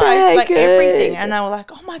people. So like good. everything. And they were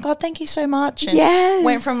like, oh my God, thank you so much. And yes.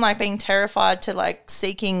 went from like being terrified to like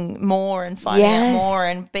seeking more and finding out more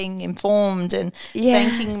and being informed and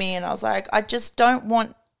thanking me. And I was like, I just don't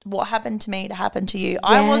want what happened to me to happen to you.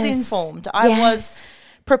 I was informed. I was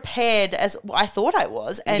prepared as I thought I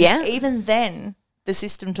was. And even then, the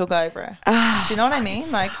system took over. Oh, do you know what I mean?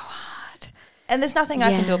 Like, so hard. And there's nothing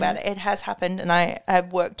I can do about it. It has happened, and I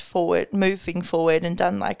have worked moving forward, and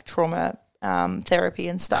done like trauma therapy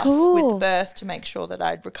and stuff with birth to make sure that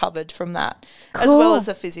I'd recovered from that, as well as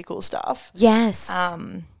the physical stuff. Yes.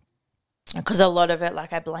 Because a lot of it,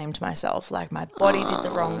 like I blamed myself, like my body did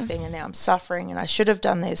the wrong thing, and now I'm suffering, and I should have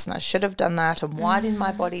done this, and I should have done that, and why didn't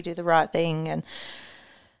my body do the right thing, and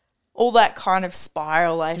all that kind of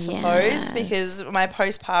spiral, I suppose, because my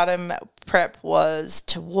postpartum prep was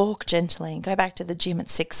to walk gently and go back to the gym at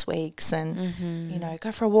 6 weeks and, you know,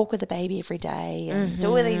 go for a walk with the baby every day and do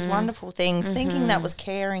all these wonderful things, thinking that was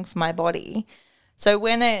caring for my body. So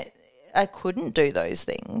when I couldn't do those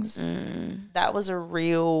things, that was a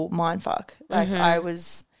real mindfuck. Like I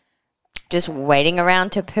was just waiting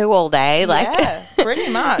around to poo all day. Yeah, pretty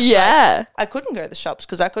much. Yeah. Like, I couldn't go to the shops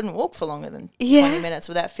because I couldn't walk for longer than 20 minutes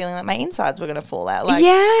without feeling like my insides were going to fall out. Like,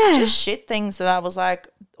 just shit things that I was like,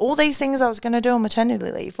 all these things I was going to do on maternity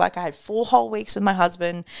leave. Like, I had 4 whole weeks with my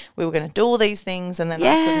husband. We were going to do all these things, and then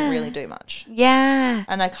I couldn't really do much. Yeah.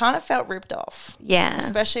 And I kind of felt ripped off. Yeah.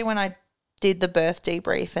 Especially when I did the birth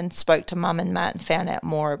debrief and spoke to Mum and Matt and found out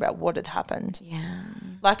more about what had happened. Yeah.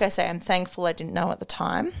 Like I say, I'm thankful I didn't know at the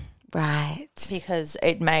time. Right. Because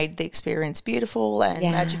it made the experience beautiful and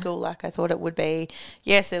magical like I thought it would be.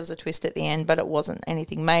 Yes, there was a twist at the end, but it wasn't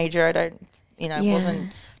anything major. It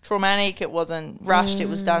wasn't traumatic. It wasn't rushed. It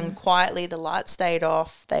was done quietly. The lights stayed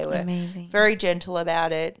off. They were very gentle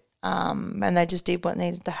about it. And they just did what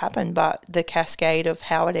needed to happen. But the cascade of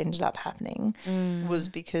how it ended up happening was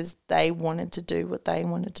because they wanted to do what they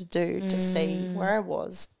wanted to do to see where I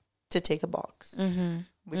was, to tick a box,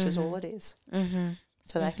 which is all it is.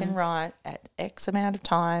 So they can write at X amount of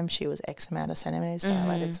time, she was X amount of centimetres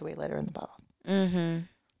dilated, so we let her in the bath.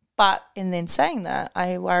 But in then saying that,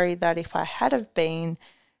 I worry that if I had have been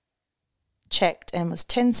checked and was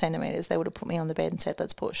 10 centimetres, they would have put me on the bed and said,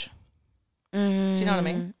 let's push. Do you know what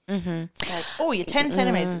I mean? Like, oh, you're 10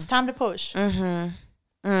 centimetres, it's time to push. She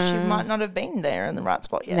might not have been there in the right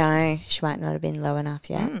spot yet. No, she might not have been low enough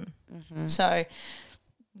yet. So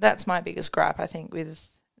that's my biggest gripe, I think, with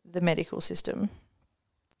the medical system.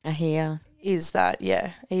 I hear. Is that,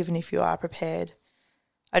 even if you are prepared,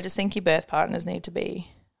 I just think your birth partners need to be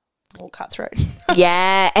more cutthroat.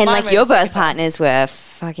 Yeah, and like your birth partners were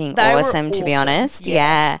fucking awesome, to be honest.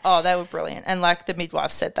 Yeah. Oh, they were brilliant. And like the midwife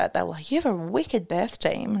said that, they were like, you have a wicked birth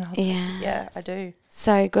team. And I was like, yeah, I do.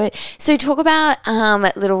 So good. So talk about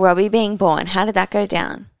little Robbie being born. How did that go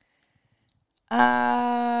down?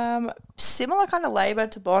 Similar kind of labour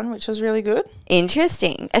to Bon, which was really good.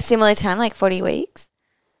 Interesting. A similar time, like 40 weeks?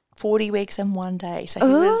 40 weeks and 1 day. So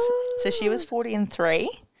she was 40 and 3.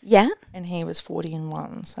 Yeah. And he was 40 and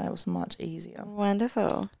 1. So it was much easier.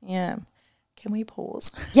 Wonderful. Yeah. Can we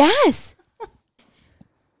pause? Yes.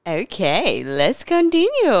 Okay, let's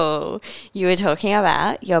continue. You were talking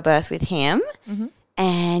about your birth with him.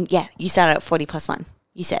 And you started at 40 plus 1,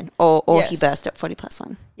 you said, or he birthed at 40 plus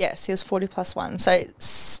 1. Yes, he was 40 plus 1. So it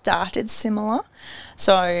started similar.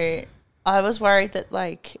 So I was worried that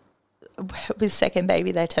like with second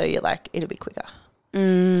baby, they tell you like it'll be quicker.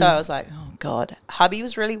 So I was like, oh God. Hubby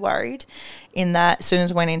was really worried in that as soon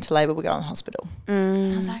as I went into labour, we go in the hospital.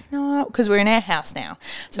 I was like, no, because we're in our house now.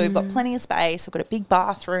 So we've got plenty of space. We've got a big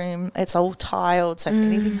bathroom. It's all tiled. So if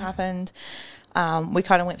anything happened, we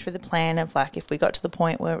kind of went through the plan of like if we got to the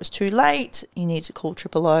point where it was too late, you need to call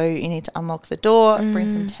 000, you need to unlock the door, bring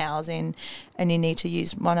some towels in, and you need to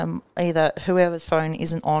use one of either whoever's phone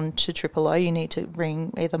isn't on to 000, you need to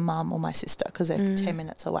ring either mum or my sister because they're 10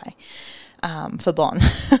 minutes away for Bon.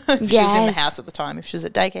 If she was in the house at the time, if she was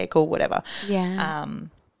at daycare, cool, whatever. Yeah.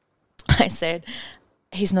 I said,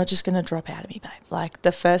 he's not just going to drop out of me, babe. Like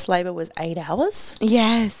the first labour was 8 hours.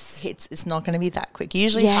 Yes. It's not going to be that quick.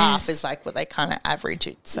 Usually half is like what they kind of average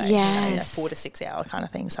it, say, 4 to 6 hour kind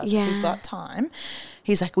of thing. So I was like, we've got time.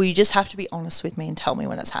 He's like, well, you just have to be honest with me and tell me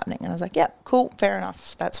when it's happening. And I was like, yep, cool, fair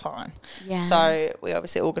enough. That's fine. Yeah. So we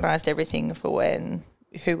obviously organised everything for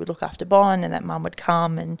who would look after Bon and that mum would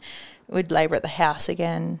come and we'd labour at the house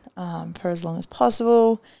again for as long as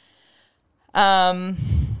possible.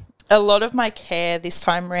 A lot of my care this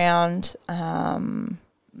time round,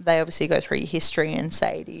 they obviously go through your history and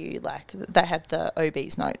say to you, like, they have the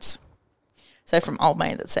OB's notes. So from old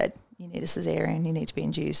mate that said, you need a cesarean, you need to be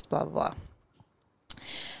induced, blah, blah,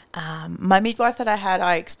 blah. My midwife that I had,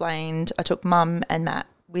 I explained, I took mum and Matt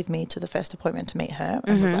with me to the first appointment to meet her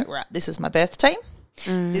and was like, right, this is my birth team.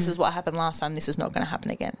 This is what happened last time. This is not going to happen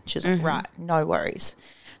again. She was like, right, no worries.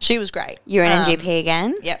 She was great. You're an MGP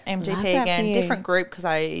again? Yep, MGP again. Different group because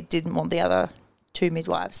I didn't want the other 2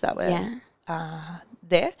 midwives that were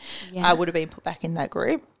there. Yeah. I would have been put back in that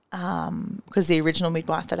group because the original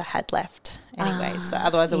midwife that I had left anyway. So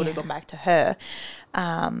otherwise I would have gone back to her.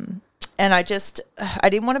 And I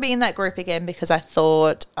didn't want to be in that group again because I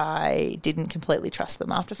thought I didn't completely trust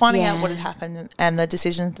them. After finding out what had happened and the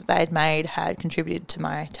decisions that they had made had contributed to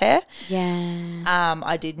my tear,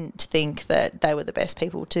 I didn't think that they were the best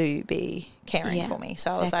people to be caring for me.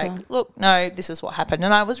 So I was like, look, no, this is what happened.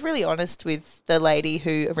 And I was really honest with the lady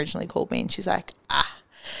who originally called me and she's like,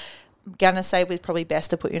 I'm going to say we're probably best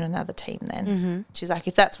to put you in another team then. She's like,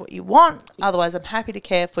 if that's what you want, otherwise I'm happy to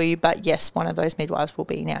care for you, but yes, one of those midwives will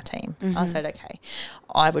be in our team. I said, okay,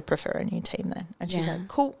 I would prefer a new team then. And she's like,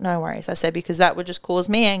 cool, no worries. I said, because that would just cause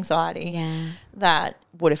me anxiety that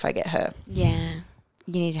what if I get her? Yeah,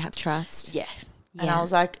 you need to have trust. Yeah. And I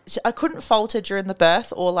was like, I couldn't fault her during the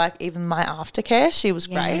birth or like even my aftercare. She was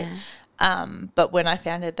great. But when I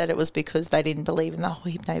found out that it was because they didn't believe in the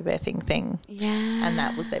whole hypnobirthing thing and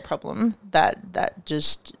that was their problem, that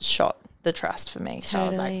just shot the trust for me. Totally. So I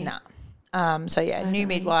was like, nah. New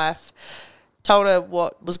midwife, told her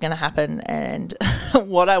what was going to happen and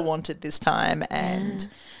what I wanted this time and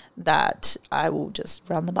that I will just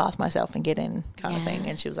run the bath myself and get in kind of thing.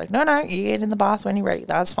 And she was like, no, you get in the bath when you're ready.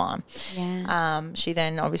 That's fine. Yeah. She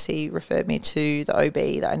then obviously referred me to the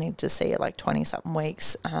OB that I needed to see at like 20-something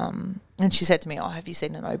weeks. And she said to me, have you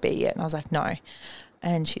seen an OB yet? And I was like, no.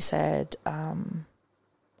 And she said,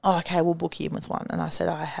 okay, we'll book you in with one. And I said,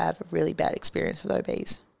 I have a really bad experience with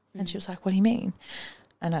OBs. And she was like, what do you mean?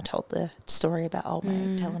 And I told the story about old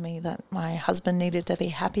mate telling me that my husband needed to be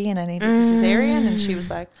happy and I needed the cesarean. And she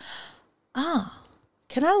was like,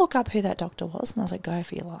 can I look up who that doctor was? And I was like, go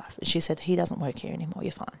for your life. And she said, he doesn't work here anymore.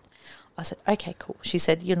 You're fine. I said, okay, cool. She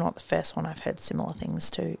said, you're not the first one I've heard similar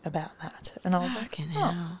things to about that. And I was like,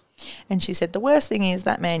 oh. And she said, the worst thing is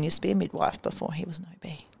that man used to be a midwife before he was an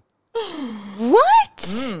OB.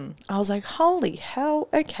 What? I was like, holy hell,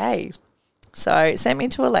 okay. So it sent me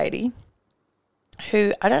to a lady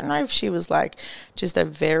who I don't know if she was like just a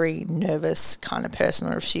very nervous kind of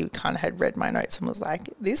person or if she kind of had read my notes and was like,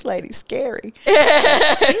 this lady's scary.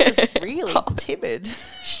 She was really timid.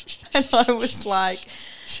 And I was like,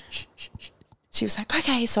 she was like,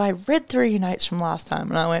 okay, so I read through your notes from last time.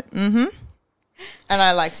 And I went, And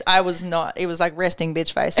I was not, it was like resting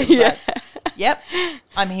bitch face. It was like, yep,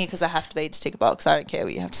 I'm here because I have to be to tick a box. I don't care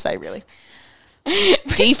what you have to say, really.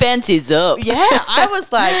 Defense is up. Yeah, I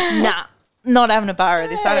was like, nah. Not having a bar of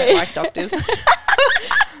this. I don't like doctors.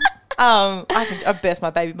 I birth my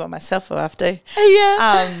baby by myself if I have to.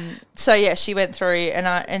 Yeah. So yeah, she went through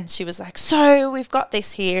and she was like, so we've got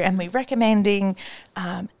this here and we're recommending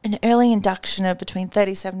an early induction of between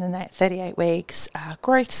 37 and 38 weeks,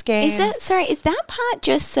 growth scans. Is that part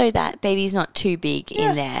just so that baby's not too big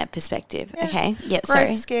in their perspective? Yeah. Okay. Yep.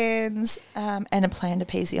 Growth scans and a planned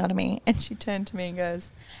episiotomy. And she turned to me and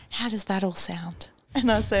goes, how does that all sound?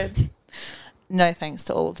 And I said, no thanks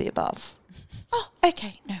to all of the above. Oh,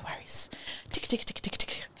 okay, no worries. Tick, tick, tick, tick,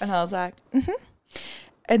 tick. And I was like,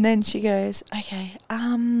 And then she goes, okay,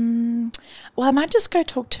 well, I might just go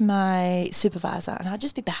talk to my supervisor and I'll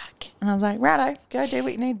just be back. And I was like, righto, go do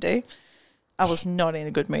what you need to do. I was not in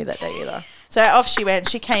a good mood that day either. So off she went.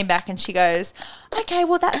 She came back and she goes, okay,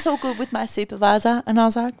 well, that's all good with my supervisor. And I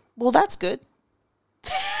was like, well, that's good.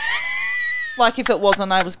 Like if it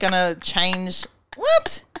wasn't, I was going to change.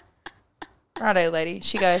 What? Righto, lady.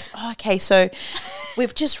 She goes, oh, okay, so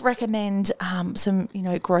we've just recommend some,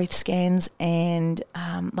 growth scans and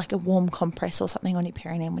like a warm compress or something on your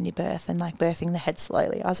perineum when you birth and like birthing the head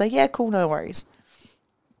slowly. I was like, yeah, cool, no worries.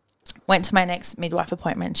 Went to my next midwife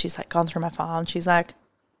appointment. She's like gone through my file and she's like,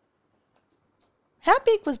 how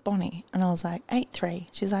big was Bonnie? And I was like, 8'3".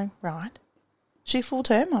 She's like, right. She full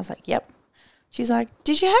term? I was like, yep. She's like,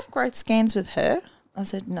 did you have growth scans with her? I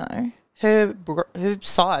said, no. Her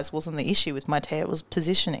size wasn't the issue with my tear, it was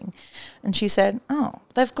positioning. And she said, oh,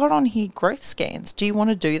 they've got on here growth scans. Do you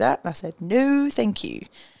want to do that? And I said, no, thank you.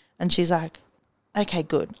 And she's like, okay,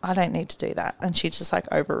 good. I don't need to do that. And she just like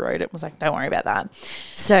overrode it and was like, don't worry about that.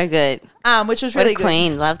 So good. Which was really good.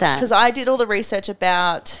 Queen. Love that. Because I did all the research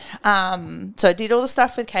about, so I did all the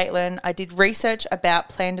stuff with Caitlin. I did research about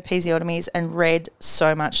planned episiotomies and read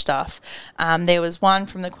so much stuff. There was one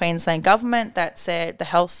from the Queensland government that said, the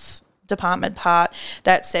health department part,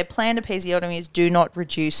 that said planned episiotomies do not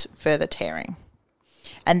reduce further tearing.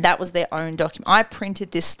 And that was their own document. I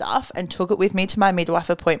printed this stuff and took it with me to my midwife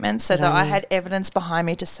appointment so that I had evidence behind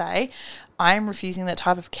me to say, I am refusing that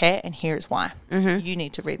type of care and here is why. Mm-hmm. You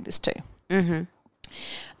need to read this too. Mm-hmm.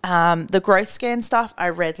 The growth scan stuff, I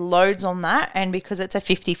read loads on that, and because it's a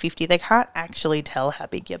 50-50, they can't actually tell how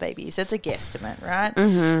big your baby is. It's a guesstimate, right?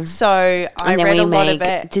 Mm-hmm. So I read a lot of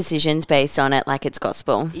it. Decisions based on it like it's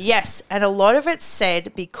gospel. Yes, and a lot of it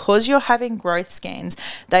said because you're having growth scans,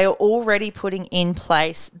 they are already putting in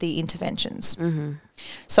place the interventions. Mm-hmm.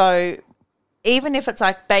 So even if it's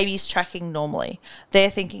like babies tracking normally,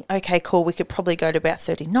 they're thinking, okay, cool, we could probably go to about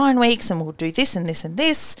 39 weeks and we'll do this and this and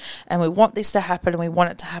this, and we want this to happen and we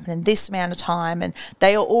want it to happen in this amount of time, and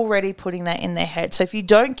they are already putting that in their head. So if you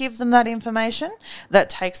don't give them that information,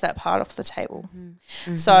 that takes that part off the table.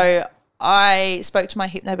 Mm-hmm. So I spoke to my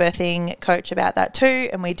hypnobirthing coach about that too,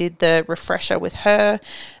 and we did the refresher with her,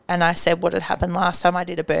 and I said what had happened last time. I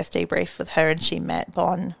did a birth debrief with her and she met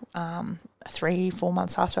Bon 3-4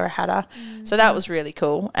 months after I had her. Mm. So that was really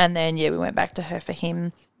cool. And then, we went back to her for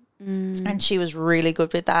him. Mm. And she was really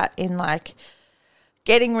good with that in, like,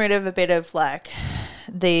 getting rid of a bit of, like,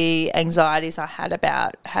 the anxieties I had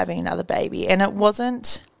about having another baby. And it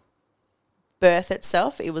wasn't birth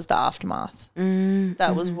itself, it was the aftermath.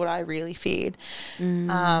 That was what I really feared.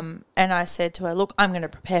 And I said to her, look, I'm going to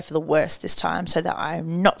prepare for the worst this time so that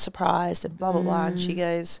I'm not surprised and blah, blah, blah. And she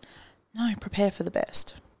goes, no, prepare for the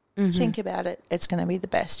best. Mm-hmm. Think about it. It's going to be the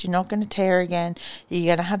best. You're not going to tear again. You're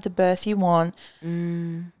going to have the birth you want.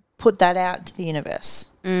 Put that out into the universe.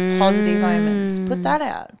 Positive omens. Put that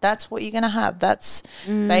out. That's what you're going to have. That's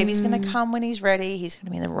baby's going to come when he's ready. He's going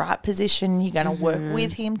to be in the right position. You're going to work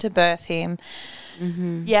with him to birth him.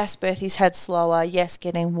 Yes, birth his head slower. Yes,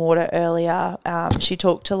 getting water earlier. She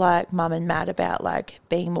talked to like mum and Matt about like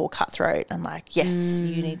being more cutthroat and like, yes,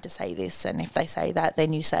 you need to say this. And if they say that,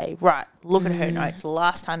 then you say, right, look at her notes. The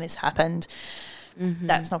last time this happened,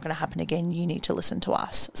 that's not going to happen again. You need to listen to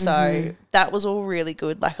us. So that was all really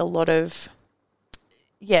good. Like a lot of,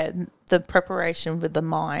 the preparation with the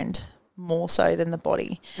mind more so than the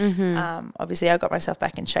body. Obviously, I got myself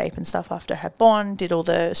back in shape and stuff after I had Bon, did all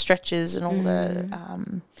the stretches and all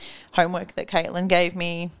the homework that Caitlin gave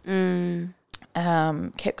me,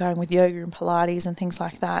 kept going with yoga and Pilates and things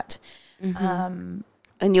like that. And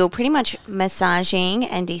you're pretty much massaging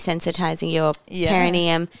and desensitizing your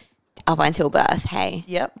perineum up until birth, hey?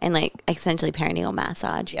 Yep. And like essentially perineal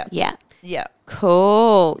massage. Yep. Yeah. Yeah.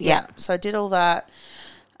 Cool. Yeah. So I did all that.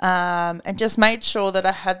 And just made sure that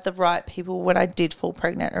I had the right people when I did fall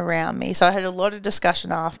pregnant around me. So I had a lot of discussion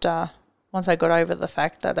once I got over the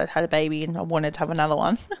fact that I'd had a baby and I wanted to have another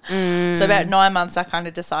one. So about 9 months, I kind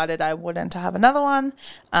of decided I wanted to have another one.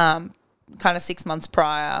 Kind of 6 months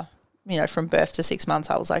prior, from birth to 6 months,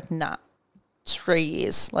 I was like, nah, 3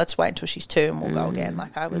 years. Let's wait until she's 2 and we'll go again.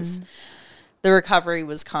 Like the recovery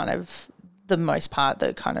was kind of the most part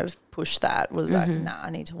that kind of pushed that was like, nah, I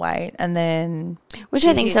need to wait. And then... Which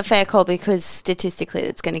I think is a fair call because statistically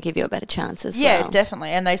it's going to give you a better chance as well. Yeah, definitely.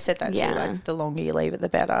 And they said that too, like the longer you leave it, the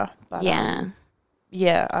better. But,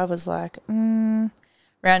 I was like, around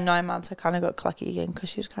 9 months I kind of got clucky again because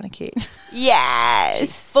she was kind of cute. Yes. She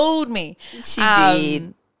fooled me. She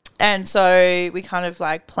did. And so we kind of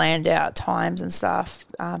like planned out times and stuff,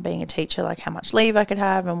 being a teacher, like how much leave I could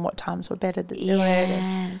have and what times were better to do it.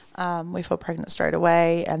 And, we fell pregnant straight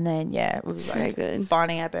away. And then, it was so like good.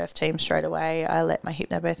 Finding our birth team straight away. I let my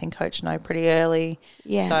hypnobirthing coach know pretty early.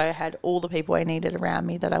 Yeah. So I had all the people I needed around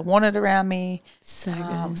me that I wanted around me. So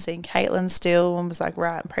good. Seeing Caitlin still and was like,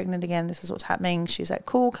 right, I'm pregnant again. This is what's happening. She's like,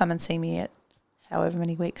 cool, come and see me at however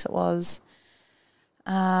many weeks it was.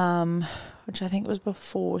 Which I think was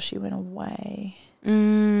before she went away.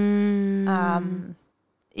 And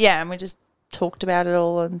we just talked about it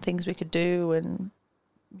all and things we could do, and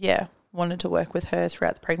wanted to work with her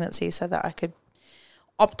throughout the pregnancy so that I could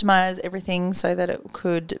optimize everything so that it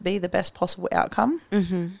could be the best possible outcome.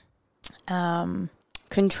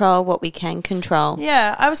 Control what we can control.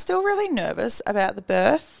 Yeah, I was still really nervous about the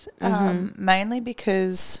birth, mainly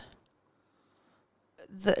because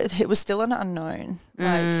it was still an unknown.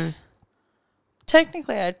 Like,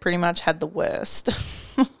 technically, I'd pretty much had the worst.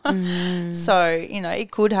 So,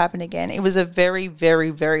 it could happen again. It was a very, very,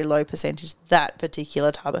 very low percentage that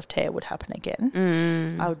particular type of tear would happen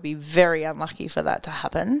again. I would be very unlucky for that to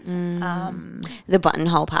happen. The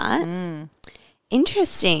buttonhole part.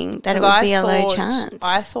 Interesting that it would be a low chance.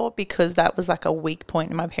 I thought because that was like a weak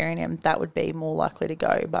point in my perineum, that would be more likely to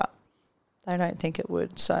go, but I don't think it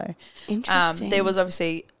would. So, interesting. There was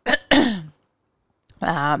obviously they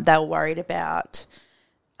were worried about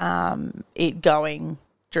it going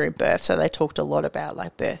during birth, so they talked a lot about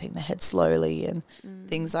like birthing the head slowly and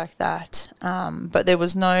things like that. But there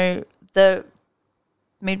was the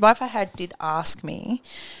midwife I had did ask me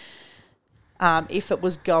if it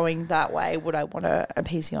was going that way, would I want an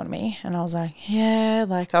episiotomy? And I was like, yeah,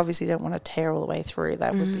 like obviously don't want to tear all the way through.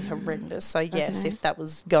 That would be horrendous. So yes, if that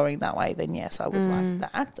was going that way, then yes, I would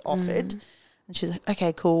like that offered. And she's like,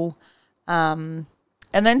 okay, cool. And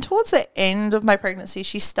then towards the end of my pregnancy,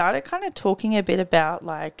 she started kind of talking a bit about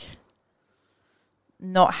like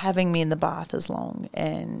not having me in the bath as long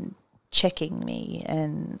and checking me.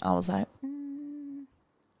 And I was like,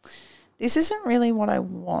 this isn't really what I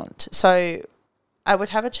want. So I would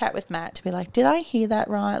have a chat with Matt to be like, did I hear that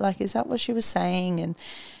right? Like, is that what she was saying? And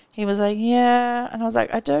he was like, yeah. And I was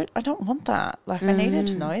like, I don't want that. Like, I needed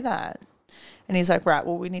to know that. And he's like, right,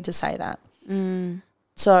 well, we need to say that.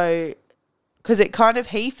 So, because it kind of,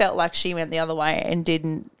 he felt like she went the other way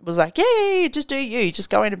and was like, yeah, just do you.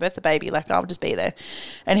 Just go in and birth the baby. Like, I'll just be there.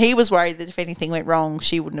 And he was worried that if anything went wrong,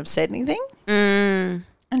 she wouldn't have said anything. And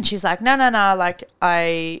she's like, no. Like,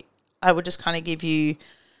 I would just kind of give you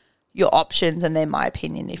your options and then my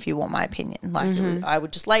opinion if you want my opinion. Like, I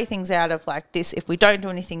would just lay things out of like this. If we don't do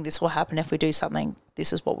anything, this will happen. If we do something,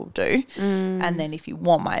 this is what we'll do. And then if you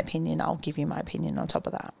want my opinion, I'll give you my opinion on top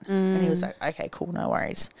of that. And he was like, okay, cool, no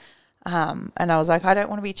worries. And I was like, I don't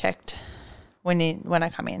want to be checked when I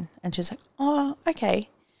come in. And she's like, oh, okay.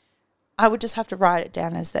 I would just have to write it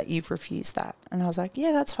down as that you've refused that. And I was like,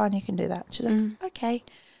 yeah, that's fine. You can do that. She's like, okay.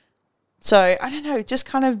 So, I don't know, just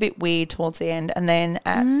kind of a bit weird towards the end. And then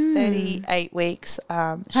at 38 weeks,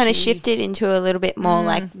 kind of shifted into a little bit more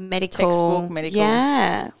like medical. Textbook medical.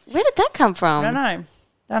 Yeah. Where did that come from? Don't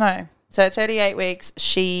know. So, at 38 weeks,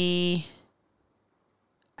 she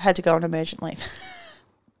had to go on emergent leave.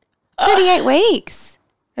 38 weeks?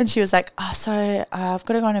 And she was like, so I've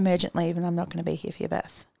got to go on emergent leave and I'm not going to be here for your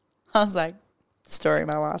birth. I was like, story of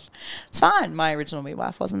my life. It's fine. My original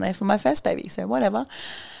midwife wasn't there for my first baby, so whatever.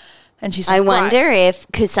 And she's like, I wonder if,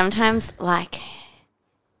 because sometimes like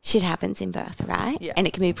shit happens in birth, right? Yeah. And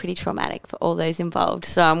it can be pretty traumatic for all those involved.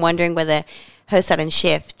 So I'm wondering whether her sudden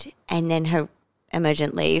shift and then her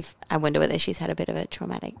emergent leave, I wonder whether she's had a bit of a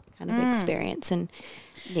traumatic kind of experience and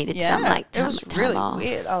needed some like time, it was time really off.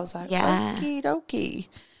 weird. I was like, okie dokie.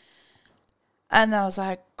 And I was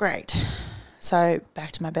like, great. So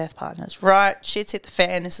back to my birth partners. Right, shit's hit the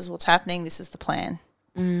fan. This is what's happening. This is the plan.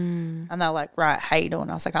 And they're like, right, how you doing?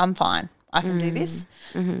 I was like, I'm fine. I can do this.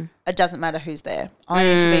 It doesn't matter who's there. I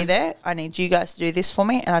need to be there. I need you guys to do this for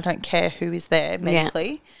me, and I don't care who is there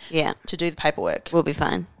medically to do the paperwork. We'll be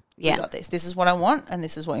fine. Yeah. We got this. This is what I want, and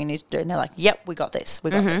this is what you need to do. And they're like, yep, we got this.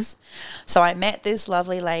 We got this. So I met this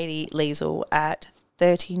lovely lady, Liesl, at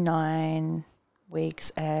 39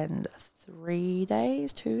 weeks and 2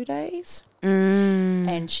 days.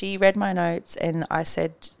 And she read my notes, and I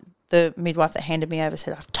said, the midwife that handed me over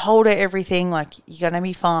said, I've told her everything, like, you're going to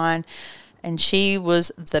be fine. And she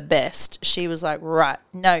was the best. She was like, right,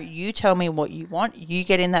 no, you tell me what you want. You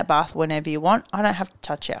get in that bath whenever you want. I don't have to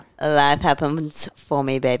touch you. Life happens for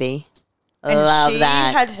me, baby. And love she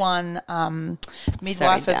that. had won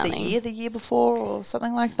midwife of the year before or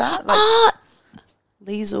something like that. Like,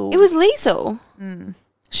 Liesl. It was Liesl.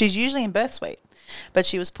 She's usually in birth suite, but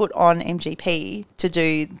she was put on MGP to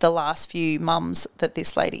do the last few mums that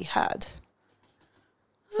this lady had.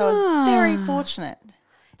 So I was very fortunate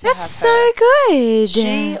to have her. That's so good.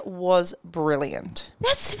 She was brilliant.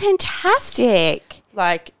 That's fantastic.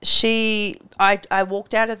 Like I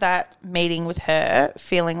walked out of that meeting with her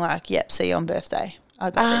feeling like, yep, see you on birthday. I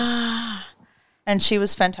got this. And she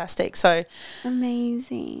was fantastic. So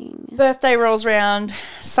amazing. Birthday rolls around,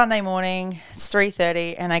 Sunday morning, it's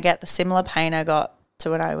 3:30, and I get the similar pain I got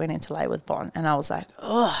to when I went into labour with Bon, and I was like,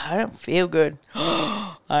 oh, I don't feel good.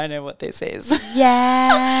 I know what this is.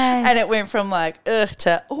 Yes. And it went from like, ugh,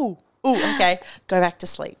 to, okay, go back to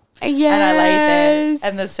sleep. Yes. And I laid there,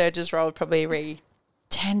 and the surges rolled probably every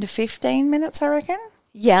 10 to 15 minutes, I reckon.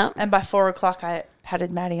 Yeah. And by 4 o'clock, I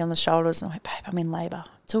patted Maddie on the shoulders and I went, babe, I'm in labour.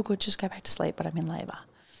 It's all good, just go back to sleep, but I'm in labour.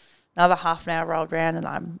 Another half an hour rolled round and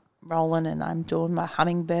I'm rolling and I'm doing my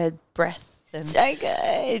hummingbird breath. And, So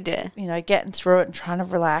good. you know, getting through it and trying to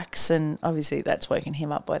relax. And obviously that's woken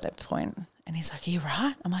him up by that point. And he's like, are you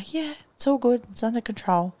right? I'm like, yeah, it's all good. It's under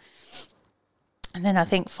control. And then I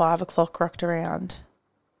think 5 o'clock rocked around.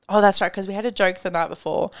 Oh, that's right, because we had a joke the night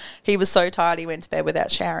before. He was so tired he went to bed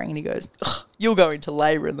without showering, and he goes, you'll go into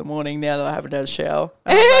labour in the morning now that I haven't had a shower.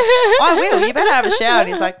 And I was like, I will, you better have a shower. And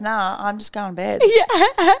he's like, nah, I'm just going to bed.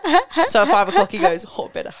 Yeah. So at 5 o'clock he goes, I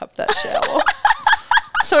better have that shower.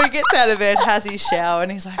 So he gets out of bed, has his shower,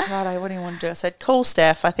 and he's like, righto, what do you want to do? I said, call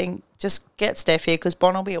Steph. I think just get Steph here because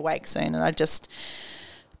Bon will be awake soon, and I just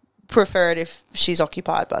prefer it if she's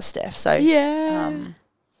occupied by Steph. So Yeah.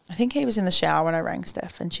 I think he was in the shower when I rang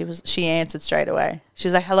Steph, and she answered straight away. She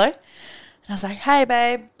was like, hello? And I was like, hey,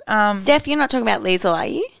 babe. Steph, you're not talking about Liesl, are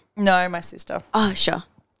you? No, my sister. Oh, sure.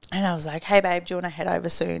 And I was like, hey, babe, do you want to head over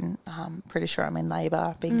soon? Pretty sure I'm in labour.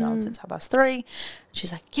 I've been going since 3:30.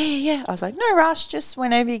 She's like, yeah. I was like, no rush, just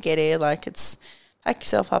whenever you get here. Like, it's pack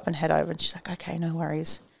yourself up and head over. And she's like, okay, no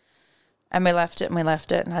worries. And we left it. And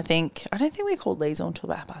I don't think we called Liesl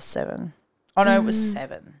until about 7:30. Oh, no, it was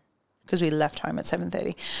 7. Because we left home at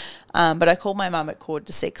 7:30. But I called my mum at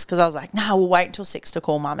 5:45 because I was like, we'll wait until 6 to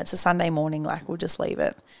call mum. It's a Sunday morning, like we'll just leave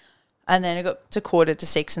it. And then it got to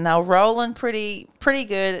 5:45 and they were rolling pretty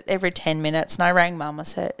good every 10 minutes. And I rang mum,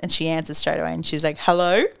 and she answered straight away and she's like,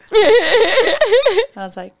 hello? I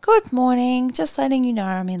was like, good morning. Just letting you know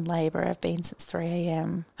I'm in labour. I've been since 3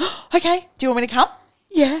 a.m. Okay, do you want me to come?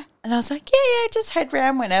 Yeah. And I was like, yeah, just head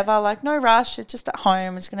round whenever. Like, no rush. It's just at home.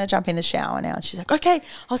 I'm just going to jump in the shower now. And she's like, okay,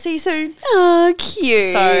 I'll see you soon. Oh,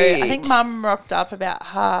 cute. So I think mum rocked up about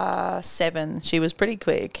 7:30. She was pretty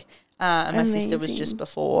quick. And my sister was just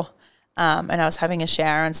before. And I was having a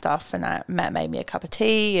shower and stuff. And Matt made me a cup of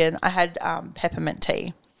tea. And I had peppermint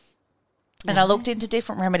tea. And I looked into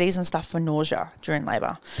different remedies and stuff for nausea during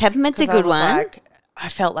labour. Peppermint's a good one. I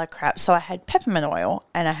felt like crap. So I had peppermint oil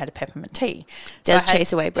and I had a peppermint tea. Does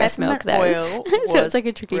chase away breast milk though. Oil So it's like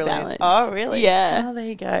a tricky balance. Oh, really? Yeah. Oh, there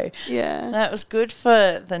you go. Yeah. That was good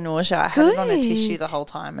for the nausea. I had it on a tissue the whole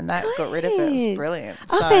time and that got rid of it. It was brilliant.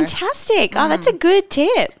 Oh, fantastic. Oh, that's a good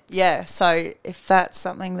tip. Yeah. So if that's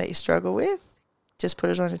something that you struggle with, just put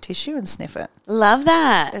it on a tissue and sniff it. Love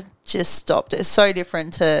that. It just stopped. It's so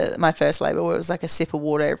different to my first labour where it was like a sip of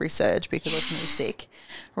water every surge because I was going to be sick.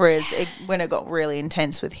 Whereas when it got really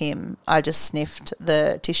intense with him, I just sniffed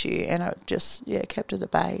the tissue and I just, kept it at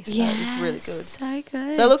bay. So it was really good. So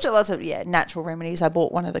good. So I looked at lots of, natural remedies. I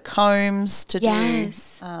bought one of the combs to do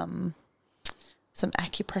some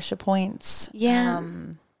acupressure points. Yeah.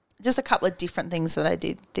 Just a couple of different things that I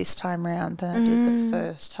did this time around than I did the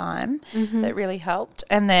first time that really helped.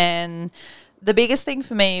 And then the biggest thing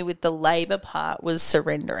for me with the labour part was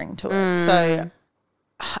surrendering to it. So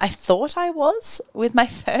I thought I was with my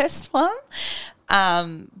first one,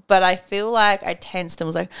 but I feel like I tensed and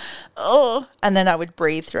was like, oh, and then I would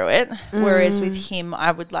breathe through it. Whereas with him,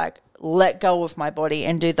 I would like let go of my body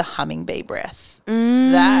and do the humming bee breath.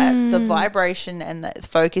 That the vibration and the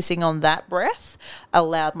focusing on that breath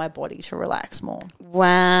allowed my body to relax more.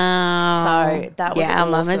 Wow. So that was our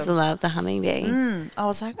awesome. mamas love the humming bee. I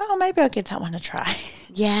was like, oh, maybe I'll give that one a try.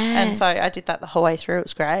 Yeah. And so I did that the whole way through. It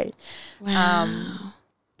was great. Wow.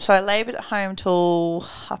 So I laboured at home till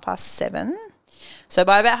 7:30. So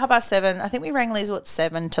by about 7:30, I think we rang Liesl at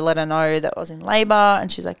 7 to let her know that I was in labour.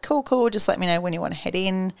 And she's like, cool, just let me know when you want to head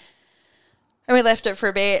in. And we left it for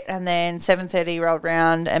a bit and then 7:30 rolled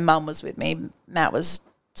round and Mum was with me. Matt was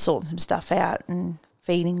sorting some stuff out and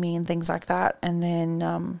feeding me and things like that. And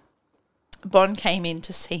then Bon came in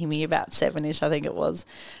to see me about 7-ish, I think it was.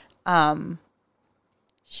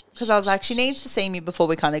 Because I was like, she needs to see me before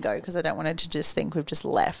we kind of go because I don't want her to just think we've just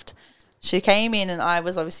left. She came in and I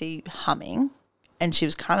was obviously humming and she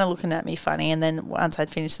was kind of looking at me funny. And then once I'd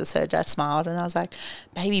finished the surgery, I smiled and I was like,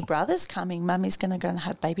 baby brother's coming. Mummy's going to go and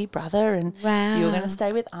have baby brother and you're going to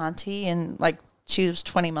stay with auntie. And like she was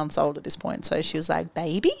 20 months old at this point. So she was like,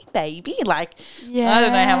 baby. Like, I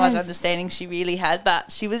don't know how much understanding she really had,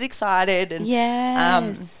 but she was excited.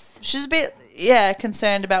 And she was a bit,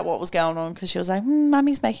 concerned about what was going on because she was like,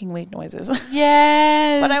 Mummy's making weird noises.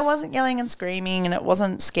 Yes. But I wasn't yelling and screaming and it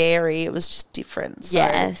wasn't scary. It was just different. So,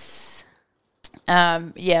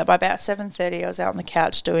 by about 7:30 I was out on the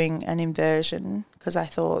couch doing an inversion because I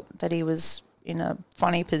thought that he was in a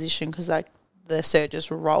funny position because like the surges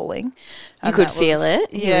were rolling. You could feel it.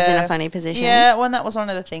 He was in a funny position. Yeah, well, and that was one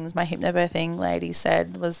of the things my hypnobirthing lady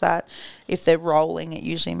said was that if they're rolling, it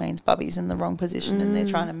usually means Bubby's in the wrong position and they're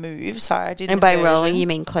trying to move. So I did. And by rolling, you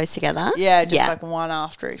mean close together? Yeah, just like one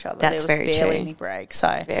after each other. That's there was very barely true. any break.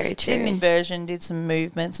 So very true. Did an inversion, did some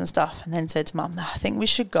movements and stuff, and then said to Mum, I think we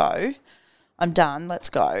should go. I'm done. Let's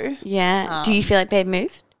go. Yeah. Do you feel like Babe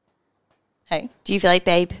moved? Hey. Do you feel like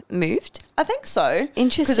Babe moved? I think so.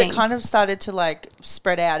 Interesting. Because it kind of started to like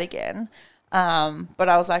spread out again. But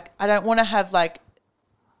I was like, I don't want to have like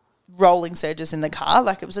rolling surges in the car.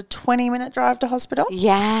 Like it was a 20-minute drive to hospital.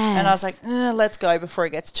 Yeah. And I was like, let's go before it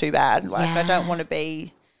gets too bad. Like I don't want to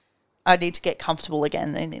be, I need to get comfortable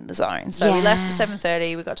again in the zone. So we left at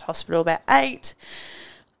 7:30. We got to hospital about 8.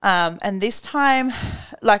 And this time,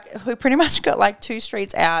 like we pretty much got like 2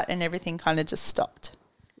 streets out and everything kind of just stopped.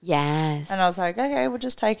 Yes. And I was like, okay, we'll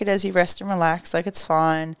just take it as you rest and relax. Like, it's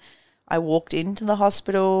fine. I walked into the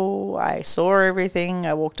hospital. I saw everything.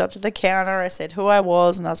 I walked up to the counter. I said who I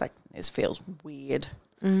was. And I was like, this feels weird.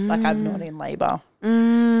 Like, I'm not in labour.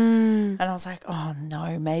 And I was like, oh,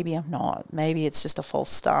 no, maybe I'm not. Maybe it's just a false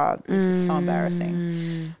start. This is so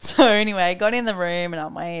embarrassing. So, anyway, I got in the room and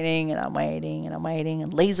I'm waiting and I'm waiting and I'm waiting.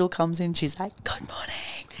 And Liesl comes in. She's like, good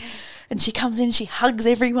morning. And she comes in, she hugs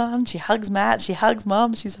everyone. She hugs Matt. She hugs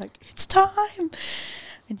Mum. She's like, it's time.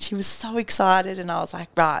 And she was so excited. And I was like,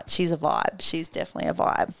 right, she's a vibe. She's definitely a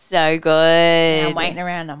vibe. So good. And I'm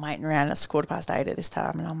waiting around. It's 8:15 at this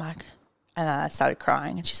time. And I'm like, and I started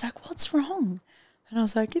crying. And she's like, what's wrong? And I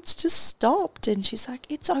was like, it's just stopped. And she's like,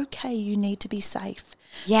 it's okay. You need to be safe.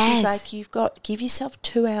 Yes. She's like, you've got, give yourself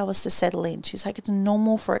 2 hours to settle in. She's like, it's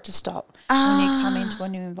normal for it to stop when you come into a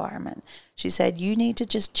new environment. She said, you need to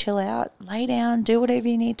just chill out, lay down, do whatever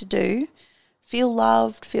you need to do, feel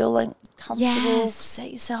loved, feel like comfortable,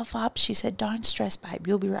 set yourself up. She said, don't stress, babe.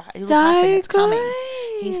 You'll be right. It'll happen. It's coming.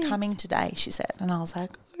 He's coming today, she said. And I was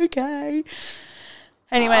like, okay.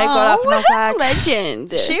 Anyway, I got up and I was like,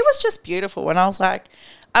 legend. She was just beautiful. And I was like,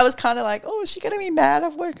 I was kind of like, oh, is she going to be mad?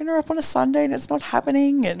 I've woken her up on a Sunday and it's not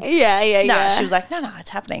happening. And yeah. She was like, no, it's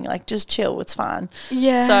happening. Like, just chill. It's fine.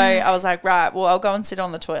 Yeah. So I was like, right, well, I'll go and sit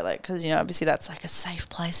on the toilet because, you know, obviously that's like a safe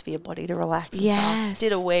place for your body to relax and stuff.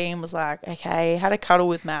 Did a wee and was like, okay, had a cuddle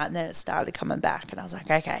with Matt and then it started coming back. And I was like,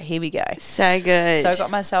 okay, here we go. So good. So I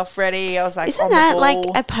got myself ready. I was like, isn't that like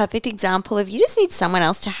a perfect example of you just need someone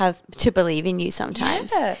else to believe in you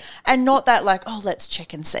sometimes? Yeah. And not that like, oh, let's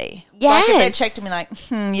check and see. Yes. Like if they checked me like,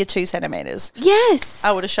 you're 2 centimetres. Yes.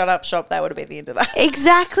 I would have shut up shop. That would have been the end of that.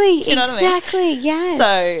 Exactly. Do you know what I mean? Yes.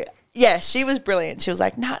 So, yeah, she was brilliant. She was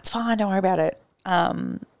like, nah, it's fine. Don't worry about it.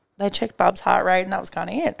 They checked Bub's heart rate and that was kind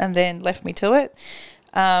of it. And then left me to it.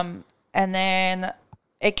 And then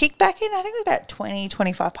it kicked back in. I think it was about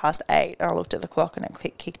 25 past 8. I looked at the clock and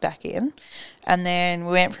it kicked back in. And then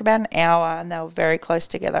we went for about an hour and they were very close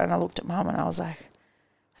together. And I looked at Mum and I was like,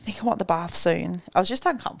 I think I want the bath soon. I was just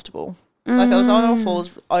uncomfortable. Like I was on all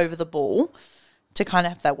fours over the ball to kind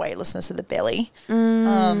of have that weightlessness of the belly.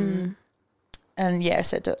 And yeah,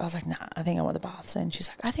 I was like, nah, I think I want the bath soon. She's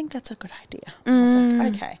like, I think that's a good idea. I was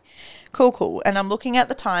like, okay, cool. And I'm looking at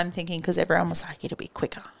the time thinking, because everyone was like, it'll be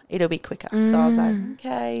quicker. So I was like,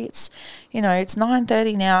 okay, it's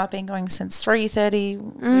 9:30 now. I've been going since 3:30.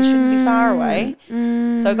 We shouldn't be far away.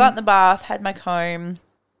 So I got in the bath, had my comb.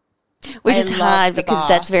 Which is hard because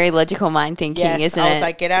that's very logical mind thinking, isn't it? I was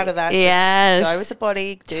like, get out of that. Yes. Just go with the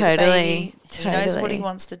body. Do the baby. He knows what he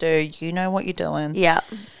wants to do. You know what you're doing. Yeah.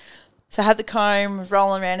 So I had the comb,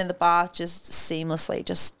 rolling around in the bath just seamlessly,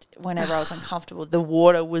 just whenever I was uncomfortable. The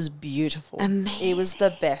water was beautiful. Amazing. It was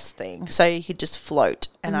the best thing. So you could just float.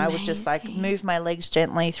 And I would just like move my legs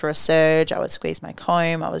gently through a surge. I would squeeze my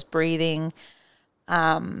comb. I was breathing.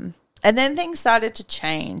 And then things started to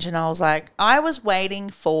change and I was like, I was waiting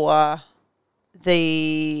for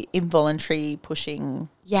the involuntary pushing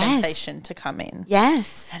sensation to come in.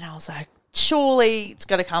 Yes. And I was like, surely it's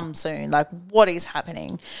got to come soon. Like, what is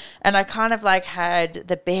happening? And I kind of like had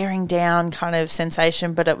the bearing down kind of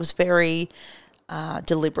sensation, but it was very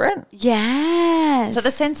deliberate. Yes. So the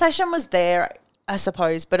sensation was there, I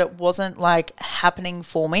suppose, but it wasn't like happening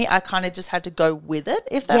for me. I kind of just had to go with it,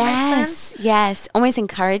 if that makes sense. Yes. Almost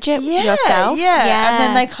encourage it yourself. Yeah. And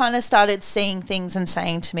then they kind of started seeing things and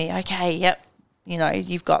saying to me, okay, yep,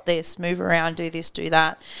 you've got this, move around, do this, do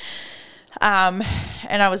that. And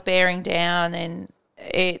I was bearing down and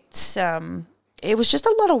it was just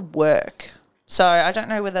a lot of work. So I don't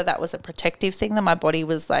know whether that was a protective thing that my body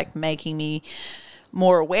was like making me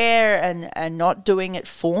more aware and not doing it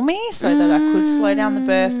for me so that I could slow down the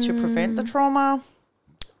birth to prevent the trauma.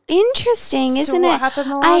 Interesting, isn't what it?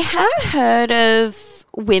 happened the I last time? have heard of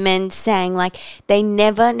women saying like they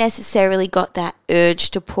never necessarily got that urge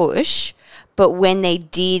to push, but when they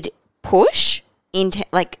did push into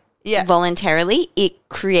voluntarily, it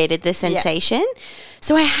created the sensation.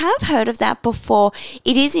 So I have heard of that before.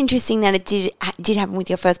 It is interesting that it did happen with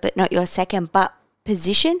your first, but not your second. But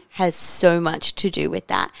position has so much to do with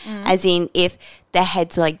that. As in, if the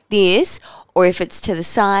head's like this, or if it's to the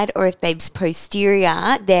side, or if babe's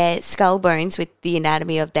posterior, their skull bones with the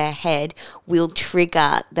anatomy of their head will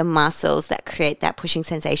trigger the muscles that create that pushing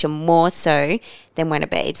sensation more so than when a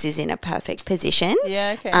babe's is in a perfect position.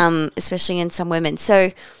 Yeah, okay. Especially in some women.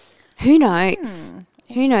 So who knows?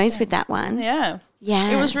 Who knows with that one? Yeah. Yeah.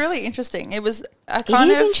 It was really interesting. It was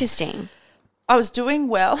interesting. I was doing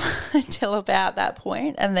well until about that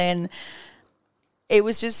point, and then it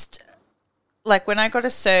was just like when I got a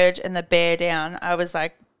surge and the bear down, I was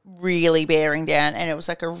like really bearing down, and it was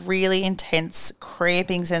like a really intense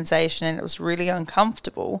cramping sensation, and it was really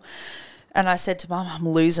uncomfortable. And I said to Mum, I'm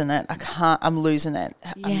losing it. I'm losing it.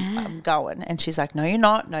 I'm going. And she's like, no, you're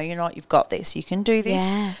not. No, you're not. You've got this. You can do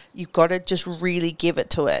this. Yeah. You've got to just really give it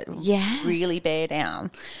to it. Yes. Really bear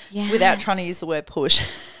down. Yes. Without trying to use the word push.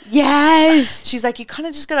 Yes. She's like, you kind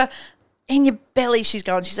of just got to, in your belly, she's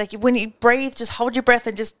going. She's like, when you breathe, just hold your breath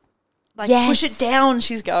and just push it down,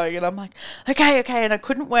 she's going. And I'm like, okay. And I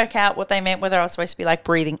couldn't work out what they meant, whether I was supposed to be like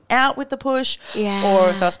breathing out with the push or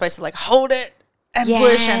if I was supposed to like hold it and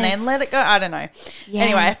push and then let it go. I don't know. Yes.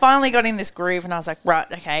 Anyway, I finally got in this groove and I was like, right,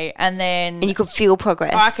 okay. And then... And you could feel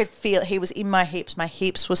progress. I could feel it. He was in my hips. My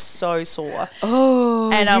hips were so sore.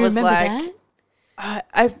 Oh, and I was like... that?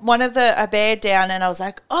 I bared down and I was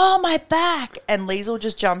like, oh, my back. And Liesl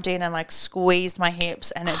just jumped in and like squeezed my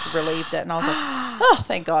hips and it relieved it. And I was like, oh,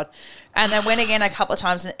 thank God. And then went again a couple of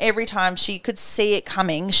times, and every time she could see it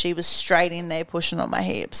coming, she was straight in there pushing on my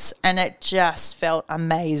hips. And it just felt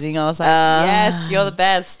amazing. I was like, yes, you're the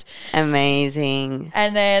best. Amazing.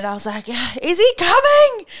 And then I was like, is he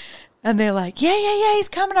coming? And they're like, yeah, he's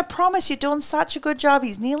coming. I promise, you're doing such a good job.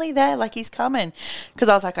 He's nearly there. Like, he's coming. Because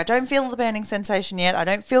I was like, I don't feel the burning sensation yet. I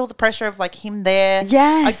don't feel the pressure of, like, him there.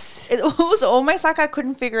 Yes. It was almost like I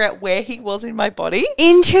couldn't figure out where he was in my body.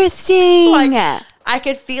 Interesting. Like, I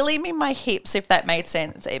could feel him in my hips, if that made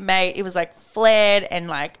sense. It was, like, flared and,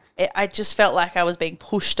 like, I just felt like I was being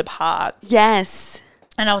pushed apart. Yes.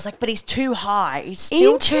 And I was like, but he's too high. He's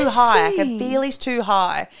still too high. I can feel he's too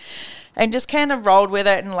high. And just kind of rolled with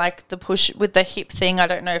it, and like the push with the hip thing, I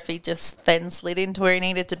don't know if he just then slid into where he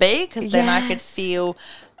needed to be, because then I could feel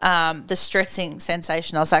the stressing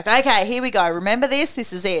sensation. I was like, okay, here we go. Remember this?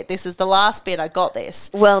 This is it. This is the last bit. I got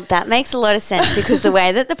this. Well, that makes a lot of sense, because the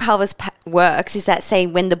way that the pelvis works is that, say,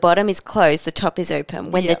 when the bottom is closed, the top is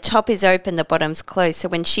open. When the top is open, the bottom's closed. So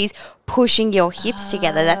when she's pushing your hips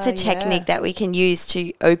together, that's a technique that we can use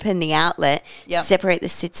to open the outlet, separate the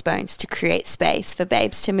sits bones to create space for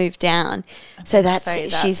babes to move down. So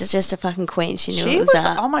she's just a fucking queen. She knew it was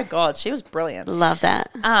up. Oh my God, she was brilliant. Love that.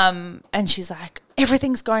 And she's like,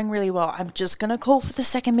 everything's going really well. I'm just going to call for the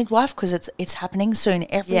second midwife because it's happening soon.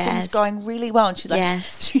 Everything's going really well. And she's like,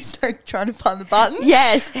 she's like trying to find the button.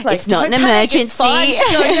 Yes. Like, it's not an emergency. It's fine.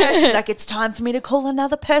 She's like, it's time for me to call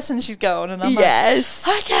another person. She's going. And I'm like,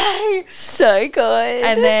 okay. So good.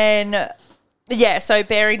 And then, so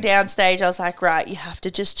bearing down stage, I was like, right, you have to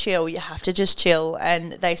just chill. You have to just chill.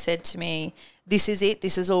 And they said to me, this is it.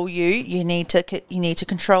 This is all you. You need to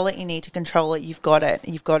control it. You need to control it. You've got it.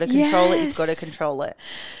 You've got to control it. You've got to control it.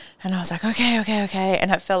 And I was like, okay.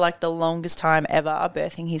 And it felt like the longest time ever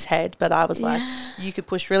birthing his head. But I was like, you could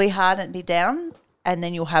push really hard and be down, and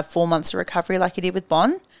then you'll have 4 months of recovery like you did with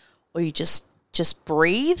Bon, or you just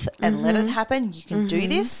breathe and let it happen. You can do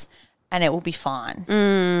this, and it will be fine.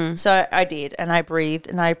 So I did, and I breathed,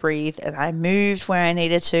 and I moved where I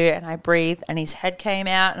needed to, and I breathed, and his head came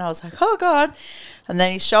out, and I was like, oh, God. And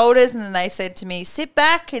then his shoulders, and then they said to me, sit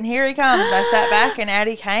back, and here he comes. And I sat back, and out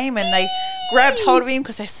he came, and they grabbed hold of him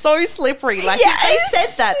because they're so slippery. Like, they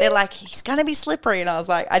said that. They're like, he's going to be slippery. And I was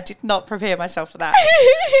like, I did not prepare myself for that.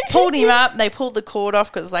 Pulled him up, and they pulled the cord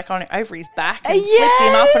off because it was like over his back, and flipped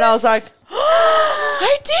him up, and I was like,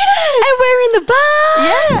 I did it. And we're in the bar.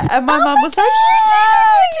 Yeah. And my mum was like, you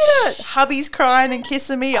did it. Hubby's crying and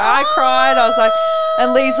kissing me. I cried. I was like,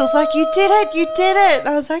 and Liesl's like, you did it. And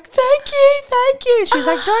I was like, thank you. She's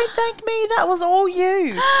like, don't thank me. That was all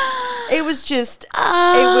you. It was just, it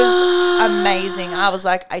was amazing. I was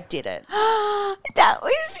like, I did it. That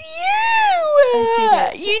was you. I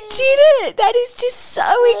did it. You did it. That is just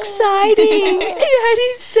so exciting. That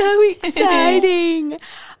is so exciting.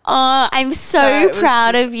 Oh, I'm so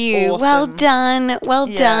proud of you. Awesome.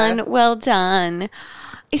 Well done.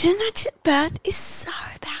 Isn't that just, birth is so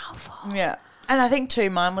powerful. Yeah. And I think too,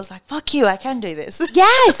 mine was like, fuck you, I can do this.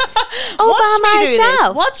 Yes. All by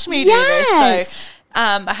myself. Watch me do this. So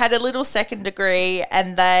I had a little second degree,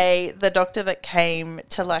 and the doctor that came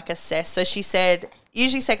to like assess, so she said,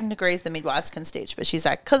 usually second degrees the midwives can stitch, but she's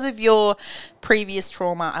like, because of your previous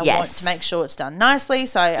trauma, I want to make sure it's done nicely,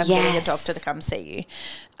 so I'm getting a doctor to come see you.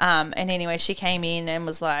 And anyway, she came in and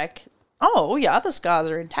was like, oh, your other scars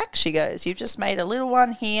are intact, she goes. You've just made a little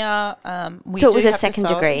one here. So it was a second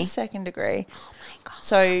degree? Second degree. Oh, my God.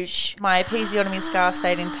 So my episiotomy scar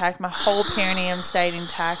stayed intact. My whole perineum stayed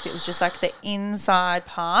intact. It was just like the inside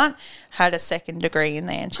part had a second degree in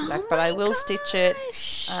there. And she's like, but I will stitch it.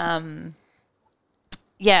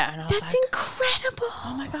 Yeah. And I was That's like, incredible.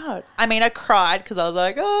 oh, my God. I mean, I cried because I was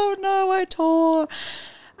like, oh, no, I tore.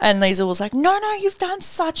 And Lisa was like, no, you've done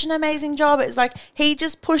such an amazing job. It's like he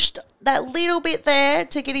just pushed that little bit there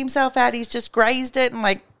to get himself out. He's just grazed it and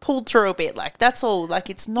like pulled through a bit. Like that's all. Like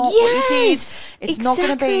it's not what you did. It's not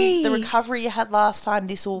going to be the recovery you had last time.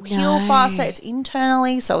 This will heal faster. It's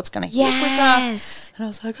internally, so it's going to heal quicker. And I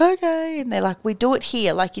was like, okay. And they're like, we do it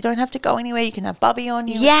here. Like you don't have to go anywhere. You can have Bubby on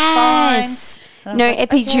you. Yes. It's fine. No like,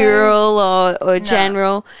 epidural or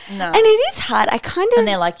general. No. And it is hard. I kind of... And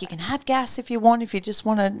they're like, you can have gas if you want, if you just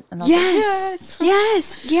want to. And I was like,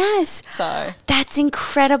 yes. So... That's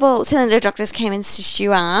incredible. So then the doctors came and stitched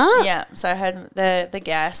you up? Yeah. So I had the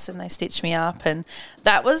gas and they stitched me up, and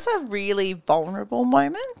that was a really vulnerable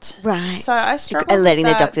moment. Right. So I struggled with letting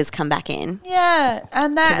that. the doctors come back in. Yeah.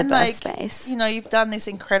 And that, to the and birth like, space. you know, you've done this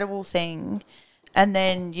incredible thing, and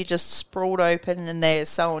then you just sprawled open and they're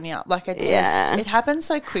sewing you up. Like it just, it happens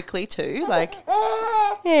so quickly too. Like,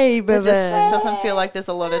 hey, it just doesn't feel like there's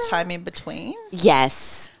a lot of time in between.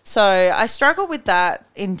 Yes. So I struggle with that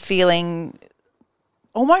in feeling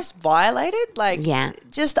almost violated. Like,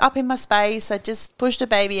 just up in my space. I just pushed a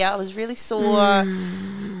baby out. I was really sore.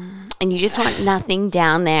 And you just want nothing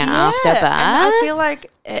down there after birth. And I feel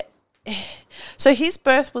like, so his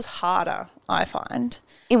birth was harder, I find.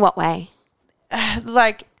 In what way?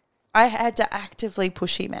 Like, I had to actively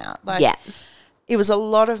push him out. Like, it was a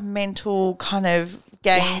lot of mental kind of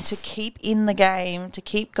game to keep in the game, to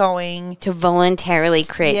keep going. To voluntarily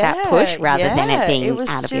create that push rather than it being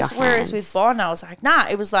out of your hands. Whereas with Bon, I was like, nah,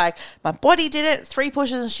 it was like my body did it, 3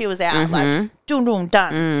 pushes and she was out. Like,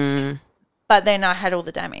 done. But then I had all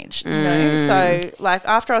the damage, you know. So, like,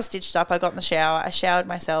 after I was stitched up, I got in the shower. I showered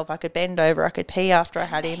myself. I could bend over. I could pee after I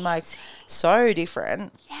had him. Like, so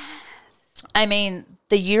different. I mean,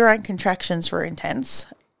 the uterine contractions were intense.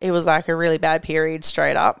 It was like a really bad period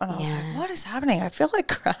straight up. And I was like, what is happening? I feel like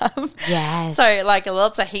crap. Yes. So, like,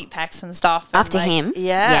 lots of heat packs and stuff. After like, him?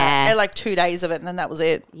 Yeah. And like 2 days of it, and then that was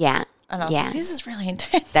it. Yeah. And I was like, this is really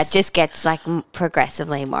intense. That just gets like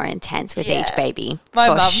progressively more intense with each baby. My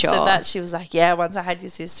mum said that. She was like, once I had your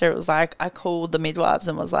sister, it was like, I called the midwives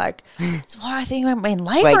and was like, so I think I'm in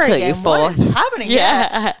labour Wait till again. you're 4. What is happening?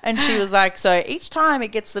 Yeah. And she was like, so each time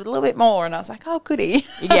it gets a little bit more. And I was like, oh, goody.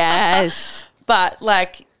 Yes. But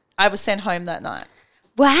like, I was sent home that night.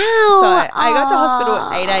 Wow. So I got to hospital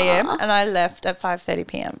at 8 a.m. and I left at 5:30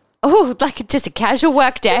 p.m. Oh, like just a casual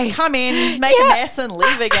work day. Just come in, make a mess and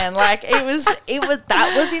leave again. Like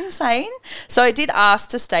that was insane. So I did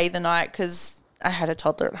ask to stay the night because I had a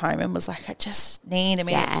toddler at home and was like, I just need a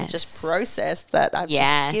minute to just process that I've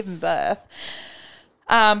just given birth.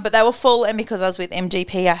 But they were full, and because I was with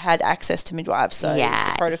MGP, I had access to midwives. So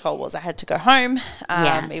the protocol was I had to go home.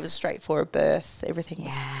 It was straightforward birth. Everything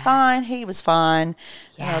was fine. He was fine.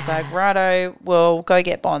 And I was like, righto, well, go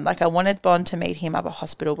get Bond. Like, I wanted Bond to meet him up at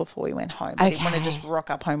hospital before we went home. I didn't want to just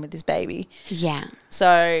rock up home with his baby. Yeah.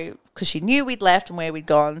 So, because she knew we'd left and where we'd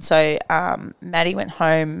gone. So, Maddie went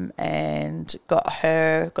home and got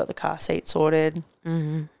the car seat sorted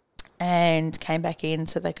and came back in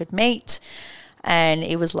so they could meet. And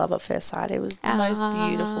it was love at first sight. It was the most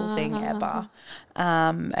beautiful thing ever.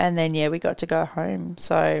 And then, we got to go home.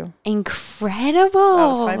 So incredible. I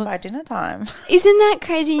was home by dinner time. Isn't that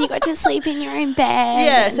crazy? You got to sleep in your own bed.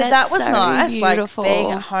 Yeah, so that was so nice. Beautiful. Like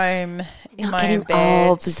being at home in not my own bed.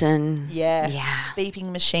 Obs and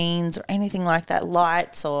beeping machines or anything like that,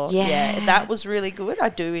 lights or that was really good. I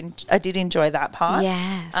did enjoy that part.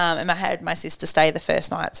 Yes. And I had my sister stay the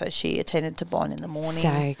first night, so she attended to Bon in the morning.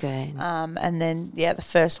 So good. And then the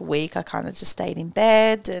first week I kind of just stayed in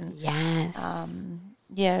bed and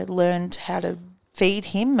learned how to feed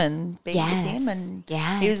him and be with him, and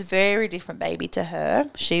he was a very different baby to her.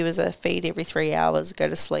 She was a feed every 3 hours, go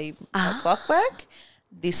to sleep, clockwork.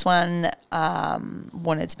 This one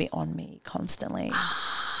wanted to be on me constantly.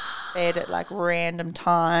 fed at like random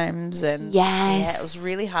times, and Yes. it was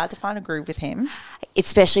really hard to find a groove with him.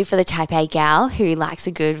 Especially for the type A gal who likes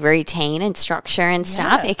a good routine and structure and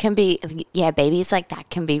stuff. It can be, babies like that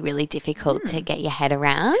can be really difficult to get your head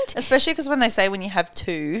around. Especially because when they say when you have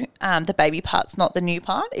two, the baby part's not the new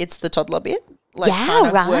part, it's the toddler bit. Like trying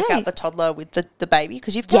to work out the toddler with the baby,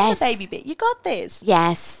 because you've got the baby bit. You got this.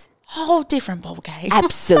 Yes. Whole different ball game.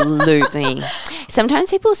 Absolutely. Sometimes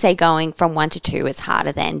people say going from 1 to 2 is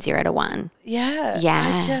harder than 0 to 1. Yeah.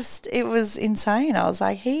 Yeah. It was insane. I was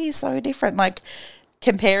like, he's so different. Like,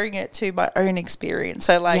 comparing it to my own experience.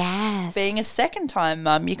 So, like, being a second-time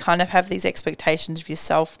mum, you kind of have these expectations of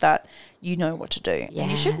yourself that you know what to do. And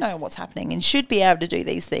you should know what's happening and should be able to do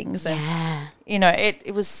these things. And, you know,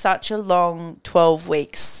 it was such a long 12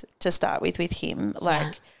 weeks to start with him.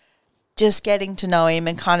 Like, just getting to know him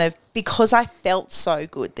and kind of, because I felt so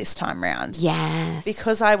good this time round. Yes.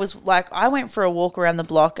 Because I was like, I went for a walk around the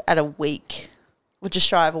block at a week, or just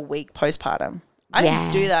shy of a week postpartum. I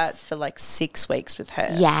didn't do that for like 6 weeks with her.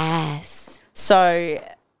 Yes. So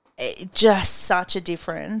just such a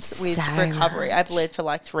difference with recovery. Much. I bled for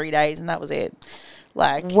like 3 days and that was it.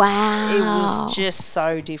 Like, wow. It was just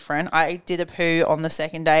so different. I did a poo on the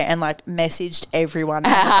second day and like messaged everyone.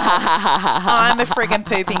 I'm a friggin'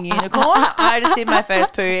 pooping unicorn. I just did my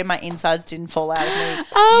first poo and my insides didn't fall out of me.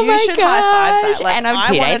 Oh you my should gosh. high five that. Like, and I'm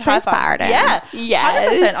 2 days postpartum. Yeah.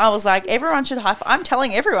 Yes. 100%. I was like, everyone should high five. I'm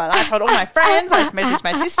telling everyone. I told all my friends. I messaged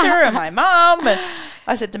my sister and my mum. And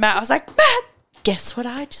I said to Matt, I was like, Matt, guess what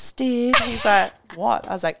I just did? He's like, what?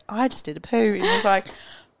 I was like, I just did a poo. And he was like,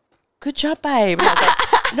 good job, babe. And I was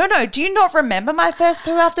like, no, do you not remember my first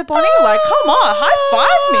poo after Bonnie? Like, come on, high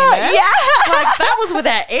five me, man. Yeah. Like, that was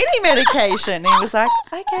without any medication. And he was like,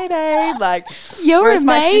 okay, babe. Like, You're whereas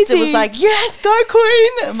amazing. my sister was like, yes, go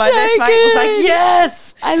queen. And my best mate was like,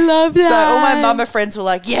 yes. I love that. So all my mama friends were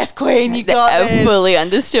like, yes, queen, you got this. Fully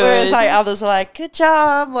understood. Whereas like others were like, good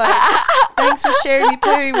job. Like, thanks for sharing your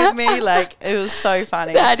poo with me. Like, it was so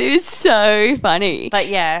funny. That is so funny. But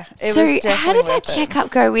yeah, it so was definitely how did that worth it.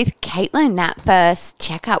 checkup go with Caitlin, that first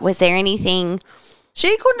checkup? Was there anything?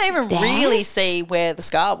 She couldn't even there? really see where the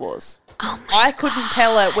scar was. Oh my I couldn't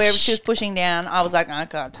tell her where she was pushing down. I was like, I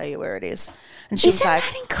can't tell you where it is. And she was like,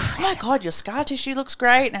 oh my God, your scar tissue looks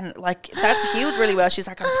great. And like, that's healed really well. She's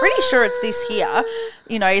like, I'm pretty sure it's this here.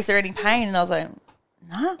 You know, is there any pain? And I was like,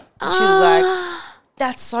 no. And she was like,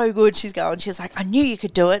 that's so good. She's like, I knew you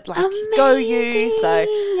could do it. Like, go you. So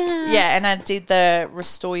yeah. And I did the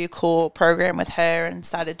Restore Your Core program with her and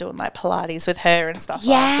started doing like Pilates with her and stuff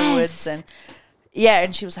afterwards. And yeah,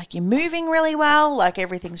 and she was like, you're moving really well. Like,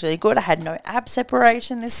 everything's really good. I had no ab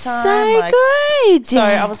separation this time. So like, good. So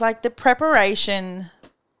I was like, the preparation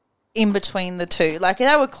in between the two, like,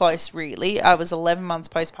 they were close, really. I was 11 months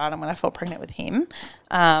postpartum when I fell pregnant with him,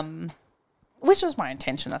 which was my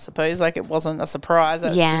intention, I suppose. Like, it wasn't a surprise.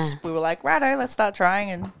 We were like, righto, let's start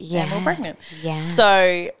trying, and we're pregnant. Yeah.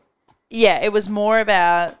 So, yeah, it was more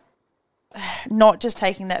about not just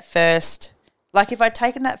taking that first. Like, if I'd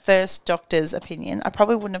taken that first doctor's opinion, I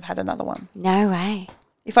probably wouldn't have had another one. No way.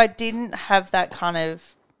 If I didn't have that kind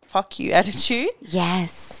of fuck you attitude,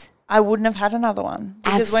 yes, I wouldn't have had another one.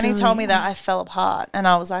 Because when he told me that, I fell apart and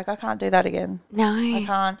I was like, I can't do that again. No. I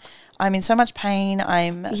can't. I'm in so much pain.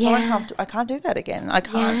 I'm so uncomfortable. I can't do that again. I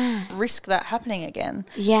can't risk that happening again.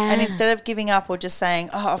 Yeah. And instead of giving up or just saying,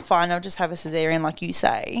 oh, fine, I'll just have a cesarean like you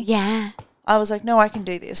say. Yeah. I was like, no, I can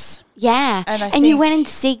do this. Yeah. And you went and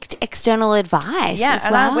sought external advice as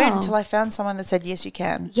well. I went until I found someone that said, yes, you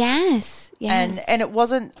can. Yes. And it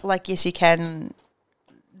wasn't like, yes, you can,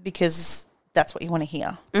 because that's what you want to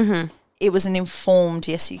hear. Mm-hmm. It was an informed,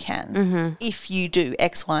 yes, you can, if you do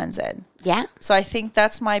X, Y, and Z. Yeah. So I think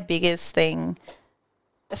that's my biggest thing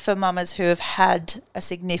for mamas who have had a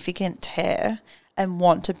significant tear and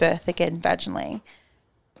want to birth again vaginally.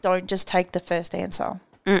 Don't just take the first answer.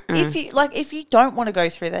 If you don't want to go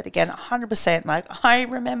through that again, 100%, like, I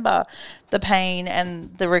remember the pain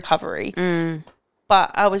and the recovery,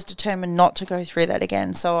 but I was determined not to go through that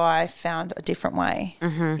again. So I found a different way.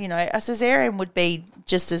 You know, a cesarean would be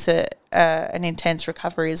just as an intense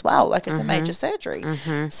recovery as well. Like, it's a major surgery.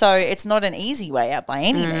 So it's not an easy way out by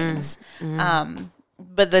any means.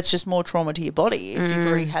 But that's just more trauma to your body if you've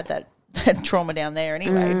already had that trauma down there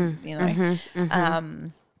anyway, you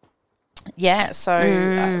know. Yeah, so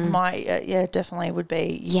definitely would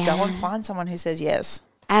be go and find someone who says yes.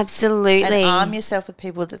 Absolutely. And arm yourself with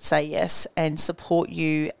people that say yes and support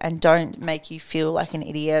you and don't make you feel like an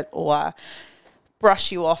idiot or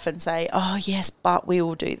brush you off and say, oh, yes, but we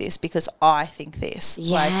will do this because I think this.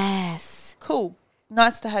 Yes. Like, cool.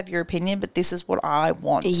 nice to have your opinion, but this is what I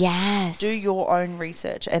want. Yes. Do your own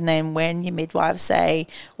research. And then when your midwives say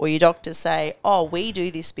or your doctors say, oh, we do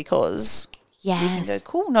this because, you can go,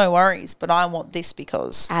 cool, no worries, but I want this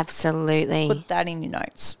because. Absolutely. Put that in your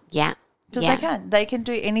notes. Yeah. Because they can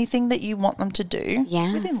do anything that you want them to do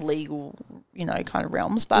within legal, kind of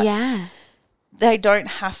realms. But they don't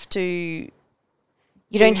have to.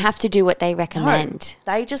 You don't have to do what they recommend.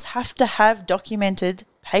 No, they just have to have documented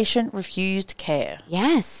patient refused care.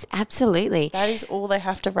 Yes, absolutely. That is all they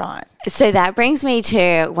have to write. So that brings me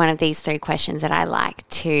to one of these 3 questions that I like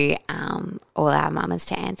to all our mamas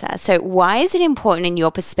to answer. So why is it important in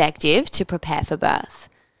your perspective to prepare for birth?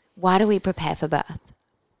 Why do we prepare for birth?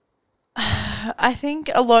 I think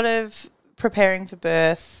a lot of preparing for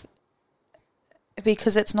birth,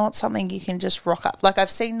 because it's not something you can just rock up. Like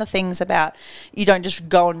I've seen the things about you don't just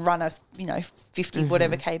go and run a 50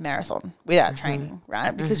 whatever K marathon without training,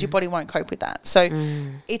 right? Because your body won't cope with that. So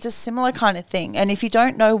it's a similar kind of thing. And if you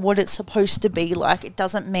don't know what it's supposed to be like, it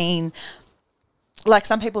doesn't mean, like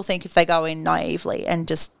some people think if they go in naively and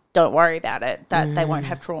just don't worry about it, that they won't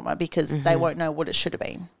have trauma because they won't know what it should have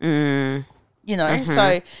been.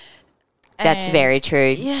 So that's very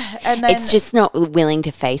true. Yeah. And then it's just not willing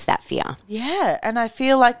to face that fear. Yeah. And I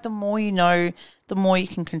feel like the more you know, the more you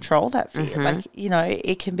can control that fear. Like,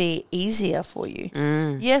 it can be easier for you.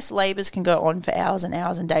 Yes, labours can go on for hours and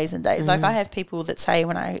hours and days. Like I have people that say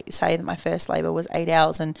when I say that my first labour was 8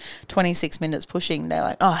 hours and 26 minutes pushing, they're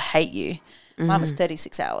like, oh, I hate you. Mine was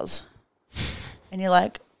 36 hours. And you're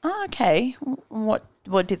like, oh, okay, what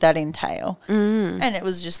did that entail? And it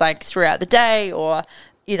was just like throughout the day or,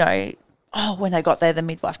 when they got there, the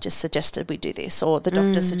midwife just suggested we do this or the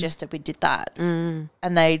doctor suggested we did that. And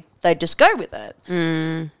they just go with it.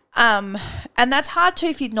 And that's hard too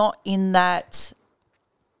if you're not in that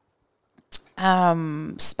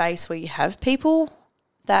space where you have people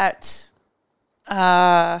that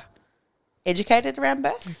are educated around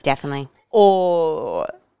birth. Definitely. Or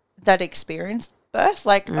that experienced birth.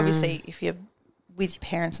 Like obviously if you're with your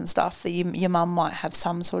parents and stuff, your mum might have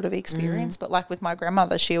some sort of experience. But like with my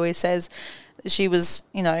grandmother, she always says she was,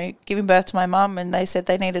 giving birth to my mum and they said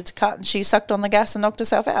they needed to cut and she sucked on the gas and knocked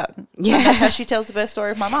herself out. Yeah. And that's how she tells the birth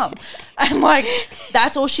story of my mum. And like,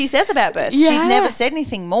 that's all she says about birth. Yeah. She'd never said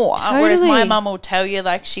anything more. Totally. Whereas my mum will tell you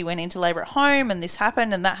like she went into labour at home and this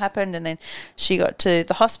happened and that happened and then she got to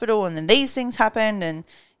the hospital and then these things happened and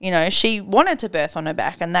she wanted to birth on her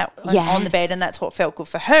back and that on the bed and that's what felt good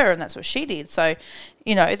for her and that's what she did. So,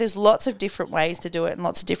 there's lots of different ways to do it and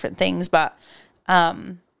lots of different things. But,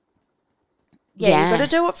 you've got to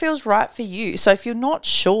do what feels right for you. So if you're not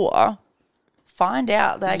sure, find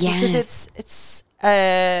out. Because it's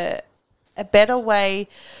a better way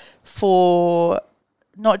for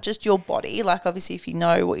not just your body. Like obviously if you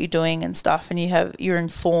know what you're doing and stuff and you're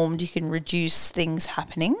informed, you can reduce things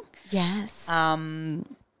happening. Yes.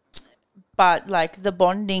 But like the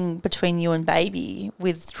bonding between you and baby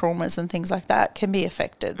with traumas and things like that can be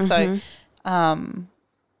affected. So,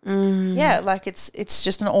 like it's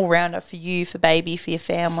just an all-rounder for you, for baby, for your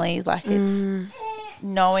family. Like it's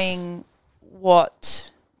knowing what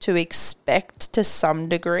to expect to some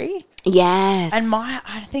degree. Yes. And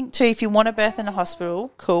I think too, if you want to birth in a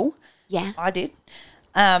hospital, cool. Yeah. I did.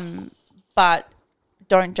 But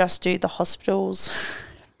don't just do the hospital's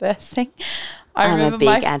birth thing. I remember a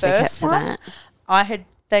big advocate for that. I had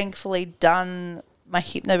thankfully done my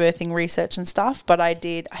hypnobirthing research and stuff, but I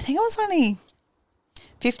think it was only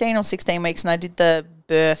 15 or 16 weeks and I did the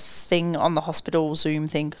birth thing on the hospital Zoom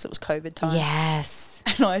thing because it was COVID time. Yes.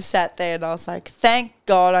 And I sat there and I was like, thank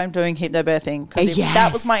God I'm doing hypnobirthing because if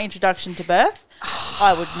that was my introduction to birth,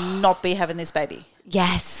 I would not be having this baby.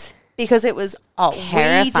 Yes. Because it was,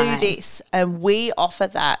 terrifying. We do this and we offer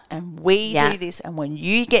that and we do this and when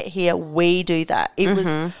you get here, we do that. It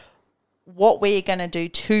was what we're going to do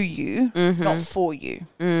to you, not for you.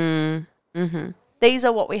 These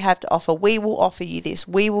are what we have to offer. We will offer you this.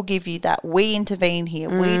 We will give you that. We intervene here.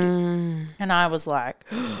 We do. And I was like,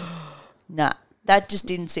 nah, that just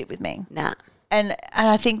didn't sit with me. Nah. And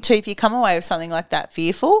I think too, if you come away with something like that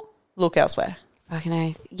fearful, look elsewhere. Fucking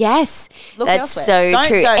oath. Yes. Look that's elsewhere. So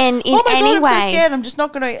true. Go, and in oh my any God, way, I'm so scared. I'm just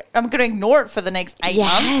not going to, I'm going to ignore it for the next 8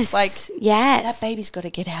 months. Like, that baby's got to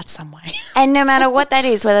get out some way. And no matter what that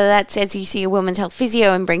is, whether that says you see a women's health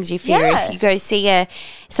physio and brings you fear, if you go see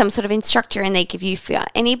some sort of instructor and they give you fear,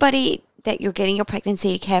 anybody that you're getting your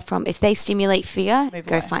pregnancy care from, if they stimulate fear,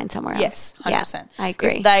 go find somewhere else. Yes, 100%. Yeah, I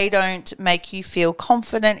agree. If they don't make you feel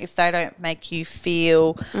confident, if they don't make you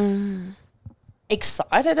feel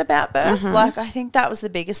excited about birth, like I think that was the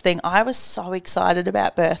biggest thing. I was so excited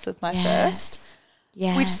about birth with my first.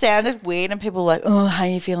 Yeah. Which sounded weird, and people were like, oh, how are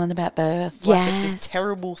you feeling about birth? Like, it's this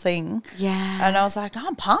terrible thing. Yeah. And I was like,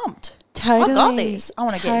 I'm pumped. Totally. I got this. I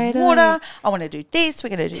want to get in water. I want to do this.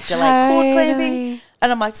 We're going to do delayed cord clamping.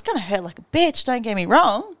 And I'm like, it's going to hurt like a bitch, don't get me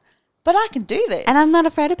wrong, but I can do this. And I'm not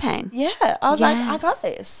afraid of pain. Yeah. I was like, I got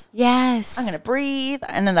this. Yes. I'm going to breathe.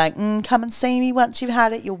 And then like, come and see me once you've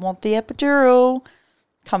had it. You'll want the epidural.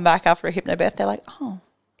 Come back after a hypnobirth. They're like, oh.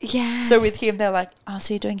 Yeah. So with him, they're like, oh,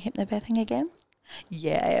 so you're doing hypnobirthing again?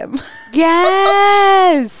 Yeah, I am.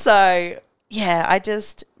 Yes. So, yeah, I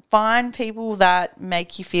just find people that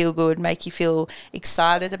make you feel good, make you feel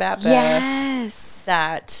excited about birth. Yes.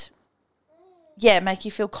 That, make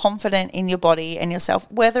you feel confident in your body and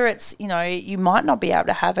yourself. Whether it's, you might not be able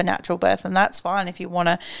to have a natural birth, and that's fine if you want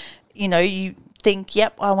to, you think,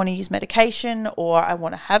 yep, I want to use medication or I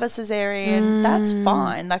want to have a cesarean. That's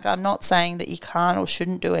fine. Like, I'm not saying that you can't or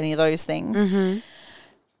shouldn't do any of those things. Mm-hmm.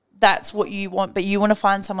 That's what you want, but you want to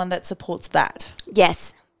find someone that supports that.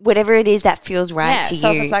 Yes. Whatever it is that feels right to you.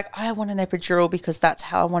 So if it's like, I want an epidural because that's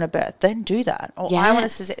how I want to birth, then do that. Or I want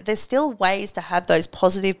to, there's still ways to have those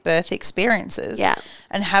positive birth experiences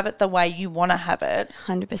and have it the way you want to have it.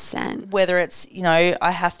 100%. Whether it's,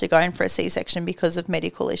 I have to go in for a C-section because of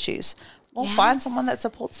medical issues. Well, find someone that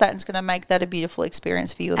supports that and is going to make that a beautiful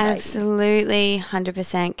experience for you and baby. Absolutely,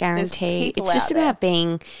 100% guarantee. It's just about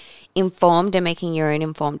being informed and making your own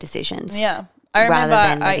informed decisions. Yeah. I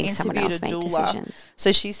remember I interviewed a doula.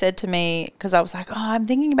 So she said to me, because I was like, I'm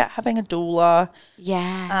thinking about having a doula.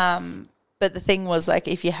 Yes. But the thing was, like,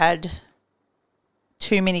 if you had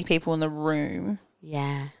too many people in the room,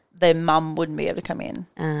 their mum wouldn't be able to come in.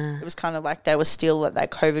 It was kind of like they were still at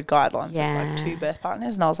that COVID guidelines of like 2 birth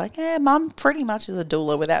partners. And I was like, mum pretty much is a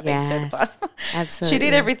doula without being certified. Absolutely. She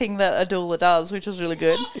did everything that a doula does, which was really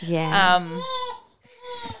good. Yeah.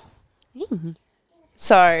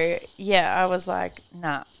 So, I was like,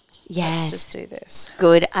 nah, let's just do this.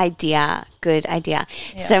 Good idea. Good idea.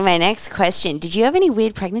 Yeah. So my next question, did you have any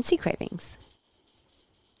weird pregnancy cravings?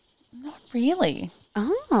 Not really.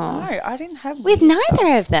 Oh. No, I didn't have with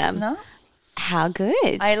neither of them? No. How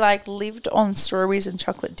good. I lived on strawberries and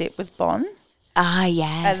chocolate dip with Bon. Ah,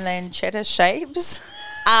 yes. And then cheddar shapes.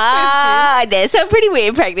 There's some pretty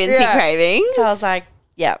weird pregnancy cravings. So I was like,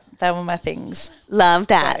 they were my things. Love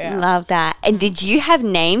that. Love that. And did you have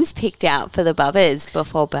names picked out for the bubbers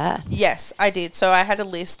before birth? Yes, I did. So I had a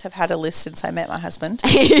list. Have had a list since I met my husband.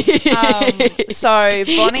 So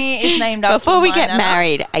Bonnie is named after before we get nana.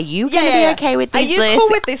 married. Are you going to be okay with this list? Are you cool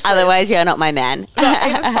with this list? Otherwise, you're not my man. Well,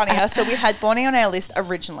 even funnier. So we had Bonnie on our list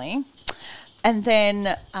originally, and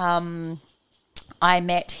then I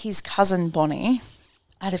met his cousin Bonnie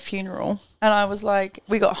at a funeral, and I was like,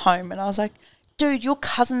 we got home, and I was like, dude, your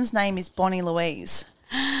cousin's name is Bonnie Louise.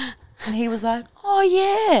 And he was like, oh,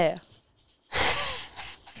 yeah.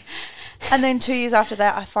 And then 2 years after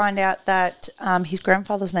that, I find out that his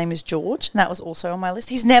grandfather's name is George, and that was also on my list.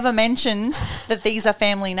 He's never mentioned that these are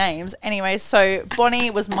family names. Anyway, so Bonnie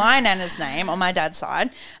was my nana's name on my dad's side,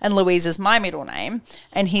 and Louise is my middle name.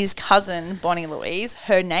 And his cousin, Bonnie Louise,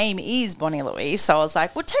 her name is Bonnie Louise. So I was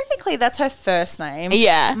like, well, technically that's her first name.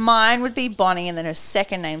 Yeah. Mine would be Bonnie, and then her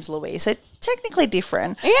second name's Louise. So technically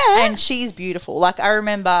different. Yeah. And she's beautiful. Like, I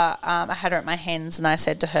remember I had her at my hens and I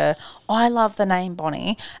said to her, I love the name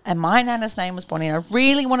Bonnie, and my nana's name was Bonnie, and I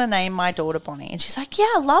really want to name my daughter Bonnie. And she's like, yeah,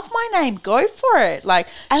 I love my name. Go for it. Like,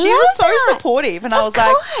 she was so supportive. And I was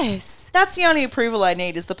like, that's the only approval I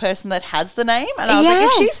need is the person that has the name. And I was like,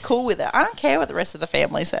 if she's cool with it, I don't care what the rest of the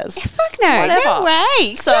family says. Yeah, fuck no. Whatever. No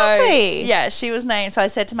way. Exactly. So, she was named. So I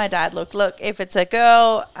said to my dad, look, if it's a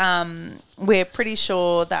girl, we're pretty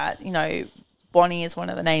sure that, Bonnie is one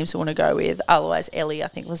of the names we want to go with. Otherwise, Ellie, I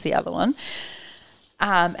think, was the other one.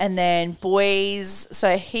 And then boys,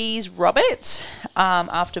 so he's Robert,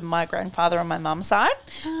 after my grandfather on my mum's side.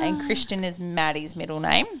 And Christian is Maddie's middle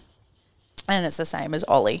name. And it's the same as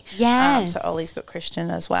Ollie. Yes. So Ollie's got Christian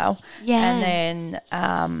as well. Yeah. And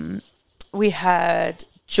then we had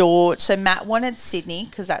George. So Matt wanted Sydney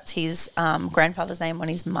because that's his grandfather's name on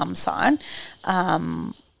his mum's side.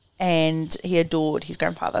 And he adored his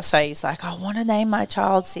grandfather. So he's like, I want to name my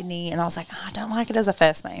child Sydney. And I was like, I don't like it as a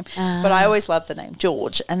first name. But I always loved the name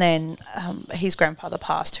George. And then his grandfather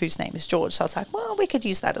passed, whose name is George. So I was like, well, we could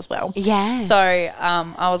use that as well. Yeah. So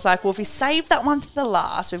I was like, well, if we save that one to the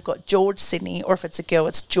last, we've got George Sydney, or if it's a girl,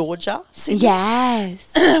 it's Georgia Sydney.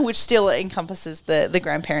 Yes. Which still encompasses the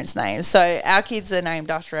grandparents' names. So our kids are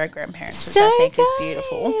named after our grandparents, which So I think is good.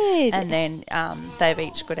 beautiful. And then they've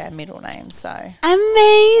each got our middle names. So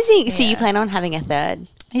amazing. So you plan on having a third?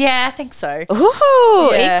 Yeah, I think so. Ooh,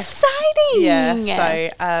 Yeah. exciting. Yeah. So,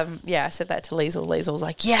 I said that to Liesl. Liesl was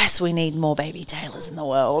like, yes, we need more baby Taylors in the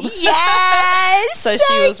world. Yes. So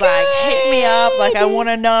she was like, hit me up. Like, I want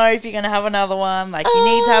to know if you're going to have another one. Like, you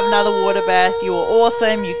need to have another water birth. You were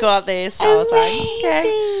awesome. You got this. So I was like,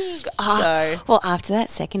 okay. Well, after that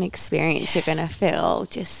second experience, you're going to feel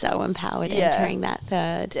just so empowered entering that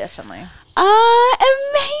third. Definitely.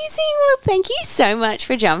 Amazing. Well, thank you so much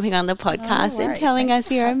for jumping on the podcast and telling Thanks us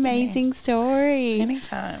for your having me. amazing story.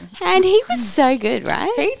 Anytime. And he was so good,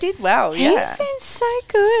 right? He did well, yeah. He's been so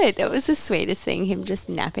good. That was the sweetest thing, him just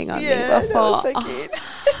napping on me Yeah, before. that was so cute.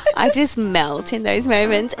 I just melt in those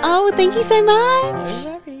moments. Oh, well, thank you so much.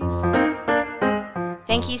 No worries.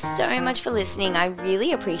 Thank you so much for listening. I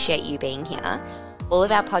really appreciate you being here. All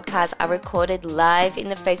of our podcasts are recorded live in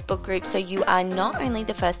the Facebook group, so you are not only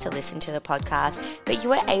the first to listen to the podcast, but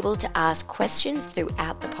you are able to ask questions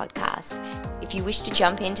throughout the podcast. If you wish to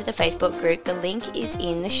jump into the Facebook group, the link is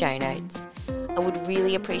in the show notes. I would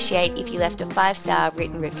really appreciate if you left a 5-star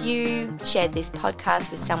written review, shared this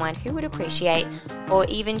podcast with someone who would appreciate, or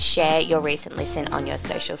even share your recent listen on your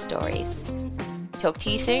social stories. Talk to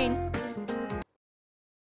you soon.